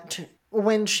 But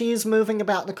when she's moving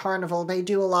about the carnival, they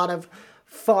do a lot of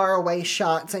faraway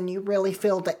shots, and you really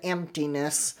feel the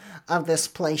emptiness of this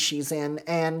place she's in,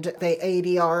 and they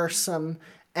ADR some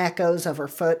echoes of her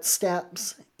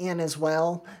footsteps in as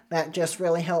well. That just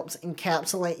really helps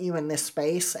encapsulate you in this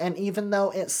space, and even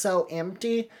though it's so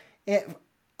empty, it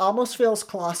almost feels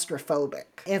claustrophobic.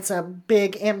 It's a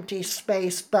big empty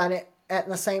space, but it at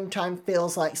the same time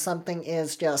feels like something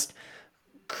is just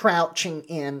crouching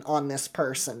in on this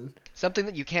person. Something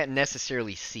that you can't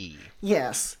necessarily see.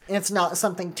 Yes, it's not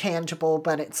something tangible,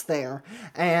 but it's there.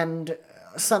 And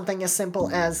something as simple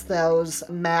as those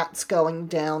mats going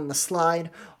down the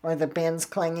slide or the bins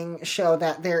clanging show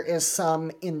that there is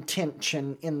some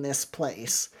intention in this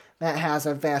place that has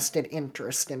a vested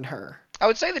interest in her. I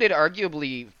would say that it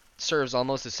arguably serves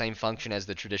almost the same function as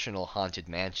the traditional haunted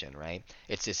mansion, right?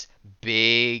 It's this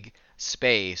big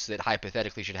space that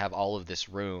hypothetically should have all of this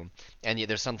room, and yet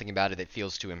there's something about it that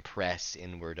feels to impress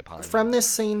inward upon you. From this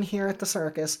scene here at the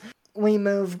circus, we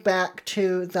move back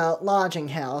to the lodging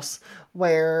house,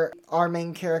 where our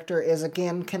main character is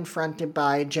again confronted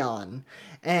by John.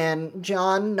 And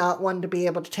John, not one to be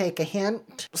able to take a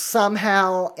hint,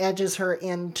 somehow edges her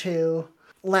into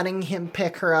letting him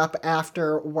pick her up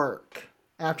after work,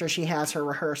 after she has her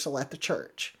rehearsal at the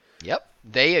church. Yep,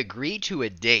 they agree to a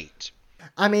date.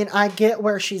 I mean, I get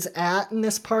where she's at in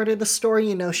this part of the story.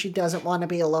 You know, she doesn't want to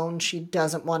be alone. She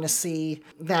doesn't want to see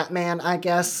that man. I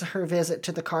guess her visit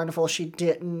to the carnival, she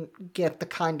didn't get the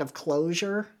kind of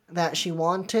closure that she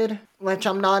wanted, which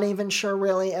I'm not even sure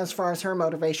really, as far as her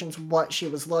motivations, what she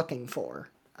was looking for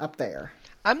up there.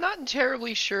 I'm not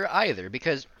terribly sure either,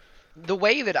 because the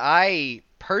way that I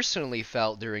personally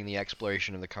felt during the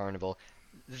exploration of the carnival,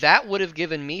 that would have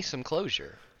given me some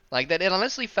closure. Like, that it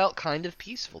honestly felt kind of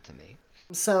peaceful to me.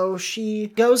 So she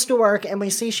goes to work, and we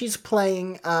see she's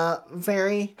playing a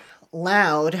very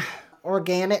loud,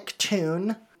 organic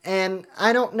tune. And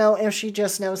I don't know if she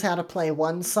just knows how to play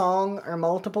one song or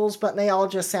multiples, but they all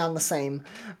just sound the same.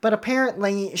 But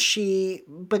apparently she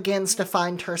begins to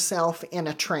find herself in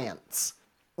a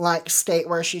trance-like state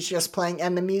where she's just playing,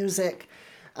 and the music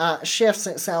shifts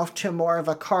itself to more of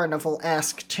a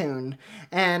carnival-esque tune.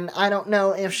 And I don't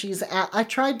know if she's... I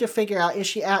tried to figure out, is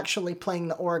she actually playing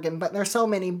the organ? But there's so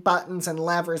many buttons and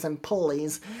levers and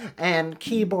pulleys and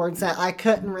keyboards that I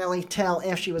couldn't really tell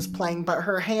if she was playing. But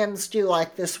her hands do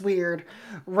like this weird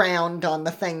round on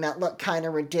the thing that looked kind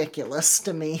of ridiculous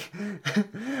to me.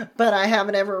 But I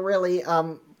haven't ever really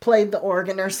played the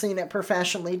organ or seen it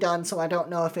professionally done, so I don't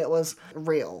know if it was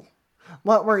real.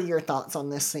 What were your thoughts on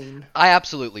this scene? I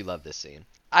absolutely love this scene.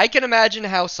 I can imagine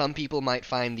how some people might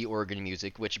find the organ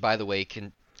music, which, by the way,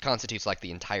 constitutes like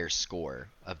the entire score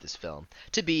of this film,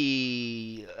 to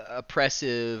be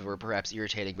oppressive or perhaps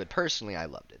irritating, but personally I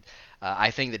loved it.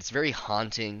 I think that it's very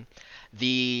haunting.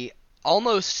 The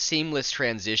almost seamless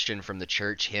transition from the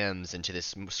church hymns into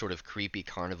this sort of creepy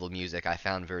carnival music I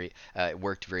found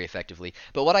worked very effectively.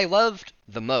 But what I loved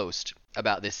the most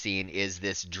about this scene is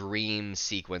this dream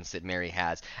sequence that Mary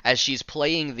has. As she's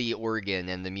playing the organ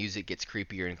and the music gets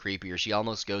creepier and creepier, she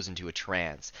almost goes into a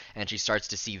trance, and she starts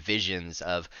to see visions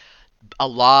of a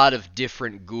lot of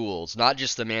different ghouls, not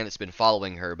just the man that's been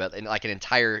following her, but like an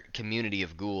entire community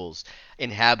of ghouls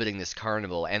inhabiting this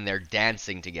carnival, and they're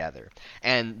dancing together.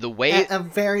 And the way At a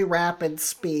very rapid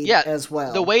speed yeah, as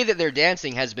well. the way that they're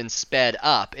dancing has been sped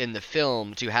up in the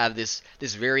film to have this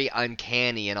very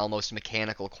uncanny and almost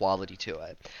mechanical quality to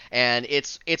it. And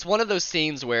it's one of those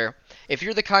scenes where if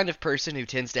you're the kind of person who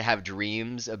tends to have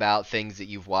dreams about things that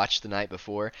you've watched the night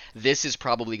before, this is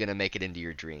probably going to make it into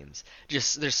your dreams.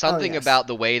 Just there's something yes. about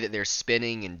the way that they're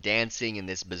spinning and dancing in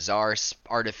this bizarre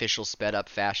artificial sped up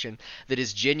fashion that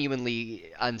is genuinely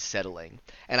unsettling,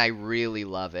 and I really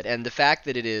love it. And the fact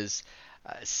that it is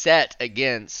set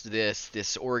against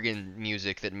this organ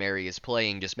music that Mary is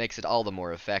playing just makes it all the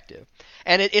more effective.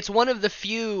 And it's one of the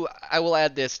few, I will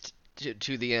add this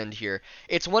to the end here,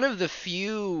 it's one of the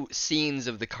few scenes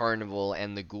of the carnival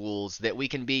and the ghouls that we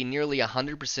can be nearly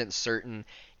 100% certain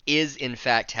is in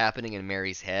fact happening in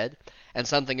Mary's head. And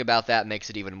something about that makes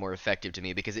it even more effective to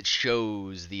me because it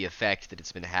shows the effect that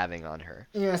it's been having on her.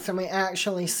 Yes, and we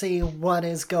actually see what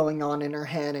is going on in her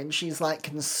head, and she's like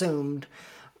consumed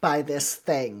by this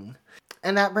thing.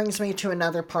 And that brings me to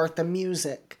another part, the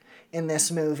music in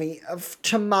this movie.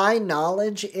 To my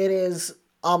knowledge, it is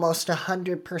almost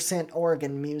 100%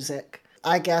 organ music.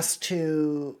 I guess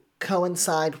to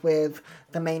coincide with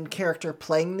the main character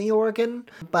playing the organ,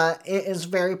 but it is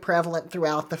very prevalent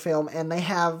throughout the film, and it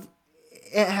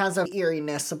has an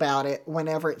eeriness about it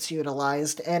whenever it's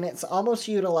utilized, and it's almost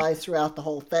utilized throughout the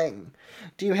whole thing.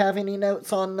 Do you have any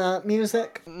notes on the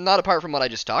music? Not apart from what I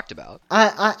just talked about.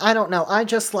 I don't know. I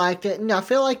just liked it. And I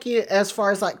feel like as far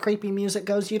as like creepy music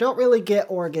goes, you don't really get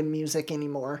organ music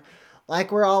anymore. Like,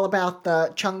 we're all about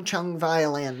the chung-chung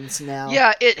violins now.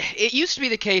 Yeah, it used to be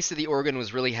the case that the organ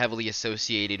was really heavily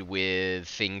associated with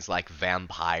things like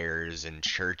vampires and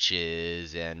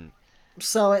churches and...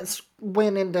 So it's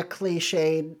went into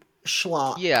cliched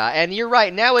schlock. Yeah, and you're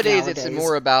right. Nowadays, it's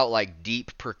more about like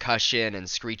deep percussion and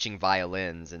screeching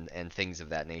violins and things of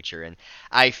that nature. And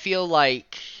I feel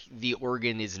like the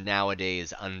organ is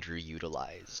nowadays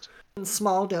underutilized. In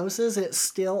small doses, it's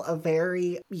still a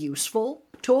very useful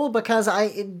tool because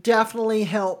it definitely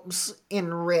helps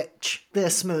enrich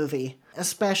this movie,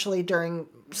 especially during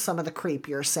some of the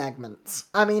creepier segments.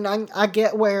 I mean, I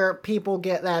get where people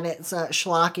get that it's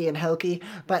schlocky and hokey,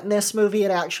 but in this movie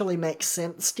it actually makes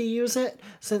sense to use it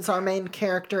since our main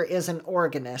character is an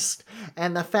organist,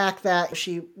 and the fact that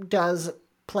she does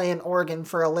play an organ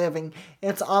for a living,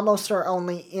 it's almost our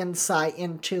only insight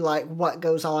into like what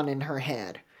goes on in her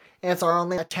head. It's our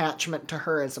only attachment to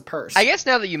her as a person. I guess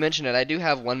now that you mention it, I do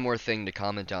have one more thing to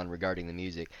comment on regarding the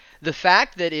music. The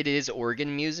fact that it is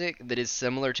organ music that is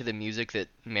similar to the music that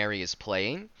Mary is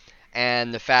playing,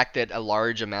 and the fact that a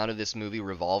large amount of this movie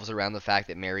revolves around the fact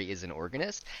that Mary is an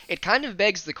organist, it kind of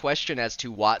begs the question as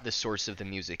to what the source of the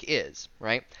music is,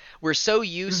 right? We're so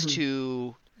used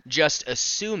to just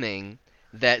assuming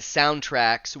that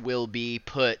soundtracks will be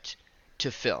put to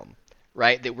film,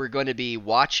 right? That we're going to be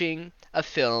watching a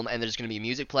film and there's going to be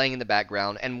music playing in the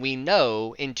background, and we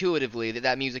know intuitively that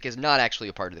that music is not actually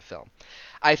a part of the film.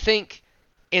 I think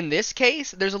in this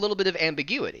case there's a little bit of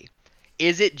ambiguity.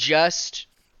 Is it just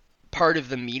part of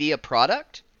the media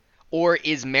product, or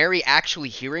is Mary actually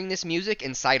hearing this music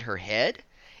inside her head?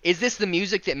 Is this the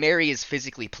music that Mary is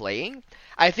physically playing?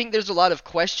 I think there's a lot of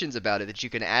questions about it that you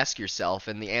can ask yourself,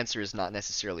 and the answer is not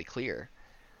necessarily clear.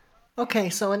 Okay,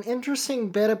 so an interesting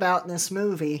bit about this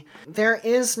movie, there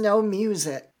is no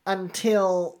music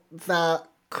until the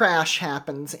crash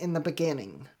happens in the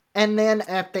beginning. And then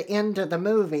at the end of the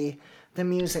movie, the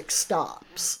music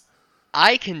stops.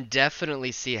 I can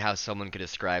definitely see how someone could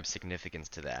ascribe significance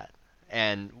to that.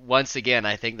 And once again,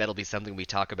 I think that'll be something we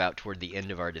talk about toward the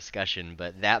end of our discussion,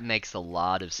 but that makes a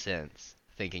lot of sense,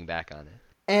 thinking back on it.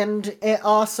 And it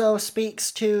also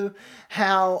speaks to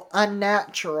how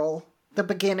unnatural the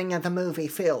beginning of the movie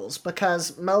feels,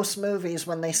 because most movies,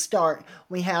 when they start,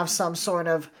 we have some sort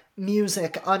of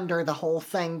music under the whole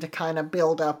thing to kind of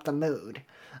build up the mood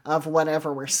of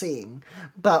whatever we're seeing.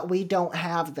 But we don't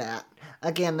have that.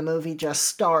 Again, the movie just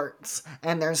starts,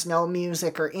 and there's no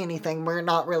music or anything. We're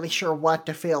not really sure what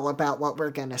to feel about what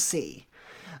we're gonna see.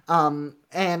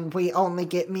 And we only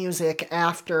get music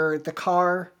after the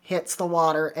car hits the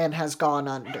water and has gone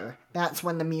under. That's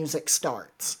when the music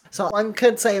starts. So one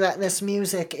could say that this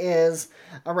music is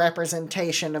a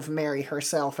representation of Mary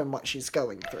herself and what she's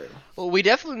going through. Well, we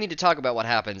definitely need to talk about what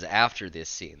happens after this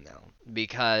scene, though.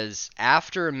 Because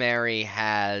after Mary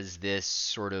has this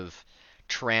sort of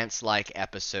trance-like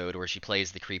episode where she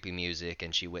plays the creepy music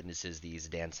and she witnesses these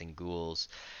dancing ghouls,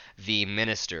 the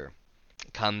minister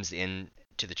comes in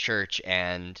to the church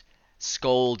and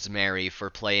scolds Mary for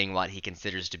playing what he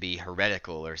considers to be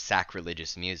heretical or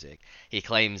sacrilegious music. He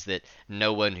claims that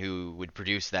no one who would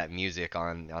produce that music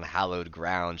on hallowed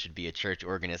ground should be a church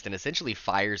organist, and essentially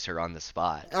fires her on the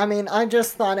spot. I mean, I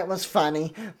just thought it was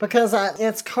funny because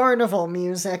it's carnival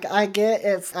music. I get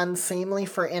it's unseemly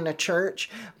for in a church,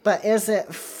 but is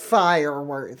it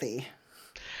fire-worthy?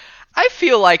 I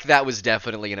feel like that was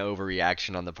definitely an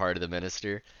overreaction on the part of the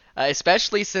minister.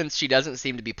 Especially since she doesn't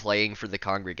seem to be playing for the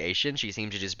congregation. She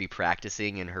seems to just be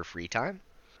practicing in her free time.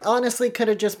 Honestly, could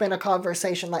have just been a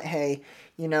conversation like, hey,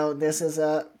 this is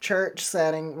a church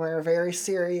setting. We're a very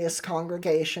serious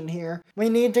congregation here. We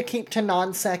need to keep to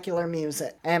non-secular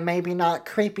music and maybe not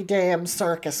creepy damn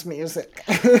circus music.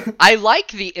 I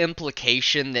like the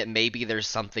implication that maybe there's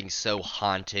something so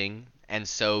haunting and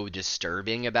so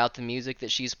disturbing about the music that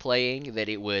she's playing that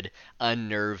it would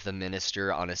unnerve the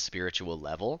minister on a spiritual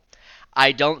level.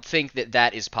 I don't think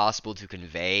that is possible to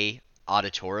convey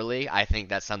auditorily. I think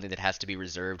that's something that has to be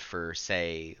reserved for,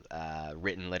 say,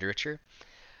 written literature.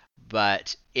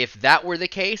 But if that were the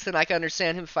case, then I can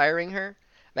understand him firing her.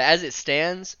 But as it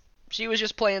stands, she was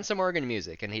just playing some organ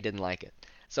music, and he didn't like it.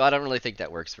 So I don't really think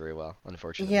that works very well,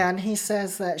 unfortunately. Yeah, and he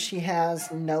says that she has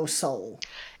no soul.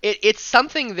 It's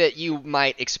something that you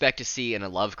might expect to see in a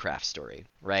Lovecraft story,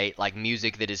 right? Like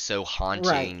music that is so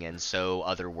haunting and so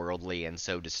otherworldly and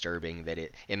so disturbing that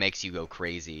it makes you go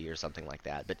crazy or something like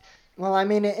that. But well, I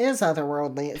mean, it is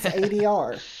otherworldly. It's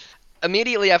ADR.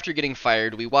 Immediately after getting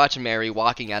fired, we watch Mary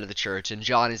walking out of the church, and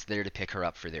John is there to pick her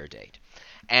up for their date.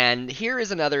 And here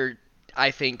is another,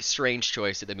 I think, strange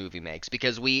choice that the movie makes,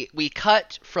 because we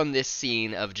cut from this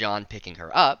scene of John picking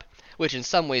her up, which in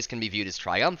some ways can be viewed as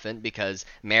triumphant because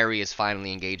Mary is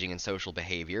finally engaging in social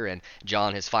behavior and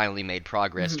John has finally made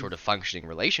progress toward a functioning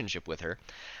relationship with her.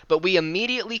 But we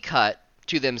immediately cut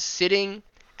to them sitting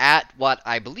at what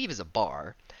I believe is a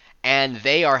bar, and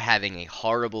they are having a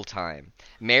horrible time.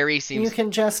 Mary seems... You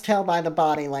can just tell by the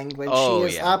body language. Oh,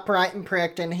 she is upright and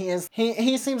pricked, and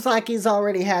he seems like he's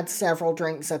already had several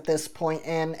drinks at this point,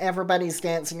 and everybody's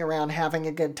dancing around having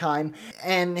a good time,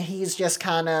 and he's just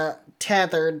kind of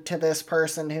tethered to this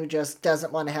person who just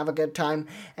doesn't want to have a good time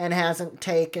and hasn't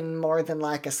taken more than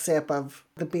like a sip of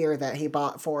the beer that he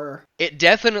bought for her. It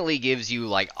definitely gives you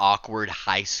like awkward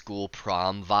high school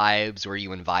prom vibes where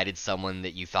you invited someone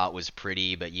that you thought was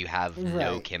pretty but you have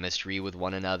no chemistry with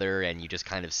one another and you just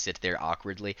kind of sit there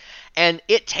awkwardly. And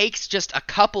it takes just a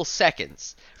couple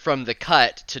seconds from the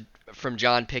cut from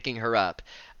John picking her up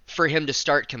for him to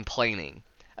start complaining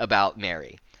about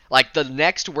Mary. Like, the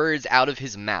next words out of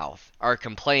his mouth are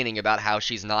complaining about how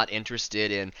she's not interested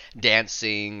in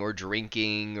dancing or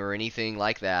drinking or anything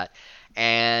like that.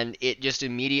 And it just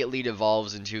immediately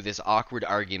devolves into this awkward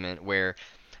argument where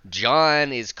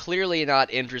John is clearly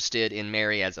not interested in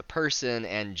Mary as a person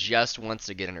and just wants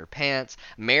to get in her pants.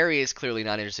 Mary is clearly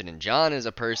not interested in John as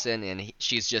a person and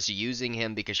she's just using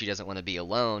him because she doesn't want to be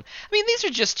alone. I mean, these are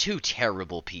just two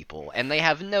terrible people and they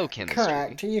have no chemistry.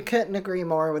 Correct. You couldn't agree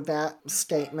more with that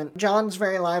statement. John's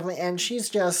very lively and she's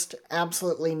just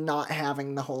absolutely not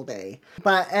having the whole day.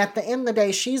 But at the end of the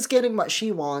day, she's getting what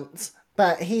she wants.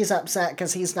 But he's upset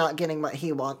because he's not getting what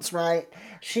he wants, right?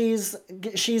 She's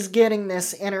getting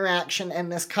this interaction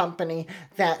and this company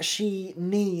that she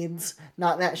needs.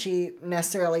 Not that she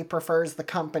necessarily prefers the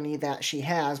company that she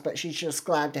has, but she's just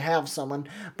glad to have someone.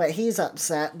 But he's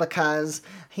upset because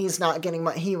he's not getting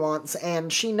what he wants,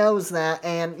 and she knows that,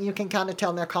 and you can kind of tell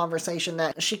in their conversation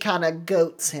that she kind of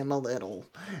goats him a little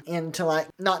into, like,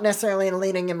 not necessarily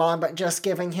leading him on, but just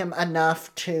giving him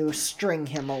enough to string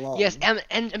him along. Yes, and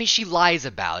I mean, she lies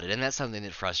about it, and that's something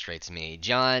that frustrates me.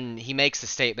 John, he makes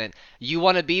the statement, you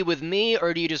want to be with me,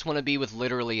 or do you just want to be with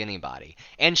literally anybody?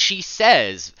 And she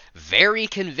says, very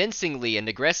convincingly and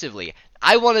aggressively,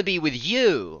 I want to be with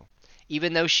you,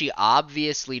 even though she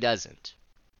obviously doesn't.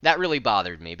 That really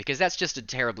bothered me, because that's just a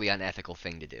terribly unethical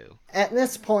thing to do. At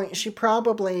this point, she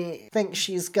probably thinks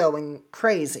she's going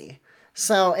crazy.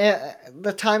 So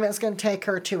the time it's going to take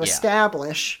her to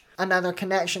establish another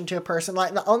connection to a person,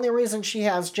 like, the only reason she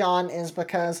has John is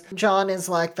because John is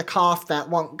like the cough that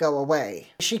won't go away.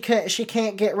 She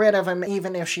can't get rid of him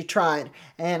even if she tried,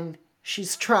 and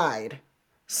she's tried.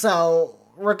 So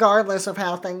regardless of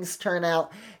how things turn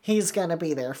out, he's going to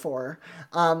be there for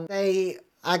her. They,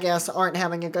 I guess, aren't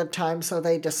having a good time, so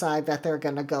they decide that they're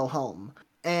going to go home.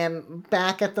 And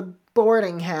back at the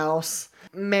boarding house,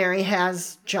 Mary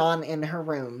has John in her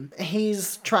room.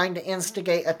 He's trying to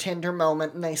instigate a tender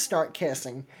moment and they start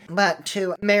kissing. But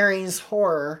to Mary's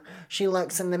horror, she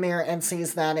looks in the mirror and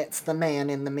sees that it's the man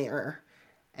in the mirror.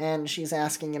 And she's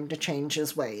asking him to change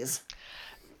his ways.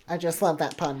 I just love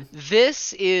that pun.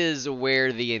 This is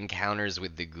where the encounters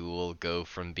with the ghoul go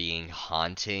from being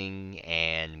haunting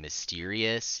and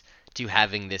mysterious to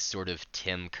having this sort of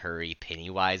Tim Curry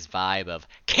Pennywise vibe of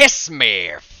 "Kiss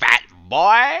me, fat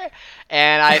boy,"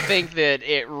 and I think that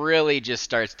it really just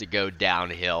starts to go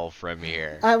downhill from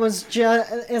here.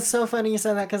 It's so funny you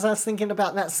said that because I was thinking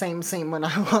about that same scene when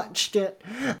I watched it.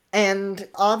 And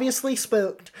obviously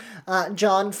spooked,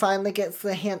 John finally gets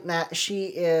the hint that she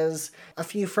is a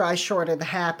few fries short of the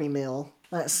Happy Meal.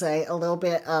 Let's say, a little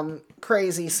bit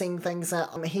crazy, seeing things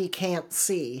that he can't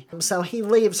see. So he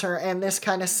leaves her, and this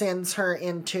kind of sends her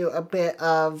into a bit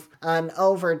of an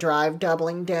overdrive,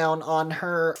 doubling down on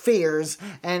her fears.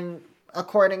 And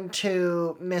according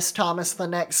to Miss Thomas, the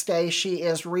next day she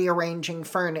is rearranging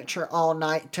furniture all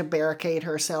night to barricade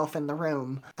herself in the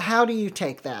room. How do you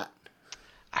take that?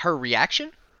 Her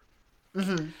reaction?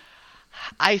 Mm-hmm.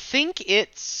 I think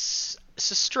it's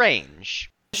strange.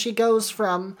 She goes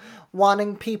from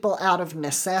wanting people out of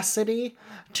necessity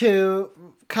to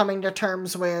coming to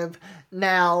terms with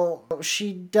now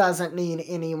she doesn't need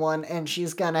anyone and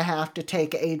she's gonna have to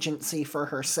take agency for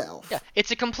herself. Yeah,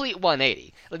 it's a complete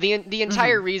 180. The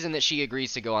entire reason that she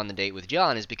agrees to go on the date with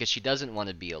John is because she doesn't want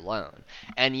to be alone.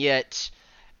 And yet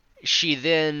she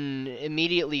then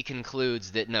immediately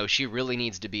concludes that no, she really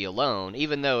needs to be alone,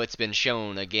 even though it's been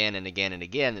shown again and again and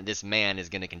again that this man is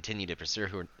going to continue to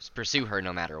pursue her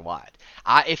no matter what.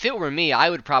 If it were me,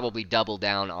 I would probably double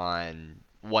down on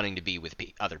wanting to be with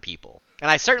other people.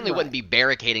 And I certainly wouldn't be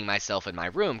barricading myself in my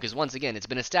room, because once again, it's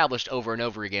been established over and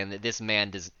over again that this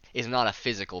man is not a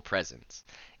physical presence.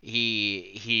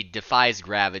 He defies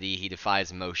gravity, he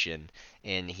defies motion,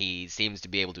 and he seems to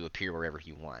be able to appear wherever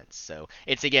he wants. So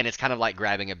it's kind of like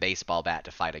grabbing a baseball bat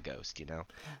to fight a ghost, you know?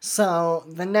 So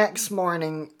the next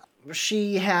morning,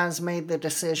 she has made the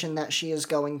decision that she is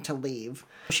going to leave.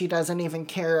 She doesn't even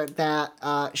care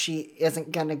that she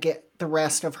isn't going to get the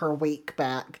rest of her week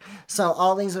back. So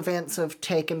all these events have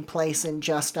taken place in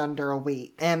just under a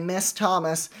week. And Miss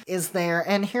Thomas is there.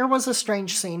 And here was a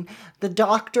strange scene. The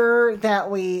doctor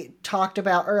that we talked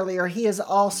about earlier, he is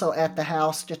also at the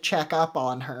house to check up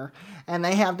on her. And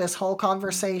they have this whole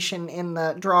conversation in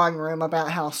the drawing room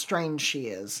about how strange she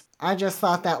is. I just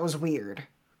thought that was weird.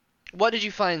 What did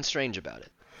you find strange about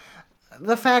it?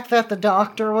 The fact that the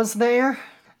doctor was there.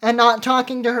 And not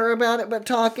talking to her about it, but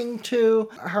talking to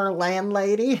her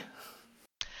landlady.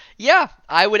 Yeah,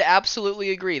 I would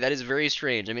absolutely agree. That is very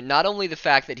strange. I mean, not only the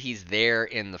fact that he's there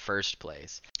in the first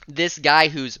place, this guy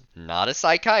who's not a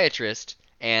psychiatrist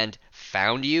and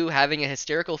found you having a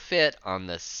hysterical fit on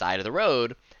the side of the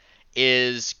road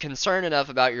is concerned enough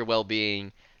about your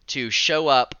well-being to show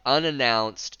up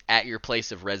unannounced at your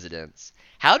place of residence.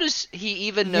 How does he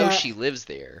even know she lives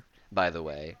there, by the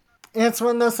way? It's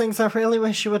one of those things I really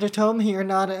wish you would have told me you're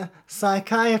not a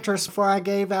psychiatrist before I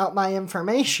gave out my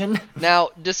information. Now,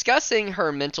 discussing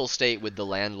her mental state with the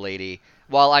landlady,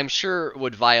 while I'm sure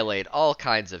would violate all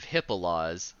kinds of HIPAA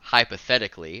laws,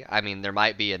 hypothetically, I mean, there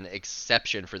might be an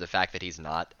exception for the fact that he's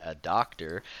not a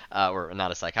doctor, or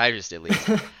not a psychiatrist at least,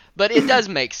 but it does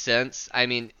make sense. I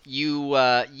mean, you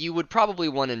would probably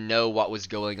want to know what was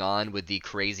going on with the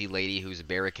crazy lady who's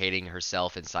barricading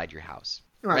herself inside your house,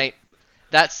 right?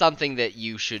 That's something that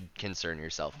you should concern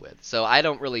yourself with. So I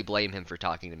don't really blame him for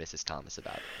talking to Mrs. Thomas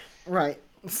about it. Right.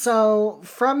 So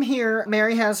from here,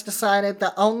 Mary has decided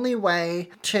the only way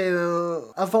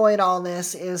to avoid all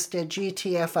this is to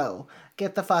GTFO.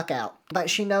 Get the fuck out. But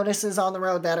she notices on the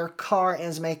road that her car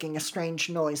is making a strange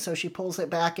noise, so she pulls it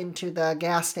back into the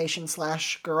gas station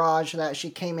 / garage that she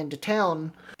came into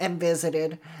town and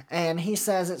visited, and he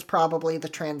says it's probably the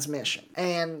transmission.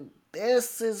 And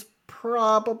this is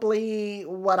probably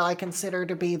what I consider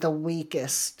to be the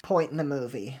weakest point in the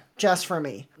movie, just for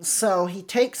me. So he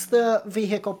takes the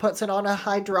vehicle, puts it on a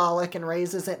hydraulic, and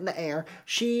raises it in the air.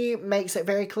 She makes it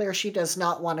very clear she does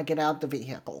not want to get out of the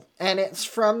vehicle. And it's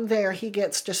from there he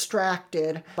gets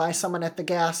distracted by someone at the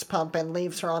gas pump and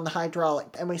leaves her on the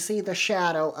hydraulic. And we see the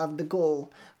shadow of the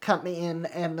ghoul come in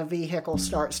and the vehicle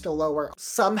starts to lower.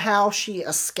 Somehow she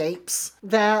escapes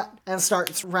that and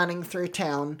starts running through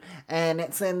town, and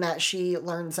it's then that she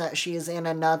learns that she is in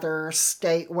another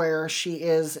state where she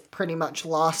is pretty much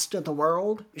lost to the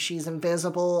world. She's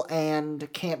invisible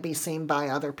and can't be seen by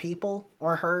other people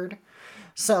or heard.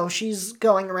 So she's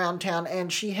going around town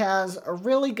and she has a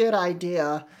really good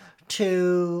idea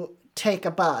to take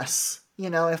a bus. You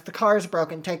know, if the car's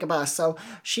broken, take a bus. So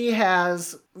she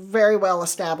has very well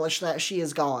established that she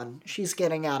is gone. She's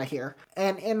getting out of here.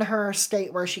 And in her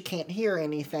state where she can't hear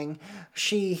anything,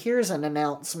 she hears an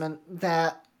announcement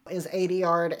that is 80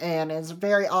 yard and is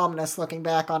very ominous looking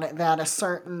back on it that a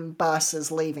certain bus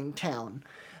is leaving town.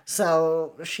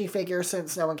 So she figures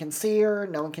since no one can see her,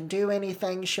 no one can do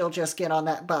anything, she'll just get on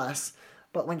that bus.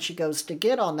 But when she goes to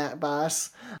get on that bus,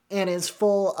 it is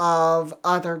full of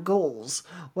other ghouls,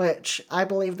 which I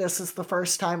believe this is the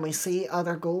first time we see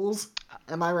other ghouls.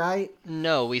 Am I right?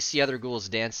 No, we see other ghouls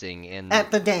dancing in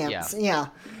At the dance, yeah.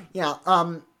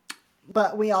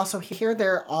 But we also hear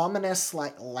their ominous,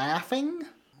 laughing,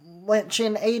 which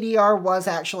in ADR was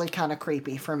actually kind of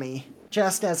creepy for me,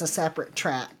 just as a separate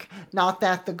track. Not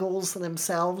that the ghouls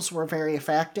themselves were very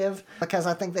effective, because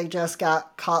I think they just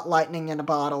got caught lightning in a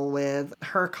bottle with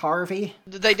Herc Harvey.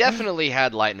 They definitely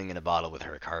had lightning in a bottle with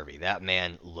Herc Harvey. That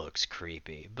man looks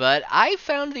creepy. But I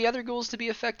found the other ghouls to be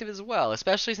effective as well,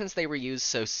 especially since they were used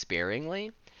so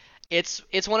sparingly.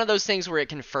 It's one of those things where it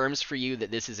confirms for you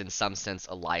that this is in some sense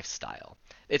a lifestyle.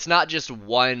 It's not just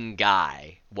one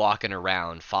guy walking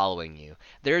around following you.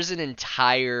 There's an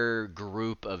entire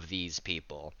group of these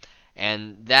people.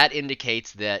 And that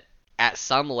indicates that at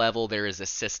some level there is a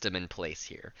system in place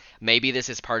here. Maybe this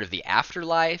is part of the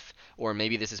afterlife, or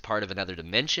maybe this is part of another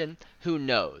dimension. Who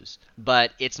knows?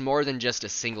 But it's more than just a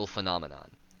single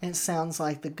phenomenon. It sounds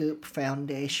like the Goop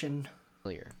Foundation.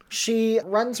 Clear. She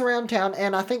runs around town,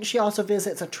 and I think she also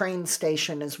visits a train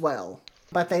station as well.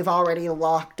 But they've already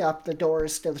locked up the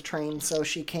doors to the train, so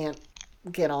she can't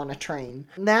get on a train.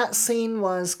 That scene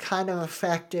was kind of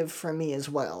effective for me as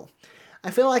well. I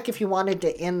feel like if you wanted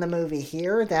to end the movie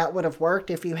here, that would have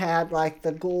worked if you had,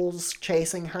 the ghouls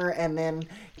chasing her, and then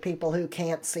people who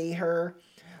can't see her,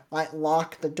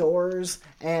 lock the doors,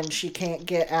 and she can't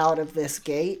get out of this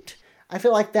gate. I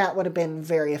feel like that would have been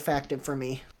very effective for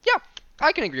me. Yeah,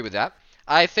 I can agree with that.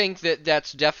 I think that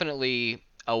that's definitely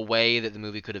a way that the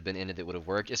movie could have been ended that would have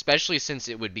worked, especially since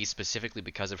it would be specifically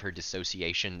because of her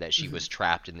dissociation that she was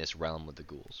trapped in this realm with the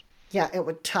ghouls. Yeah, it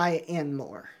would tie it in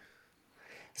more.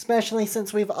 Especially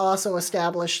since we've also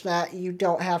established that you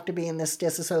don't have to be in this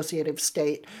dissociative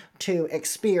state to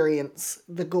experience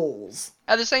the ghouls.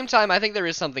 At the same time, I think there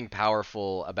is something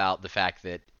powerful about the fact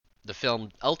that the film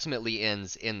ultimately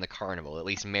ends in the carnival. At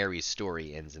least Mary's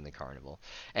story ends in the carnival.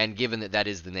 And given that that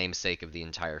is the namesake of the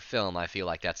entire film, I feel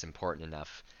like that's important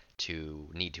enough to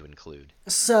need to include.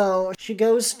 So she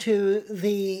goes to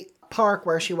the park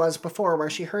where she was before, where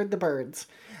she heard the birds.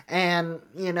 And,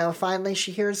 finally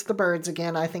she hears the birds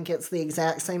again. I think it's the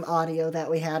exact same audio that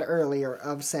we had earlier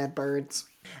of said birds.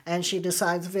 And she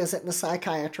decides to visit the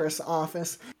psychiatrist's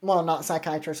office. Well, not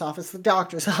psychiatrist's office, the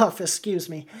doctor's office, excuse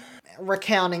me.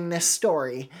 Recounting this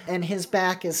story. And his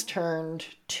back is turned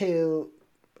to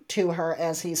her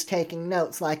as he's taking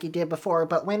notes like he did before.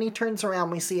 But when he turns around,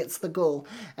 we see it's the ghoul.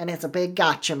 And it's a big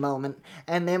gotcha moment.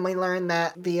 And then we learn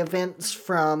that the events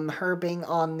from her getting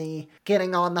on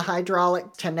the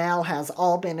hydraulic to now has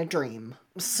all been a dream.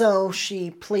 So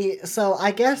so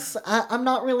I guess, I'm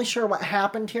not really sure what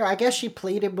happened here. I guess she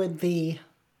pleaded with the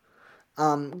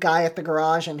guy at the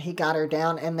garage and he got her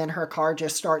down, and then her car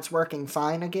just starts working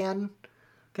fine again.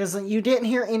 Because you didn't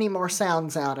hear any more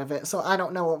sounds out of it, so I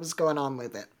don't know what was going on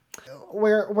with it.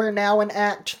 We're now in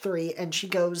Act 3, and she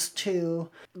goes to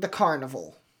the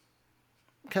carnival.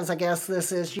 Because I guess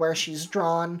this is where she's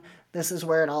drawn. This is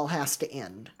where it all has to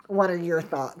end. What are your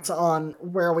thoughts on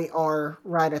where we are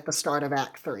right at the start of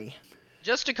Act 3?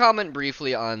 Just to comment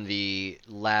briefly on the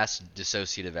last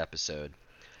dissociative episode,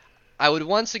 I would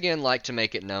once again like to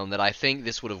make it known that I think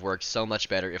this would have worked so much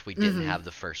better if we didn't have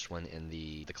the first one in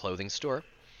the clothing store.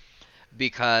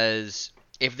 Because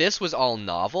if this was all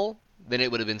novel, then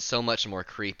it would have been so much more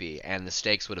creepy, and the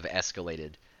stakes would have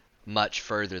escalated much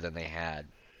further than they had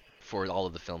for all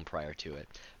of the film prior to it.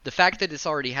 The fact that it's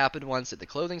already happened once at the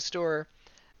clothing store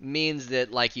means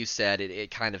that, like you said,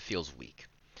 it kind of feels weak.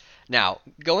 Now,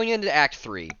 going into Act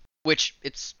 3, which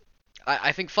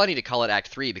I think funny to call it Act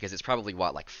 3 because it's probably,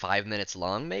 5 minutes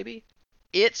long, maybe?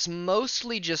 It's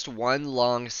mostly just one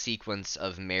long sequence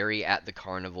of Mary at the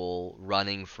carnival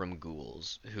running from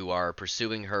ghouls, who are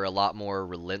pursuing her a lot more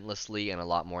relentlessly and a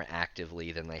lot more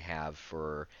actively than they have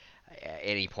for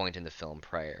any point in the film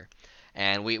prior.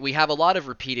 And we have a lot of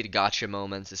repeated gotcha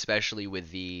moments, especially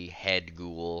with the head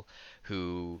ghoul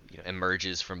who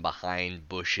emerges from behind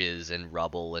bushes and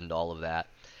rubble and all of that.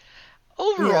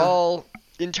 Overall,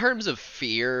 in terms of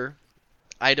fear,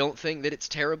 I don't think that it's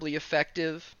terribly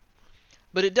effective.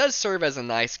 But it does serve as a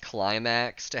nice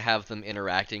climax to have them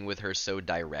interacting with her so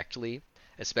directly,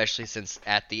 especially since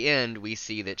at the end we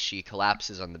see that she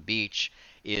collapses on the beach,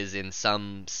 is in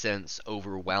some sense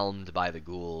overwhelmed by the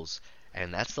ghouls,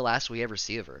 and that's the last we ever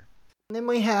see of her. Then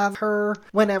we have her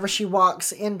whenever she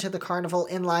walks into the carnival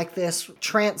in like this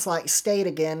trance-like state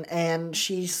again, and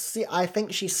I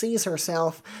think she sees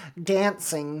herself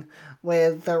dancing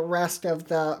with the rest of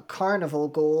the carnival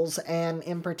ghouls, and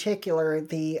in particular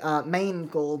the main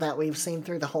ghoul that we've seen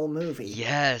through the whole movie.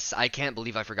 Yes, I can't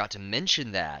believe I forgot to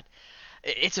mention that.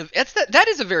 That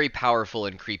is a very powerful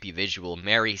and creepy visual.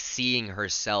 Mary seeing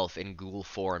herself in ghoul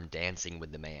form dancing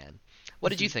with the man. What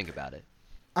did you think about it?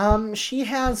 She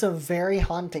has a very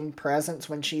haunting presence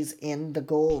when she's in the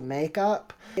ghoul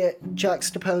makeup. It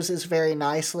juxtaposes very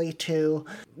nicely to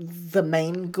the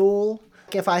main ghoul.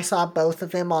 If I saw both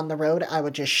of them on the road, I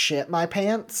would just shit my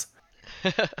pants.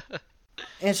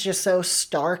 It's just so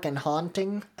stark and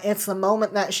haunting. It's the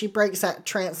moment that she breaks that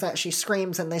trance that she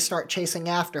screams and they start chasing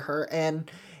after her, and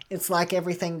it's like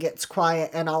everything gets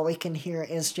quiet and all we can hear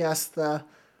is just the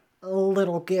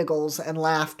little giggles and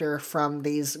laughter from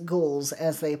these ghouls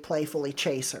as they playfully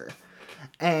chase her.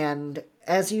 And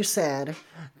as you said,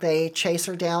 they chase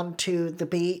her down to the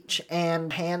beach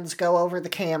and hands go over the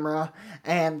camera,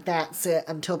 and that's it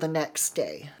until the next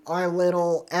day. Our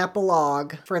little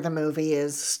epilogue for the movie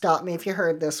is, stop me if you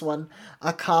heard this one,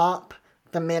 a cop,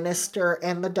 the minister,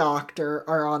 and the doctor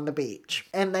are on the beach.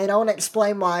 And they don't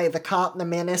explain why the cop, the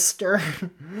minister,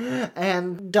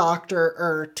 and doctor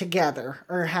are together,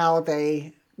 or how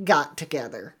they got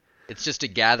together. It's just a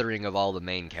gathering of all the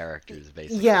main characters,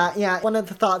 basically. Yeah. One of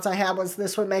the thoughts I had was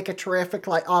this would make a terrific,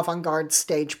 like, avant-garde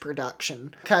stage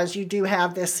production. Because you do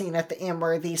have this scene at the end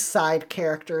where these side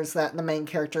characters that the main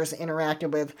characters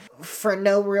interacted with, for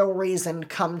no real reason,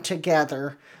 come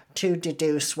together to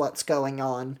deduce what's going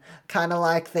on. Kind of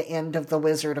like the end of The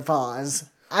Wizard of Oz.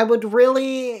 I would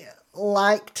really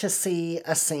like to see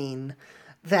a scene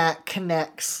that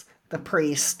connects the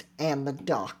priest and the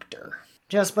doctor.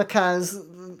 Just because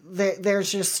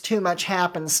there's just too much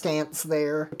happenstance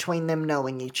there between them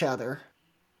knowing each other.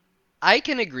 I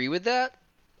can agree with that.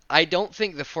 I don't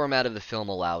think the format of the film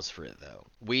allows for it, though.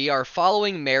 We are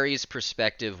following Mary's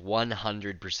perspective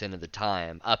 100% of the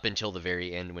time, up until the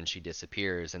very end when she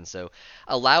disappears, and so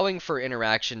allowing for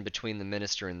interaction between the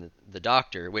minister and the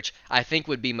doctor, which I think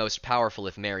would be most powerful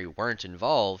if Mary weren't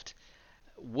involved,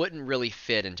 wouldn't really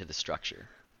fit into the structure.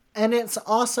 And it's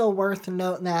also worth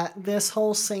noting that this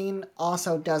whole scene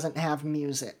also doesn't have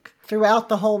music. Throughout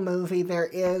the whole movie, there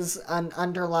is an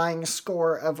underlying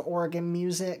score of organ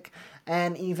music,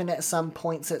 and even at some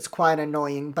points it's quite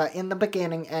annoying. But in the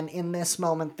beginning and in this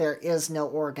moment, there is no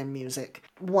organ music.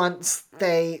 Once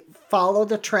they follow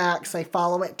the tracks, they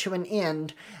follow it to an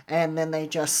end, and then they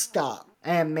just stop,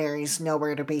 and Mary's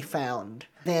nowhere to be found.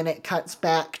 Then it cuts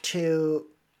back to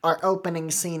our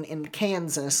opening scene in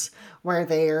Kansas, where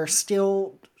they are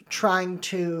still trying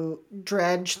to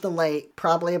dredge the lake,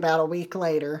 probably about a week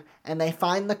later, and they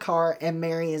find the car, and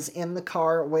Mary is in the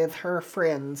car with her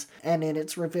friends, and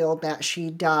it's revealed that she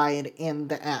died in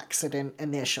the accident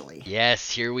initially.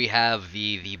 Yes, here we have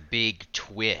the big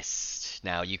twist.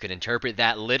 Now, you could interpret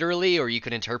that literally, or you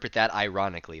could interpret that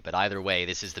ironically, but either way,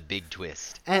 this is the big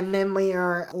twist. And then we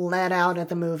are let out of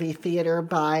the movie theater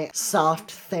by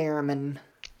soft theremin.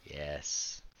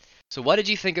 Yes. So what did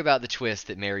you think about the twist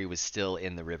that Mary was still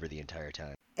in the river the entire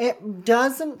time? It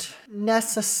doesn't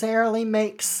necessarily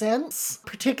make sense,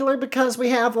 particularly because we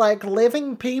have, like,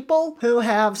 living people who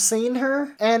have seen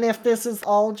her, and if this is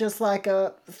all just like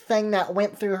a thing that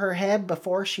went through her head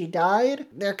before she died,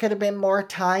 there could have been more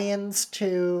tie-ins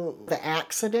to the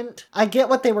accident. I get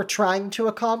what they were trying to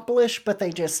accomplish, but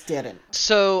they just didn't.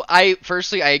 So, I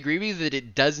agree with you that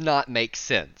it does not make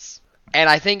sense. And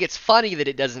I think it's funny that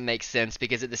it doesn't make sense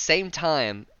because at the same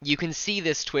time, you can see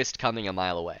this twist coming a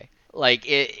mile away. Like,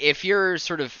 if you're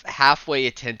sort of halfway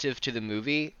attentive to the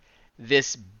movie,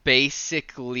 this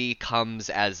basically comes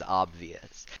as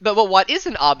obvious. But what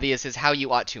isn't obvious is how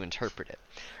you ought to interpret it,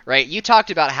 right? You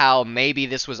talked about how maybe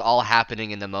this was all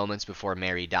happening in the moments before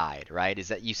Mary died, right? Is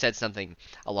that you said something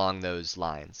along those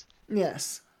lines?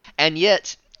 Yes. And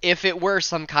yet, if it were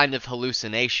some kind of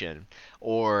hallucination,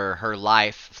 or her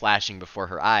life flashing before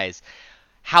her eyes,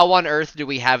 how on earth do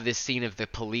we have this scene of the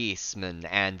policeman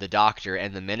and the doctor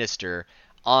and the minister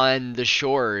on the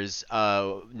shores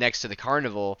next to the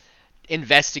carnival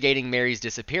investigating Mary's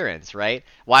disappearance, right?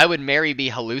 Why would Mary be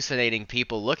hallucinating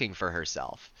people looking for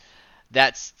herself?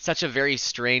 That's such a very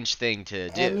strange thing to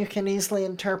do. And you can easily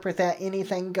interpret that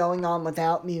anything going on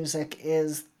without music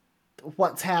is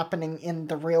what's happening in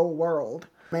the real world,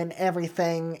 and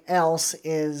everything else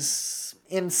is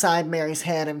inside Mary's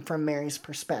head and from Mary's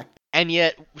perspective. And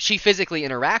yet, she physically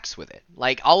interacts with it.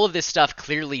 Like, all of this stuff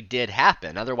clearly did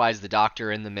happen. Otherwise, the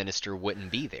doctor and the minister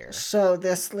wouldn't be there. So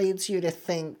this leads you to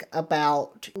think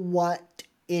about what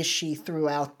is she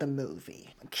throughout the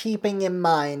movie? Keeping in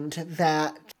mind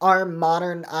that our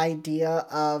modern idea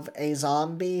of a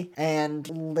zombie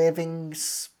and living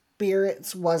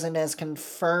spirits wasn't as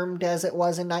confirmed as it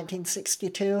was in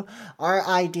 1962. Our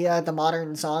idea of the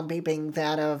modern zombie being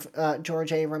that of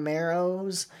George A.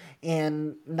 Romero's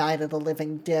in Night of the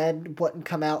Living Dead wouldn't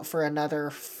come out for another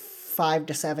 5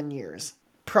 to 7 years.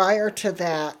 Prior to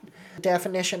that, the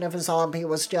definition of a zombie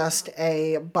was just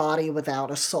a body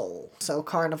without a soul. So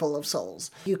Carnival of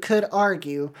Souls. You could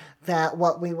argue that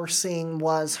what we were seeing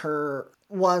was her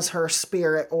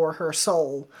spirit or her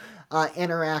soul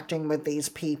interacting with these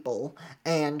people,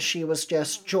 and she was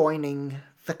just joining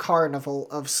the Carnival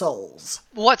of Souls.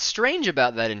 What's strange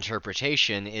about that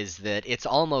interpretation is that it's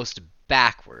almost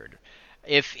backward.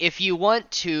 If you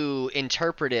want to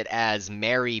interpret it as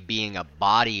Mary being a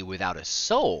body without a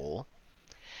soul,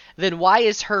 then why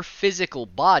is her physical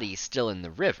body still in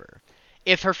the river?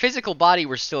 If her physical body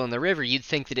were still in the river, you'd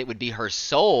think that it would be her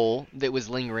soul that was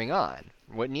lingering on,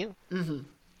 wouldn't you? Mm-hmm.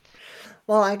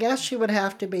 Well, I guess she would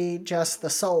have to be just the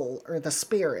soul or the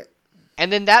spirit.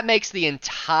 And then that makes the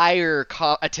entire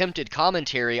attempted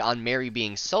commentary on Mary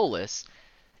being soulless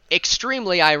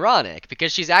extremely ironic,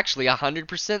 because she's actually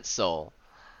 100% soul.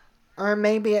 Or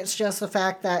maybe it's just the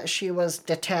fact that she was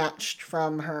detached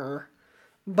from her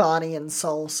body and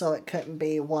soul, so it couldn't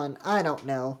be one. I don't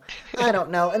know.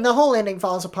 And the whole ending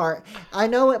falls apart. I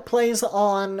know it plays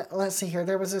on, let's see here,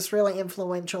 there was this really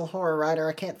influential horror writer,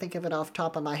 I can't think of it off the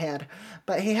top of my head,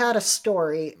 but he had a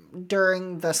story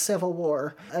during the Civil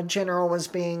War. A general was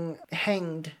being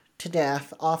hanged to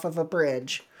death off of a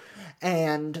bridge.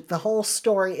 And the whole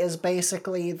story is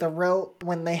basically the rope,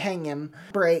 when they hang him,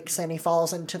 breaks and he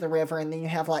falls into the river, and then you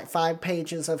have like 5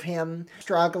 pages of him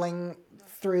struggling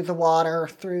through the water,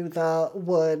 through the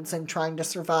woods, and trying to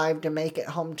survive to make it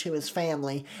home to his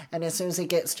family. And as soon as he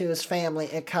gets to his family,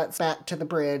 it cuts back to the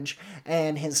bridge,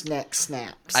 and his neck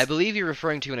snaps. I believe you're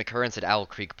referring to an occurrence at Owl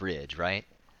Creek Bridge, right?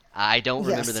 I don't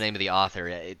remember the name of the author.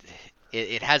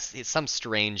 It's some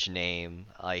strange name,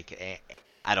 like,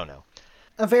 I don't know.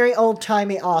 A very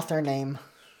old-timey author name.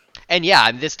 And yeah,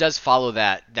 I mean, this does follow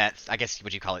that, I guess,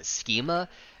 would you call it, schema?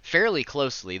 Fairly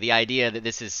closely. The idea that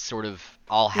this is sort of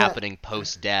all happening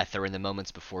post-death or in the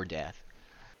moments before death.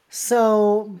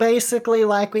 So, basically,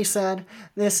 like we said,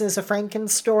 this is a Franken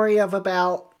story of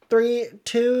about 3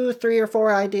 or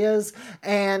 4 ideas,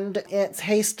 and it's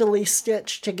hastily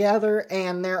stitched together,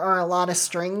 and there are a lot of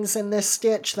strings in this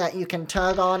stitch that you can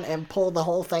tug on and pull the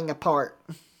whole thing apart.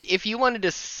 If you wanted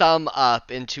to sum up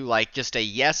into, like, just a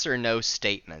yes or no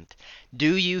statement,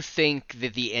 do you think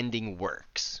that the ending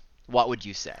works? What would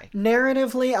you say?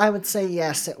 Narratively, I would say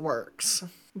yes, it works.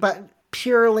 But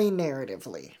purely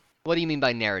narratively. What do you mean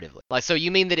by narratively? Like, so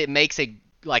you mean that it makes a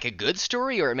good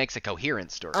story, or it makes a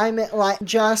coherent story? I mean, like,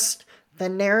 just the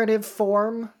narrative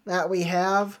form that we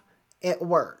have, it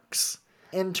works.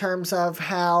 In terms of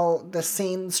how the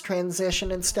scenes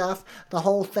transition and stuff, the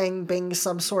whole thing being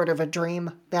some sort of a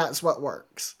dream, that's what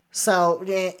works. So,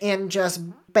 in just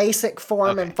basic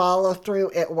form and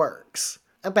follow-through, it works.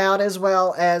 About as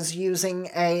well as using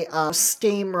a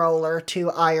steamroller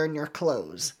to iron your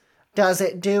clothes. Does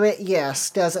it do it? Yes.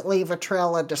 Does it leave a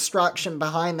trail of destruction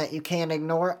behind that you can't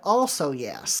ignore? Also,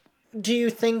 yes. Do you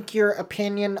think your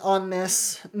opinion on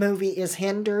this movie is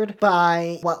hindered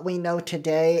by what we know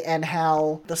today and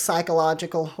how the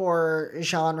psychological horror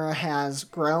genre has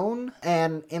grown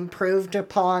and improved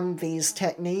upon these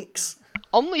techniques?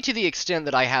 Only to the extent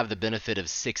that I have the benefit of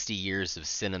 60 years of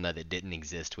cinema that didn't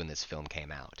exist when this film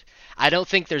came out. I don't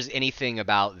think there's anything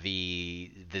about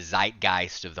the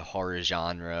zeitgeist of the horror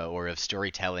genre or of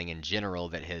storytelling in general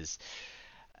that has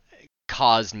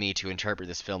caused me to interpret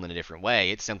this film in a different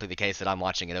way. It's simply the case that I'm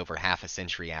watching it over half a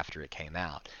century after it came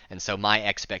out. And so my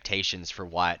expectations for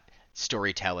what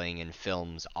storytelling in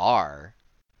films are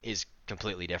is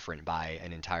completely different by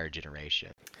an entire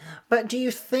generation. But do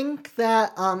you think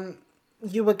that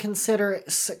you would consider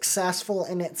it successful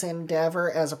in its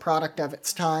endeavor as a product of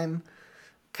its time,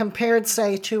 compared,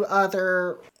 say,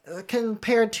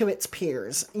 compared to its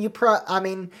peers? You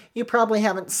probably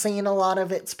haven't seen a lot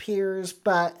of its peers,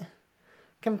 but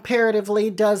comparatively,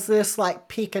 does this, like,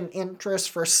 pique an interest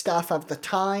for stuff of the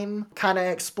time? Kind of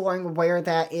exploring where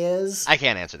that is? I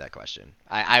can't answer that question.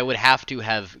 I would have to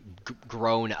have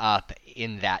grown up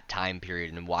in that time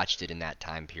period and watched it in that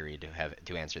time period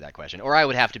to answer that question. Or I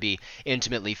would have to be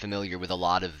intimately familiar with a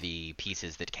lot of the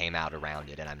pieces that came out around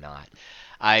it, and I'm not.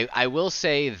 I will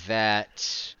say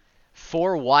that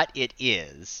for what it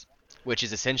is, which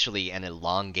is essentially an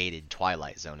elongated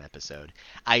Twilight Zone episode,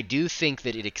 I do think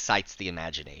that it excites the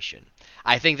imagination.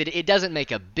 I think that it doesn't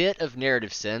make a bit of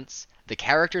narrative sense. The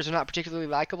characters are not particularly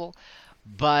likable,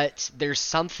 but there's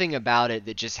something about it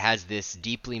that just has this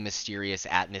deeply mysterious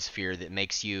atmosphere that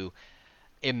makes you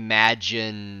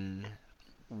imagine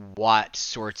what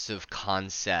sorts of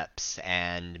concepts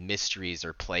and mysteries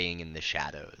are playing in the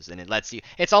shadows. And it lets you,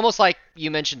 it's almost like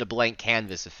you mentioned a blank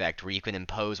canvas effect where you can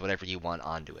impose whatever you want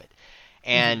onto it.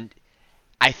 And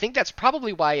I think that's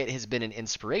probably why it has been an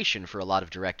inspiration for a lot of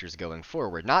directors going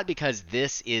forward. Not because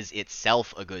this is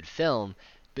itself a good film,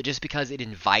 but just because it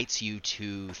invites you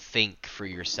to think for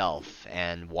yourself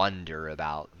and wonder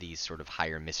about these sort of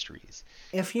higher mysteries.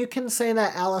 If you can say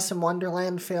that Alice in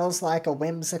Wonderland feels like a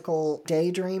whimsical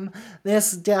daydream,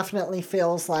 this definitely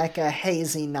feels like a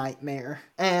hazy nightmare.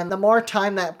 And the more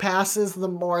time that passes, the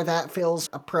more that feels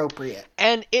appropriate.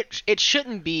 And it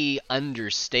shouldn't be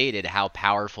understated how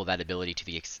powerful that ability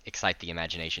to excite the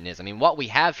imagination is. I mean, what we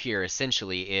have here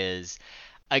essentially is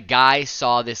a guy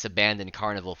saw this abandoned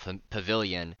carnival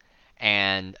pavilion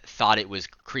and thought it was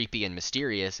creepy and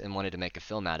mysterious and wanted to make a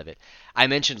film out of it. I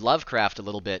mentioned Lovecraft a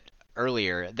little bit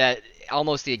earlier, that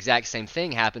almost the exact same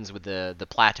thing happens with the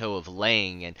Plateau of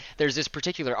Leng, and there's this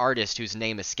particular artist whose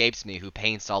name escapes me who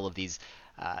paints all of these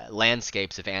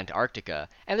landscapes of Antarctica,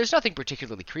 and there's nothing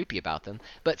particularly creepy about them,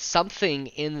 but something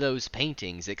in those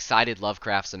paintings excited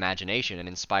Lovecraft's imagination and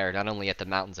inspired not only At the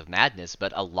Mountains of Madness,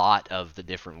 but a lot of the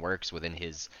different works within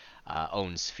his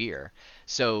own sphere.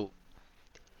 So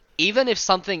even if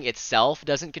something itself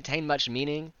doesn't contain much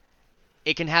meaning,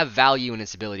 it can have value in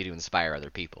its ability to inspire other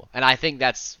people. And I think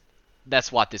that's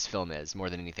what this film is,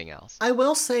 more than anything else. I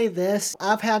will say this.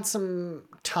 I've had some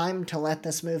time to let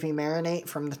this movie marinate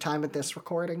from the time of this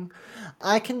recording.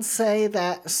 I can say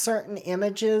that certain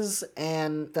images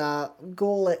and the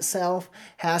ghoul itself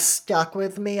has stuck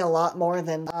with me a lot more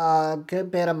than a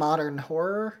good bit of modern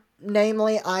horror.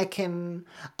 Namely, I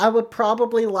would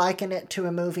probably liken it to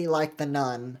a movie like The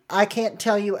Nun. I can't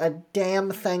tell you a damn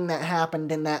thing that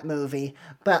happened in that movie,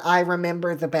 but I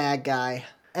remember the bad guy.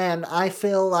 And I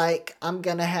feel like I'm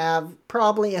gonna have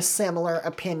probably a similar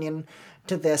opinion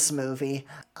to this movie.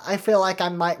 I feel like I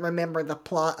might remember the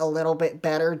plot a little bit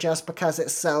better just because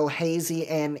it's so hazy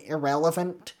and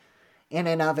irrelevant in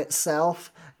and of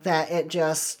itself that it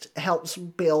just helps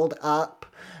build up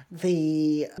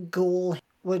the ghoul.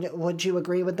 Would you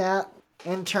agree with that?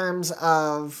 In terms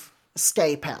of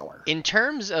stay power. In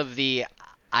terms of the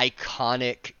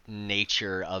iconic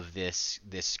nature of this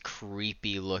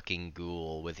creepy looking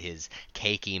ghoul with his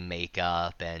cakey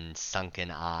makeup and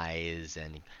sunken eyes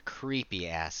and creepy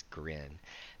ass grin,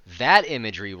 that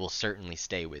imagery will certainly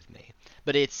stay with me.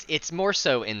 But it's more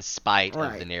so in spite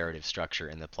of the narrative structure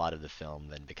and the plot of the film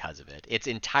than because of it. It's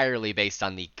entirely based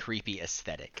on the creepy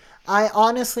aesthetic. I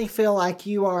honestly feel like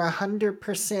you are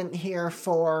 100% here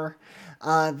for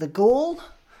the ghoul,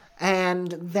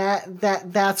 and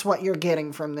that's what you're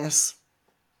getting from this.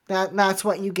 That's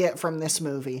what you get from this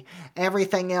movie.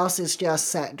 Everything else is just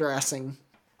set dressing.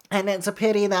 And it's a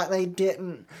pity that they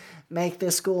didn't make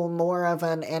this ghoul more of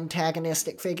an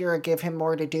antagonistic figure or give him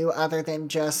more to do other than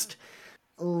just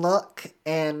look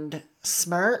and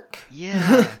smirk.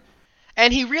 Yeah.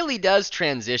 And he really does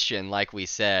transition, like we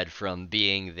said, from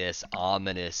being this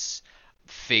ominous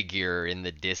figure in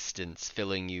the distance,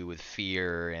 filling you with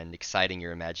fear and exciting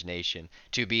your imagination,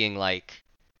 to being like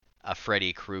a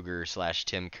Freddy Krueger /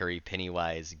 Tim Curry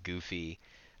Pennywise goofy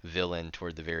villain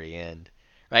toward the very end.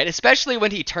 Right? Especially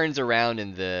when he turns around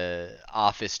in the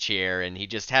office chair and he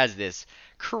just has this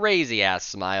crazy ass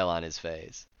smile on his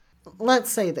face. Let's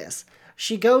say this.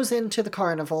 She goes into the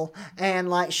carnival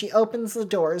and she opens the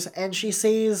doors and she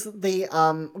sees the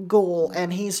ghoul,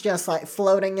 and he's just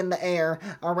floating in the air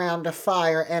around a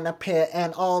fire and a pit,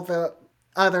 and all the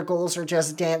other ghouls are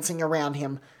just dancing around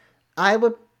him. I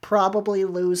would probably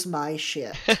lose my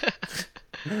shit.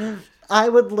 I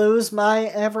would lose my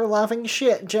ever-loving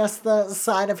shit. Just the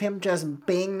sight of him just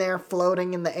being there,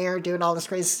 floating in the air, doing all this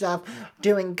crazy stuff,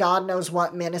 doing God knows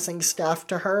what menacing stuff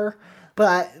to her.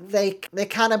 But they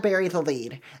kind of bury the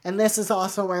lead. And this is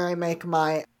also where I make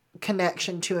my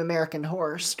connection to American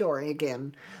Horror Story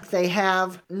again. They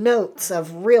have notes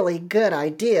of really good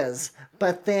ideas,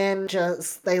 but then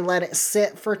just they let it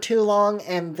sit for too long,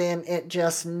 and then it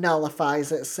just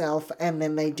nullifies itself, and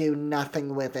then they do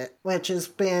nothing with it, which has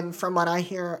been, from what I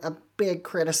hear, a big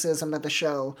criticism of the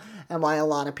show and why a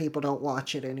lot of people don't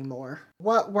watch it anymore.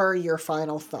 What were your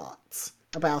final thoughts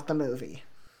about the movie?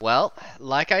 Well,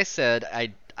 like I said,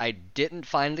 I didn't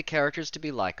find the characters to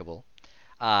be likable.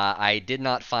 I did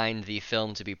not find the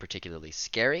film to be particularly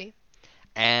scary.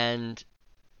 And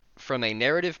from a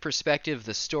narrative perspective,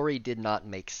 the story did not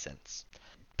make sense.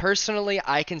 Personally,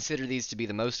 I consider these to be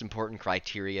the most important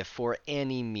criteria for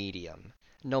any medium.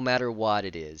 no matter what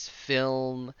it is,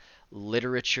 film,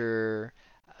 literature,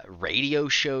 radio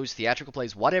shows, theatrical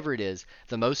plays, whatever it is,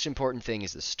 the most important thing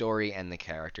is the story and the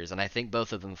characters, and I think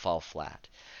both of them fall flat.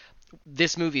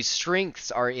 This movie's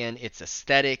strengths are in its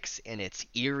aesthetics and its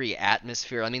eerie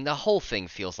atmosphere. I mean, the whole thing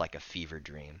feels like a fever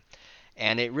dream.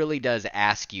 And it really does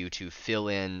ask you to fill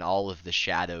in all of the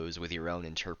shadows with your own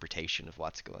interpretation of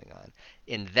what's going on.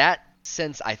 In that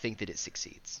sense, I think that it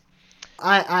succeeds.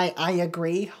 I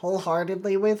agree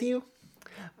wholeheartedly with you,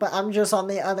 but I'm just on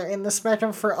the other end of the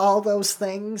spectrum for all those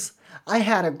things. I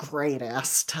had a great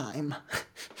ass time.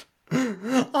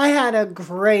 I had a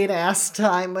great ass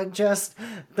time with just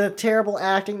the terrible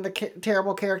acting, the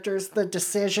terrible characters, the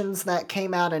decisions that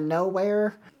came out of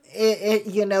nowhere.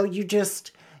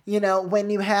 When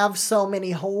you have so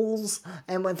many holes,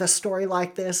 and with a story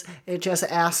like this, it just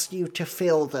asks you to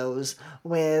fill those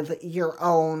with your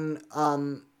own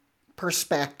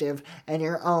perspective and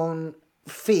your own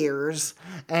fears,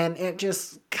 and it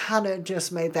just kind of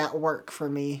just made that work for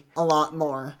me a lot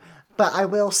more. But I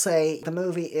will say the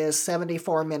movie is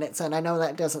 74 minutes, and I know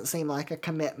that doesn't seem like a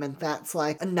commitment. That's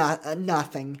like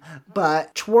nothing.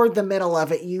 But toward the middle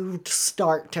of it, you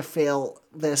start to feel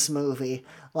this movie.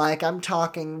 Like, I'm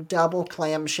talking double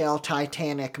clamshell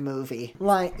Titanic movie.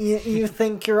 Like, you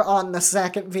think you're on the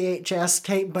second VHS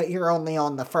tape, but you're only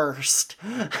on the first.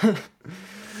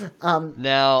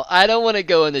 Now, I don't want to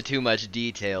go into too much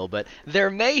detail, but there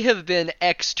may have been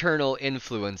external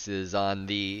influences on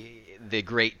the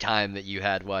great time that you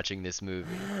had watching this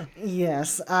movie.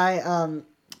 Yes, I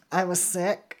was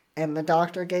sick, and the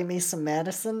doctor gave me some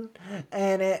medicine,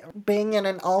 and it being in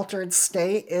an altered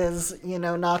state is,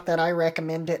 not that I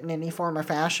recommend it in any form or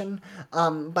fashion,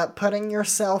 but putting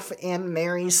yourself in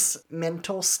Mary's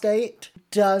mental state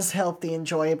does help the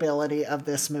enjoyability of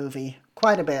this movie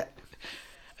quite a bit.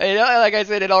 Like I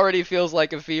said, it already feels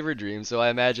like a fever dream, so I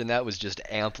imagine that was just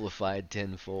amplified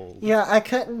tenfold. Yeah, I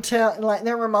couldn't tell. Like,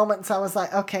 there were moments I was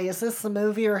like, okay, is this the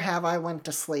movie or have I went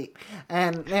to sleep?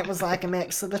 And it was like a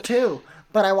mix of the two.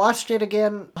 But I watched it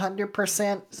again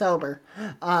 100% sober,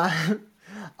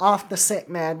 off the sick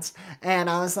meds.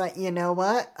 And I was like, you know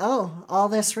what? Oh, all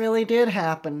this really did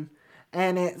happen.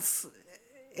 And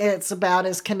it's about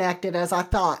as connected as I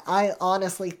thought. I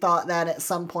honestly thought that at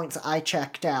some points I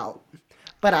checked out.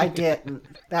 But I didn't.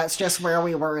 That's just where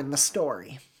we were in the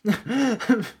story.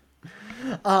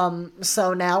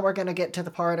 So now we're going to get to the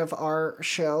part of our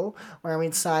show where we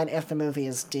decide if the movie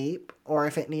is deep or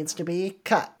if it needs to be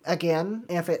cut. Again,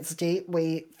 if it's deep,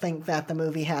 we think that the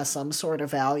movie has some sort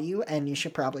of value and you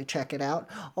should probably check it out.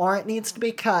 Or it needs to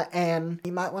be cut and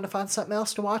you might want to find something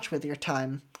else to watch with your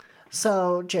time.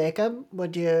 So, Jacob,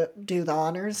 would you do the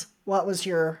honors? What was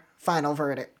your final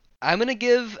verdict? I'm going to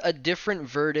give a different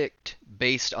verdict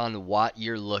based on what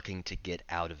you're looking to get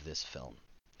out of this film.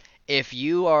 If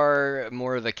you are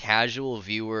more of a casual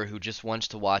viewer who just wants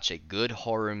to watch a good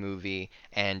horror movie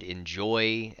and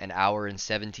enjoy an hour and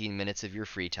 17 minutes of your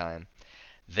free time,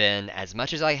 then as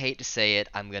much as I hate to say it,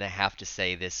 I'm going to have to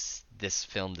say this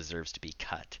film deserves to be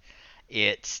cut.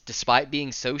 Despite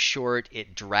being so short,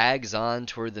 it drags on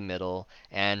toward the middle,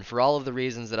 and for all of the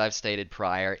reasons that I've stated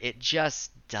prior, it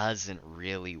just doesn't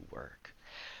really work.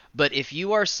 But if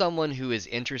you are someone who is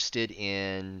interested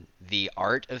in the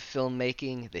art of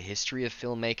filmmaking, the history of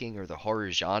filmmaking, or the horror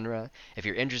genre, if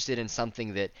you're interested in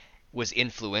something that was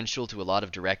influential to a lot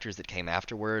of directors that came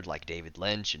afterward, like David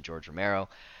Lynch and George Romero,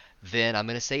 then I'm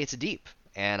going to say it's deep.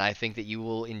 And I think that you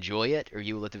will enjoy it, or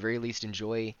you will at the very least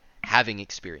enjoy having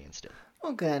experienced it.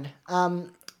 Oh, good.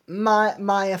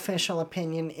 My official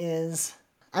opinion is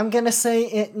I'm going to say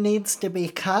it needs to be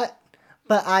cut,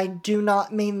 but I do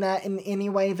not mean that in any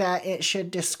way that it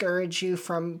should discourage you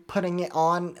from putting it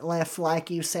on if, like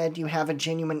you said, you have a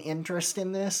genuine interest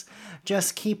in this.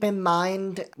 Just keep in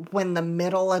mind when the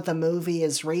middle of the movie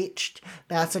is reached,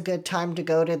 that's a good time to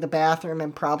go to the bathroom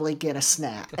and probably get a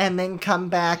snack. And then come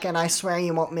back, and I swear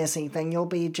you won't miss anything. You'll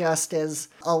be just as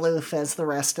aloof as the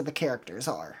rest of the characters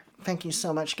are. Thank you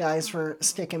so much, guys, for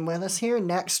sticking with us here.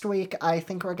 Next week, I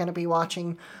think we're going to be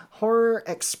watching Horror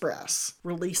Express,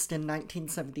 released in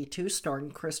 1972, starring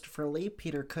Christopher Lee,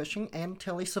 Peter Cushing, and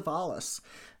Telly Savalas.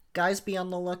 Guys, be on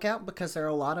the lookout because there are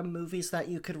a lot of movies that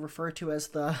you could refer to as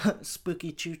the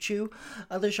spooky choo-choo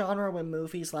of the genre with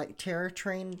movies like Terror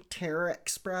Train, Terror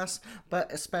Express,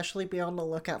 but especially be on the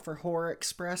lookout for Horror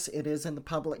Express. It is in the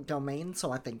public domain,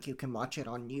 so I think you can watch it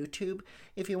on YouTube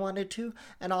if you wanted to.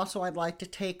 And also, I'd like to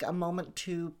take a moment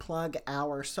to plug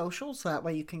our socials. That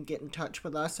way you can get in touch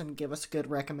with us and give us good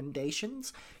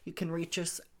recommendations. You can reach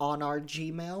us on our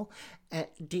Gmail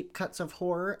at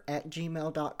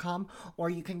deepcutsofhorror@gmail.com, or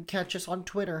you can catch us on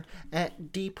Twitter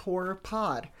at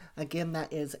deephorrorpod. Again,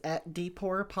 that is at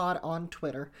deephorrorpod on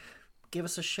Twitter. Give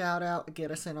us a shout out,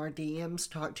 get us in our DMs,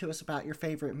 talk to us about your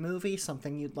favorite movie,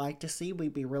 something you'd like to see.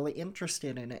 We'd be really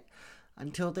interested in it.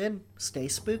 Until then, stay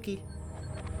spooky.